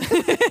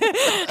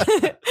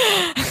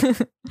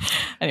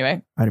 Anyway,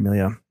 All right,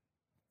 Amelia.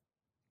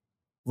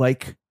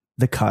 Like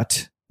the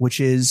cut, which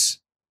is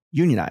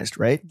unionized,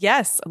 right?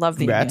 yes, I love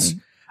the Congrats.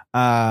 union.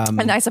 Um,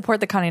 And I support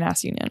the Condé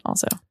Nast Union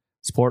also.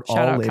 support Shout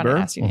all out Condé labor.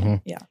 Nast Union.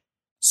 Mhm. Yeah.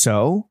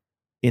 So,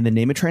 in the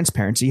name of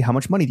transparency, how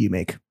much money do you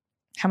make?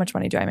 How much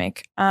money do I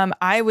make?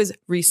 I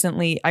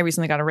recently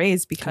got a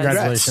raise because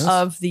Congratulations.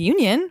 of the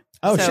union.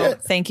 Oh, so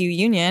shit. thank you,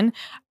 union.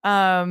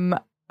 I'll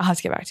have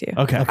to get back to you.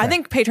 Okay. I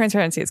think pay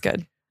transparency is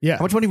good. Yeah.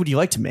 How much money would you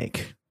like to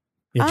make?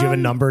 Yeah, do you have a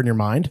Um, number in your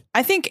mind?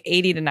 I think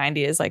 80 to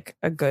 90 is like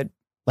a good.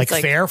 Like,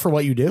 like- fair for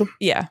what you do?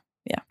 Yeah.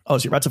 Oh,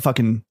 so you're about to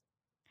fucking.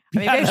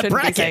 Maybe out I of that shouldn't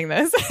bracket. be saying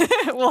this.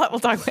 we'll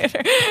talk later.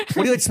 What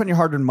do you like to spend your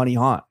hard-earned money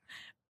on?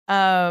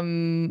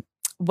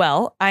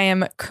 Well, I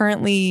am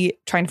currently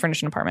trying to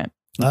furnish an apartment,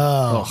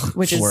 Oh,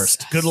 which the is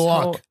worst. Good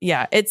luck.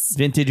 Yeah, it's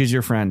Vintage is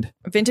your friend.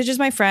 vintage is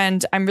my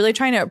friend. I'm really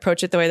trying to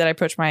approach it the way that I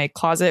approach my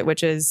closet,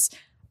 which is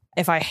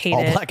if I hate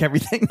All it, black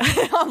everything.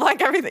 I'll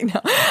black everything.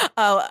 No,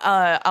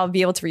 I'll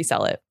be able to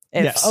resell it.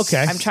 If Yes.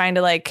 Okay. I'm trying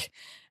to like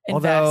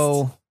invest.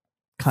 Although,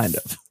 kind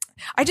of.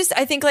 I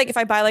think like if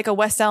I buy like a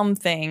West Elm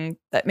thing,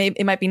 that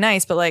it might be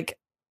nice, but like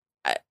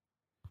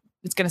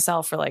it's gonna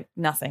sell for like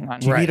nothing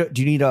on. Do you, Right.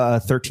 do you need a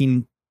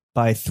 13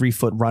 by 3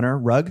 foot runner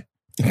rug?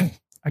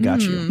 I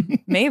got you.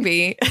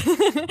 Maybe.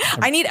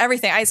 I need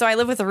everything. So I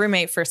lived with a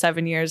roommate for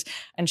 7 years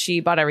and she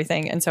bought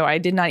everything. And so I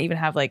did not even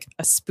have like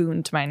a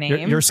spoon to my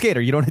name. You're a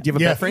skater. You don't. Do you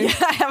have a Yeah. bed frame?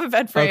 Yeah, I have a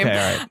bed frame.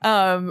 Okay,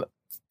 all right.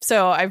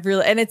 So I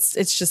really, and it's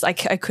just, I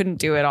couldn't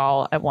do it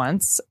all at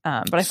once.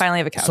 But I finally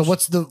have a couch. So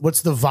what's the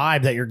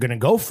vibe that you're going to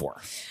go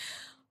for?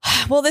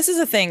 Well, this is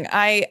the thing.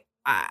 I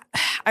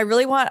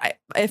really want,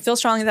 I feel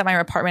strongly that my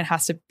apartment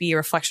has to be a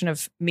reflection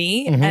of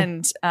me. Mhm.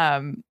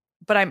 And,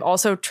 but I'm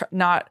also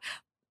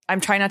I'm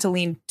trying not to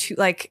lean too,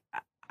 like,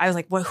 I was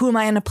like, well, who am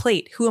I in a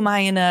plate? Who am I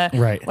in a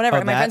Right. whatever? Oh,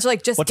 And my that? friends are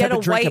like, just What get type a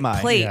of drink white am I?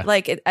 plate. Yeah.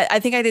 Like, I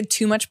think I did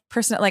too much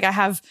like I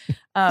have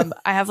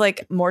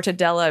like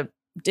mortadella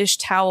dish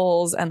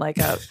towels and like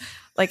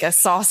a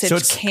sausage So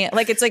it's- can.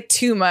 Like, it's like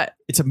too much.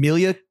 It's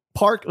Amelia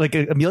park, like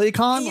a Amelia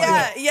Con?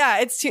 Yeah.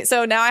 It's too,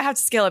 so now I have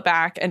to scale it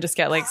back and just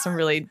get like some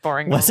really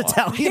boring West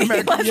normal- Italian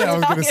American. West Yeah, I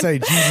was gonna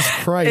Italian. say, Jesus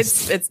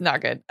Christ. It's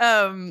not good.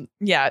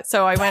 Yeah.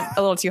 So I went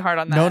a little too hard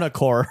on that. Nona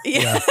core.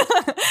 Yeah.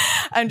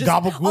 I'm just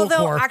Gabagool although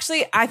core.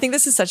 actually I think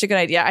this is such a good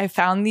idea. I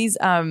found these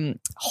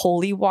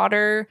holy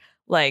water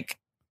like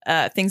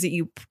things that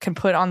you can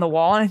put on the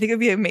wall, and I think it'd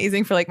be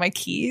amazing for like my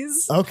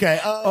keys. Okay.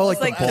 like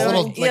It's the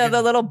bowl?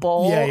 the little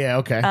bowl. Yeah,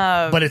 okay.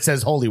 But it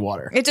says holy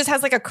water. It just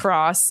has like a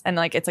cross and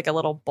like it's like a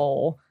little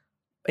bowl,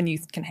 and you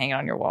can hang it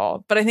on your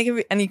wall. But I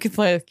think and you could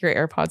play with your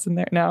AirPods in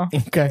there. No,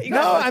 Okay.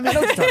 No, I mean, I know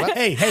what you're talking about.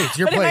 Hey, it's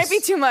your but place. it might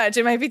be too much.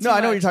 It might be too No, much.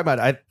 I know what you're talking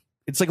about.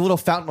 It's like a little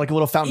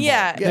fountain,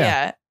 Yeah, bowl.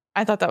 yeah.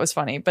 I thought that was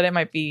funny, but it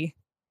might be.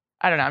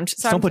 I don't know. I'm just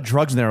Just don't put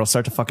drugs in there; it'll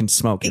start to fucking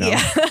smoke. You know? Yeah.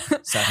 I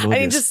Sacrilegious.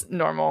 mean, just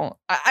normal.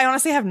 I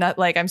honestly have not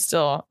like I'm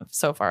still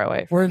so far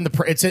away. We're in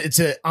the. It's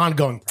an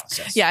ongoing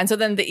process. Yeah, and so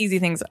then the easy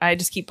things, I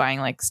just keep buying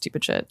like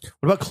stupid shit.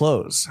 What about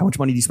clothes? How much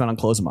money do you spend on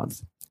clothes a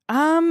month?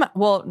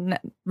 Well,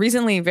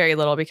 recently very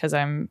little because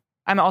I'm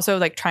also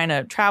like trying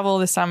to travel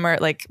this summer.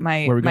 Like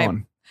Where are we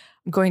going?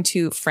 I'm going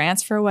to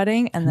France for a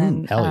wedding and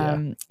then hell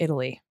yeah.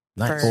 Italy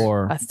Nice.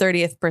 for a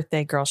 30th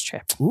birthday girls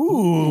trip.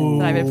 Ooh.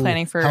 That I've been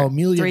planning for How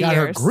Amelia 3 got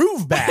her years.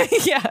 groove back.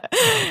 Yeah,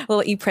 a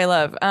little eat, pray,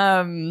 love.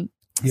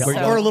 Yeah.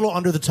 So- Or a little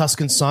under the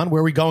Tuscan sun. Where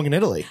are we going in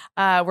Italy?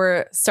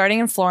 We're starting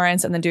in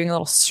Florence and then doing a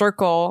little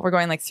circle. We're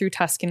going like through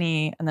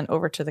Tuscany and then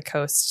over to the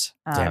coast.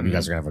 Damn, you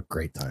guys are gonna have a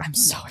great time. I'm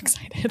so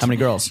excited. How many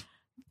girls?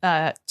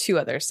 2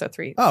 others, so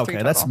 3. Oh, 3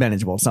 okay, that's total.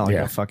 manageable. It's not like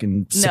Yeah. a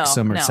fucking No,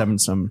 6-some or no.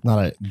 7-some. Not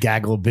a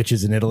gaggle of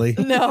bitches in Italy.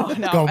 No.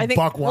 Going I think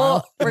buck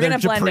wild. we're They're gonna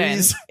blend in.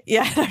 Japris.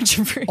 Yeah, they're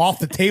Japris. Off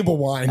the table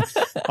wine.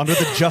 Under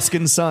the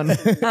Juskin sun.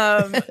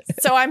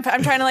 So I'm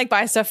trying to like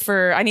buy stuff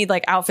for. I need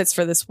like outfits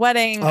for this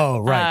wedding. Oh,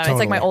 right, It's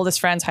like my totally. oldest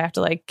friends. I have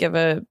to like give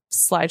a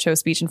slideshow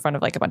speech in front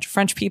of like a bunch of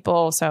French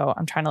people. So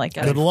I'm trying to like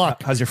get. Good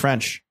luck. How's your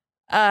French?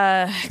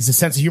 Is the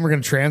sense of humor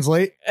going to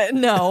translate?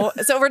 No.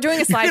 So we're doing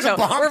a slideshow.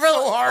 bombed We're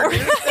so hard.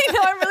 I know.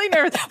 I'm really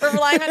nervous. We're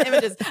relying on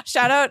images.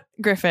 Shout out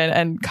Griffin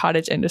and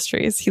Cottage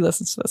Industries. He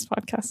listens to this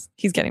podcast.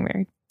 He's getting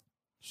married.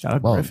 Shout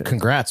out Well, Griffin.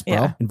 congrats, bro.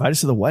 Yeah. Invite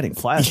us to the wedding.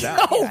 Fly us out.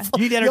 Yeah.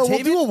 You need Yo, we'll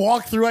entertainment? do a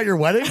walkthrough at your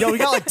wedding. Yo, we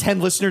got like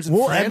 10 listeners in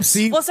We'll France.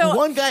 MC. Well, so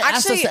one guy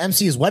asked us actually- to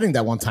MC his wedding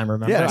that one time,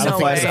 remember? Yeah, I I said No don't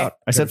fly think us way. out.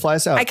 I said fly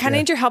us out. I kind of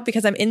need your help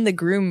because I'm in the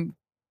groom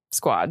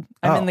squad.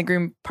 I'm Oh. in the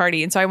groom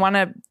party, and so I want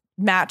to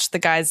match the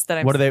guys that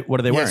I'm. What are they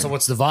Yeah, wearing? so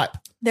what's the vibe?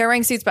 They're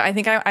wearing suits, but I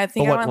think I But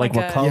think I what, want like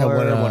like what a. color? Yeah, what,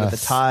 what are the I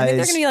ties? think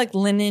they're gonna be like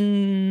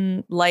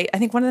linen light. I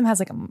think one of them has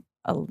like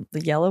a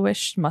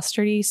yellowish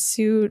mustardy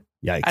suit.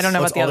 Yikes. I don't know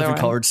Oh, about it's the all other different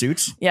one. colored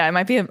suits. Yeah, it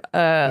might be a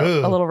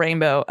little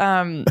rainbow.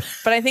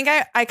 But I think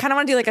I kind of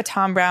want to do like a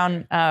Tom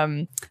Brown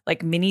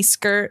like mini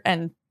skirt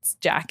and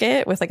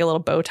jacket with like a little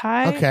bow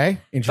tie. Okay,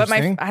 But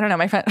interesting. I don't know,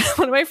 my friend,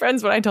 one of my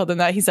friends, when I told him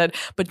that, he said,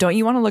 "But don't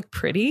you want to look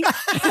pretty?"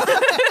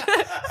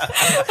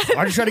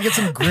 Are you trying to get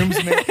some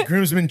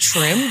groomsmen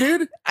trim,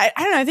 dude? I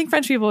don't know. I think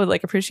French people would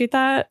like appreciate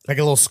that. Like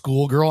a little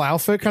schoolgirl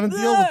outfit kind of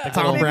deal with Like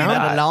Tom maybe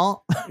Brown?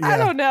 not. I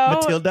don't know.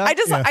 Matilda? I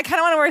Yeah. kind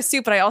of want to wear a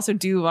suit, but I also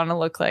do want to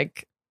look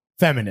like,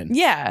 Feminine.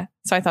 yeah.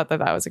 So I thought that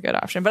was a good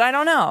option, but I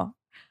don't know.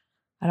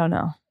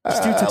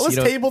 Just do Let's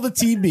tuxedo. table the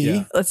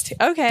TB. Do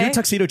Okay. a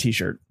tuxedo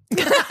t-shirt.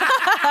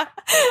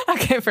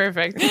 Okay,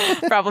 perfect.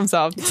 Problem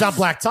solved. It's not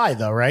black tie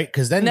though, right?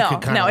 Because then you No,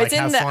 could kind of no, like it's in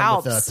have the fun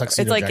Alps. with a It's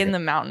tuxedo like jacket. in the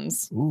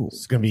mountains. Ooh,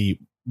 It's gonna be,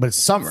 but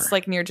it's summer. It's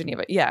like near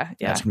Geneva. Yeah,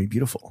 yeah. that's gonna be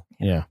beautiful.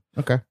 Yeah.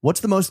 Okay.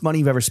 What's the most money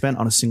you've ever spent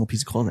on a single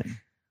piece of clothing?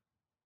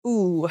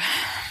 Ooh.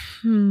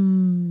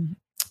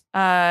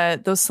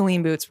 Those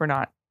Celine boots were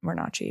not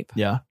cheap.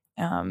 Yeah,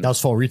 That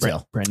was full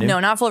retail. brand new. No,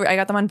 not full. I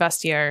got them on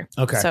Vestiaire.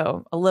 Okay.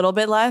 So a little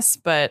bit less,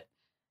 but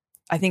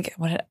I think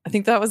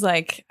that was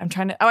like,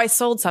 I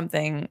sold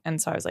something.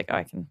 And so I was like,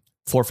 I can,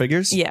 4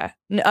 figures. yeah.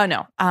 No.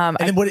 And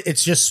then what?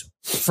 It's just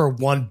for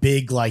one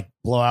big like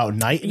blowout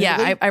night. in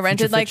Italy? Yeah. I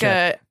rented Future like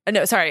fit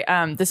no, sorry.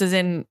 This is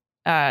in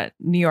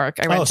New York.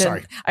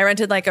 sorry. I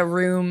rented like a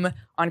room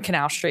on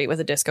Canal Street with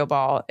a disco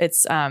ball.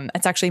 It's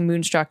actually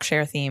Moonstruck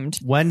share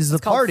themed. When's the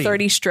It's called party?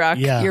 30 Struck.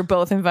 Yeah. You're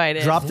both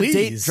invited. Drop the date.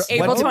 Please.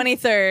 April When-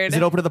 23rd. Is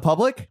it open to the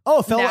public?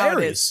 Oh, fellow Now it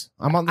Aries. is.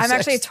 I'm on the I'm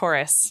actually a 6th.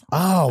 Taurus.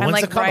 Oh, I'm when's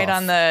like the right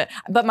cutoff?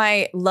 on but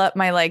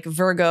my like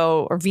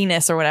Virgo or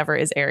Venus or whatever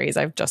is Aries.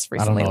 I've just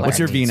recently know. learned. What's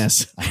your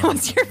means. Venus?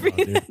 What's your I don't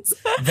know, dude. Venus?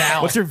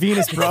 Val. What's your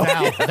Venus, bro?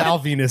 Val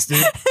Venus,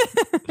 dude.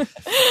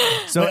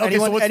 So Okay,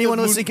 so what's anyone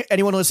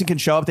the listening can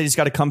show up. They just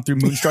got to come through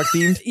Moonstruck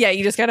themed. Yeah,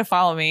 you just got to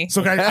follow me.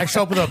 So I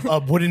show up with a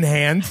wooden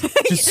hand,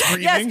 just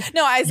screaming. Yes.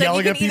 No, I said you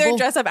yelling can at either people?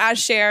 dress up as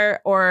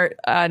Cher or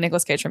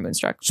Nicolas Cage from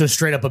Moonstruck. So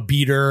straight up a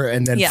beater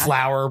and then Yeah.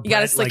 flour. You got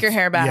to bread, slick like- your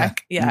hair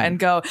back. Yeah. And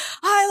go,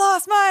 I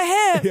lost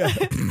my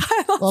hand.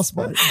 I Lost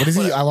my, what is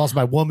he? I lost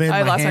my woman.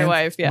 I my lost my hand,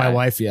 wife. Yeah. My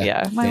wife. Yeah.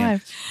 Yeah. My Damn.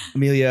 wife.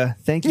 Amelia,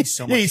 thank you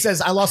so Yeah, he much.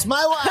 says, I lost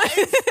my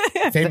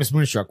wife. Famous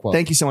Moonstruck quote.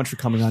 Thank you so much for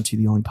coming on to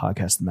the only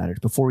podcast that matters.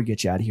 Before we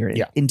get you out of here and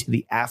Yeah. into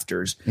the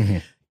afters,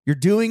 Mhm. you're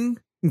doing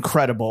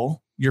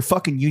incredible. You're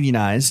fucking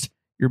unionized.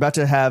 You're about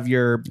to have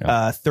your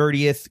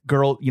 30th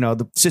girl,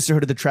 the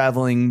Sisterhood of the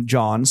Traveling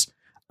Johns.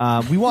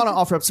 We want to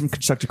offer up some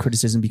constructive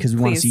criticism because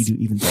we want to see Please. you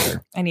do even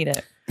better. I need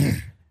it.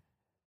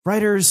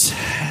 Writers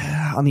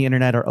on the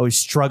internet are always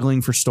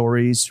struggling for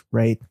stories,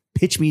 right?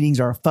 Pitch meetings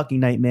are a fucking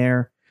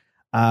nightmare.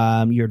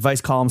 Your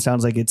advice column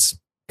sounds like it's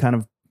kind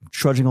of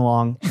trudging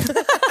along.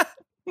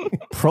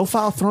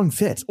 Profile throwing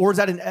fits, or is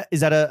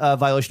that a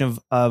violation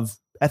of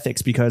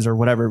ethics because or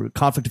whatever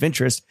conflict of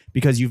interest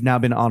because you've now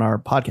been on our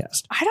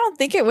podcast? I don't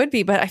think it would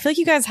be, but I feel like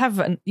you guys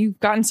you've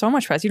gotten so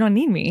much press. You don't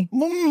need me.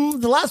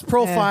 The last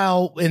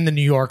profile in the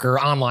New Yorker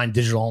online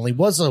digital only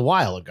was a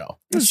while ago.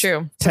 It's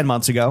true. 10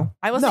 months ago,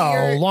 I was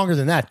No, longer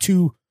than that.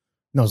 No,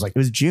 it was like it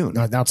was June.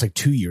 no, now it's like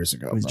 2 years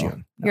ago. It was bro.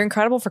 June. You're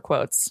incredible for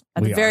quotes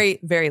at We the are. very,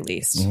 very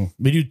least. Mhm.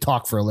 We do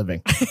talk for a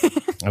living.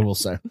 I will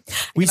say.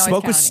 We can always spoke count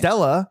with on you.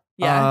 Stella.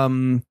 Yeah.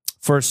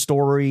 For a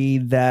story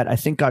that I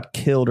think got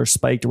killed or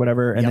spiked or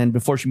whatever, and Yep. then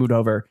before she moved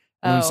over,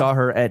 when we Oh. saw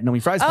her at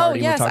Nomi Fry's Oh, party,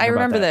 we were yes, talking I about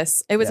remember that.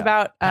 this. It was Yeah.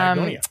 about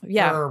Patagonia.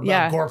 yeah, Or,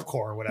 yeah. Gorpcore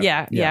or whatever.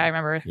 Yeah, Yeah. I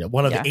remember. Yeah,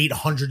 one of Yeah. the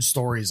 800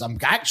 stories. I'm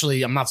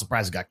not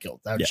surprised it got killed.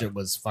 That Yeah. shit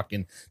was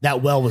fucking.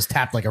 That well was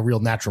tapped like a real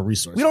natural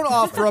resource. We don't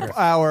offer up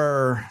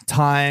our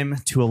time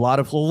to a lot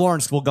of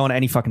Lawrence will go on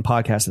any fucking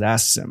podcast that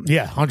asks him.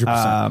 Yeah,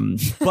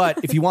 100%. But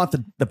if you want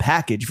the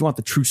package, if you want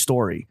the true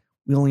story,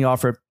 we only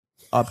offer it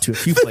up to a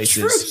few True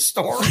places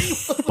story.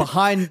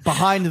 behind the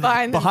Behind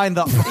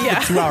the-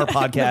 2-hour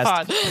podcast.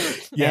 Pod.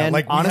 Yeah, And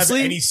like we honestly,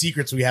 have any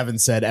secrets we haven't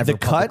said ever the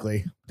cut-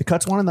 publicly. the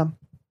cut's one of them.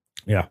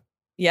 Yeah.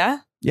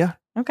 Yeah.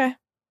 Okay.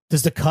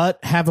 Does the cut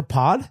have a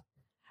pod?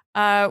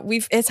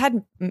 It's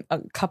had a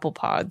couple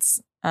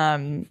pods.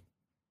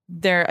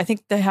 I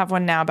think they have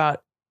one now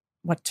about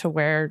what to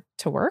wear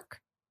to work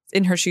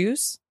in her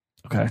shoes.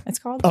 Okay. It's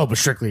called. Oh, but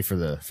strictly for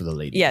the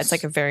ladies. Yeah, it's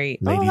like a very.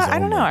 Ladies I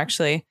don't know only.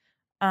 actually.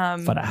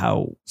 For the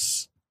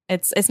house.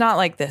 It's not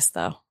like this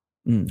though.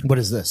 What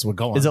is this? We'll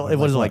go on. Is it,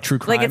 what is it like true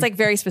crime? Like it's like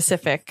very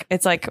specific.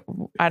 It's like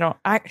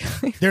I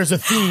There's a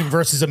theme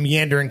versus a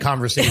meandering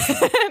conversation.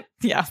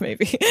 yeah,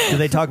 maybe. do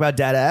they talk about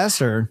dad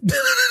ass or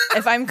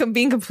If I'm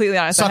being completely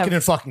honest, Sucking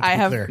and fucking. I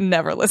have clear.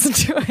 never listened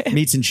to it.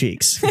 meats and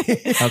cheeks?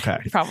 Okay.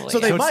 Probably. So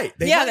they yeah. might.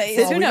 They yeah, might, they,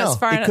 for all who we knows? know.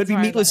 Far It could be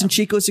far as meatless I and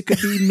cheekless. It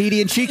could be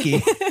meaty and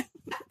cheeky.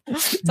 know.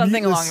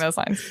 Something along those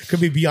lines. Could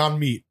be beyond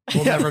meat.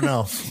 We'll never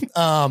know.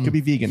 Could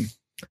be vegan.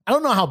 I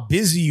don't know how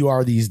busy you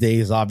are these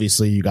days.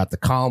 Obviously, you got the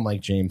column, like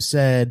James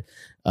said.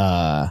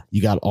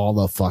 You got all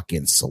the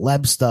fucking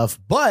celeb stuff.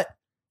 But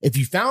if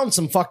you found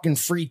some fucking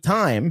free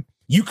time,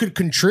 you could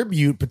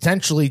contribute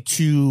potentially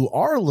to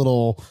our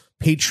little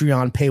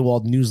Patreon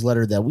paywalled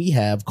newsletter that we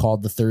have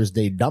called the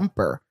Thursday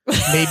Dumper.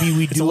 Maybe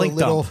we do a link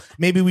little. dump.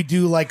 Maybe we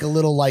do like a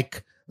little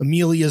like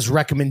Amelia's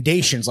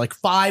recommendations, like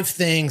 5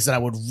 things that I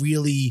would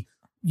really,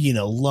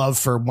 love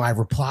for my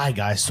reply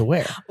guys to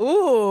wear.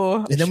 Ooh.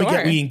 And then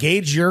we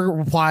engage your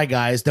reply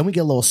guys. Then we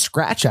get a little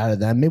scratch out of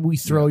them. Maybe we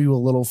throw you a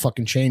little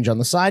fucking change on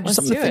the side. Just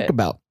Let's something to do think it.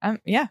 about.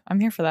 I'm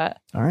here for that.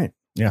 All right.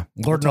 Yeah.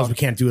 Lord knows we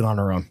can't do it on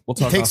our own. We'll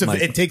talk It takes off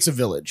mic. it takes a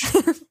village.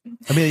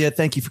 Amelia,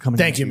 thank you for coming.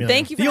 Thank you, in. Amelia.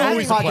 Thank you for The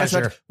only having me. podcast.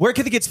 pleasure. Where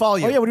can the kids follow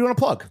you? Oh yeah, what do you want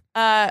to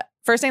plug?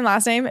 First name,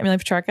 last name, Amelia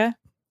Petrarca.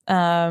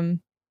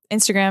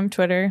 Instagram,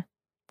 Twitter.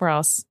 Where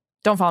else?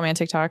 Don't follow me on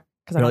TikTok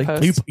because I Really? don't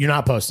post. You're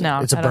not posting. No,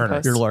 It's a I don't burner.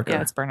 post. You're a lurker.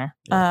 Yeah, it's burner.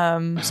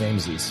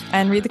 Samesies.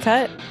 And read the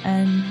cut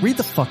and Read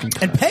the fucking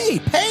cut. And pay.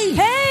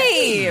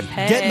 pay.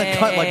 Get in the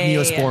cut like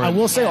Neosport. I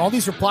will say all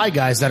these reply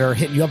guys that are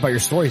hitting you up about your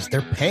stories,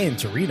 they're paying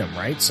to read them,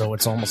 right? So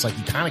it's almost like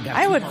you kind of got.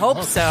 I would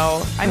hope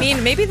so. I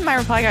mean, maybe my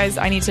reply guys.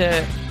 I need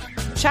to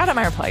shout out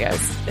my reply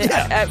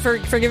guys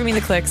for giving me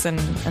the clicks and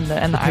the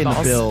paying the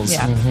eyeballs. bills.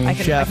 Yeah, Mhm. I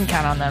Chef. can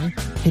count on them.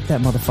 Hit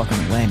that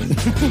motherfucking whammy.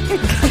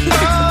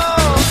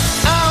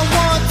 Oh,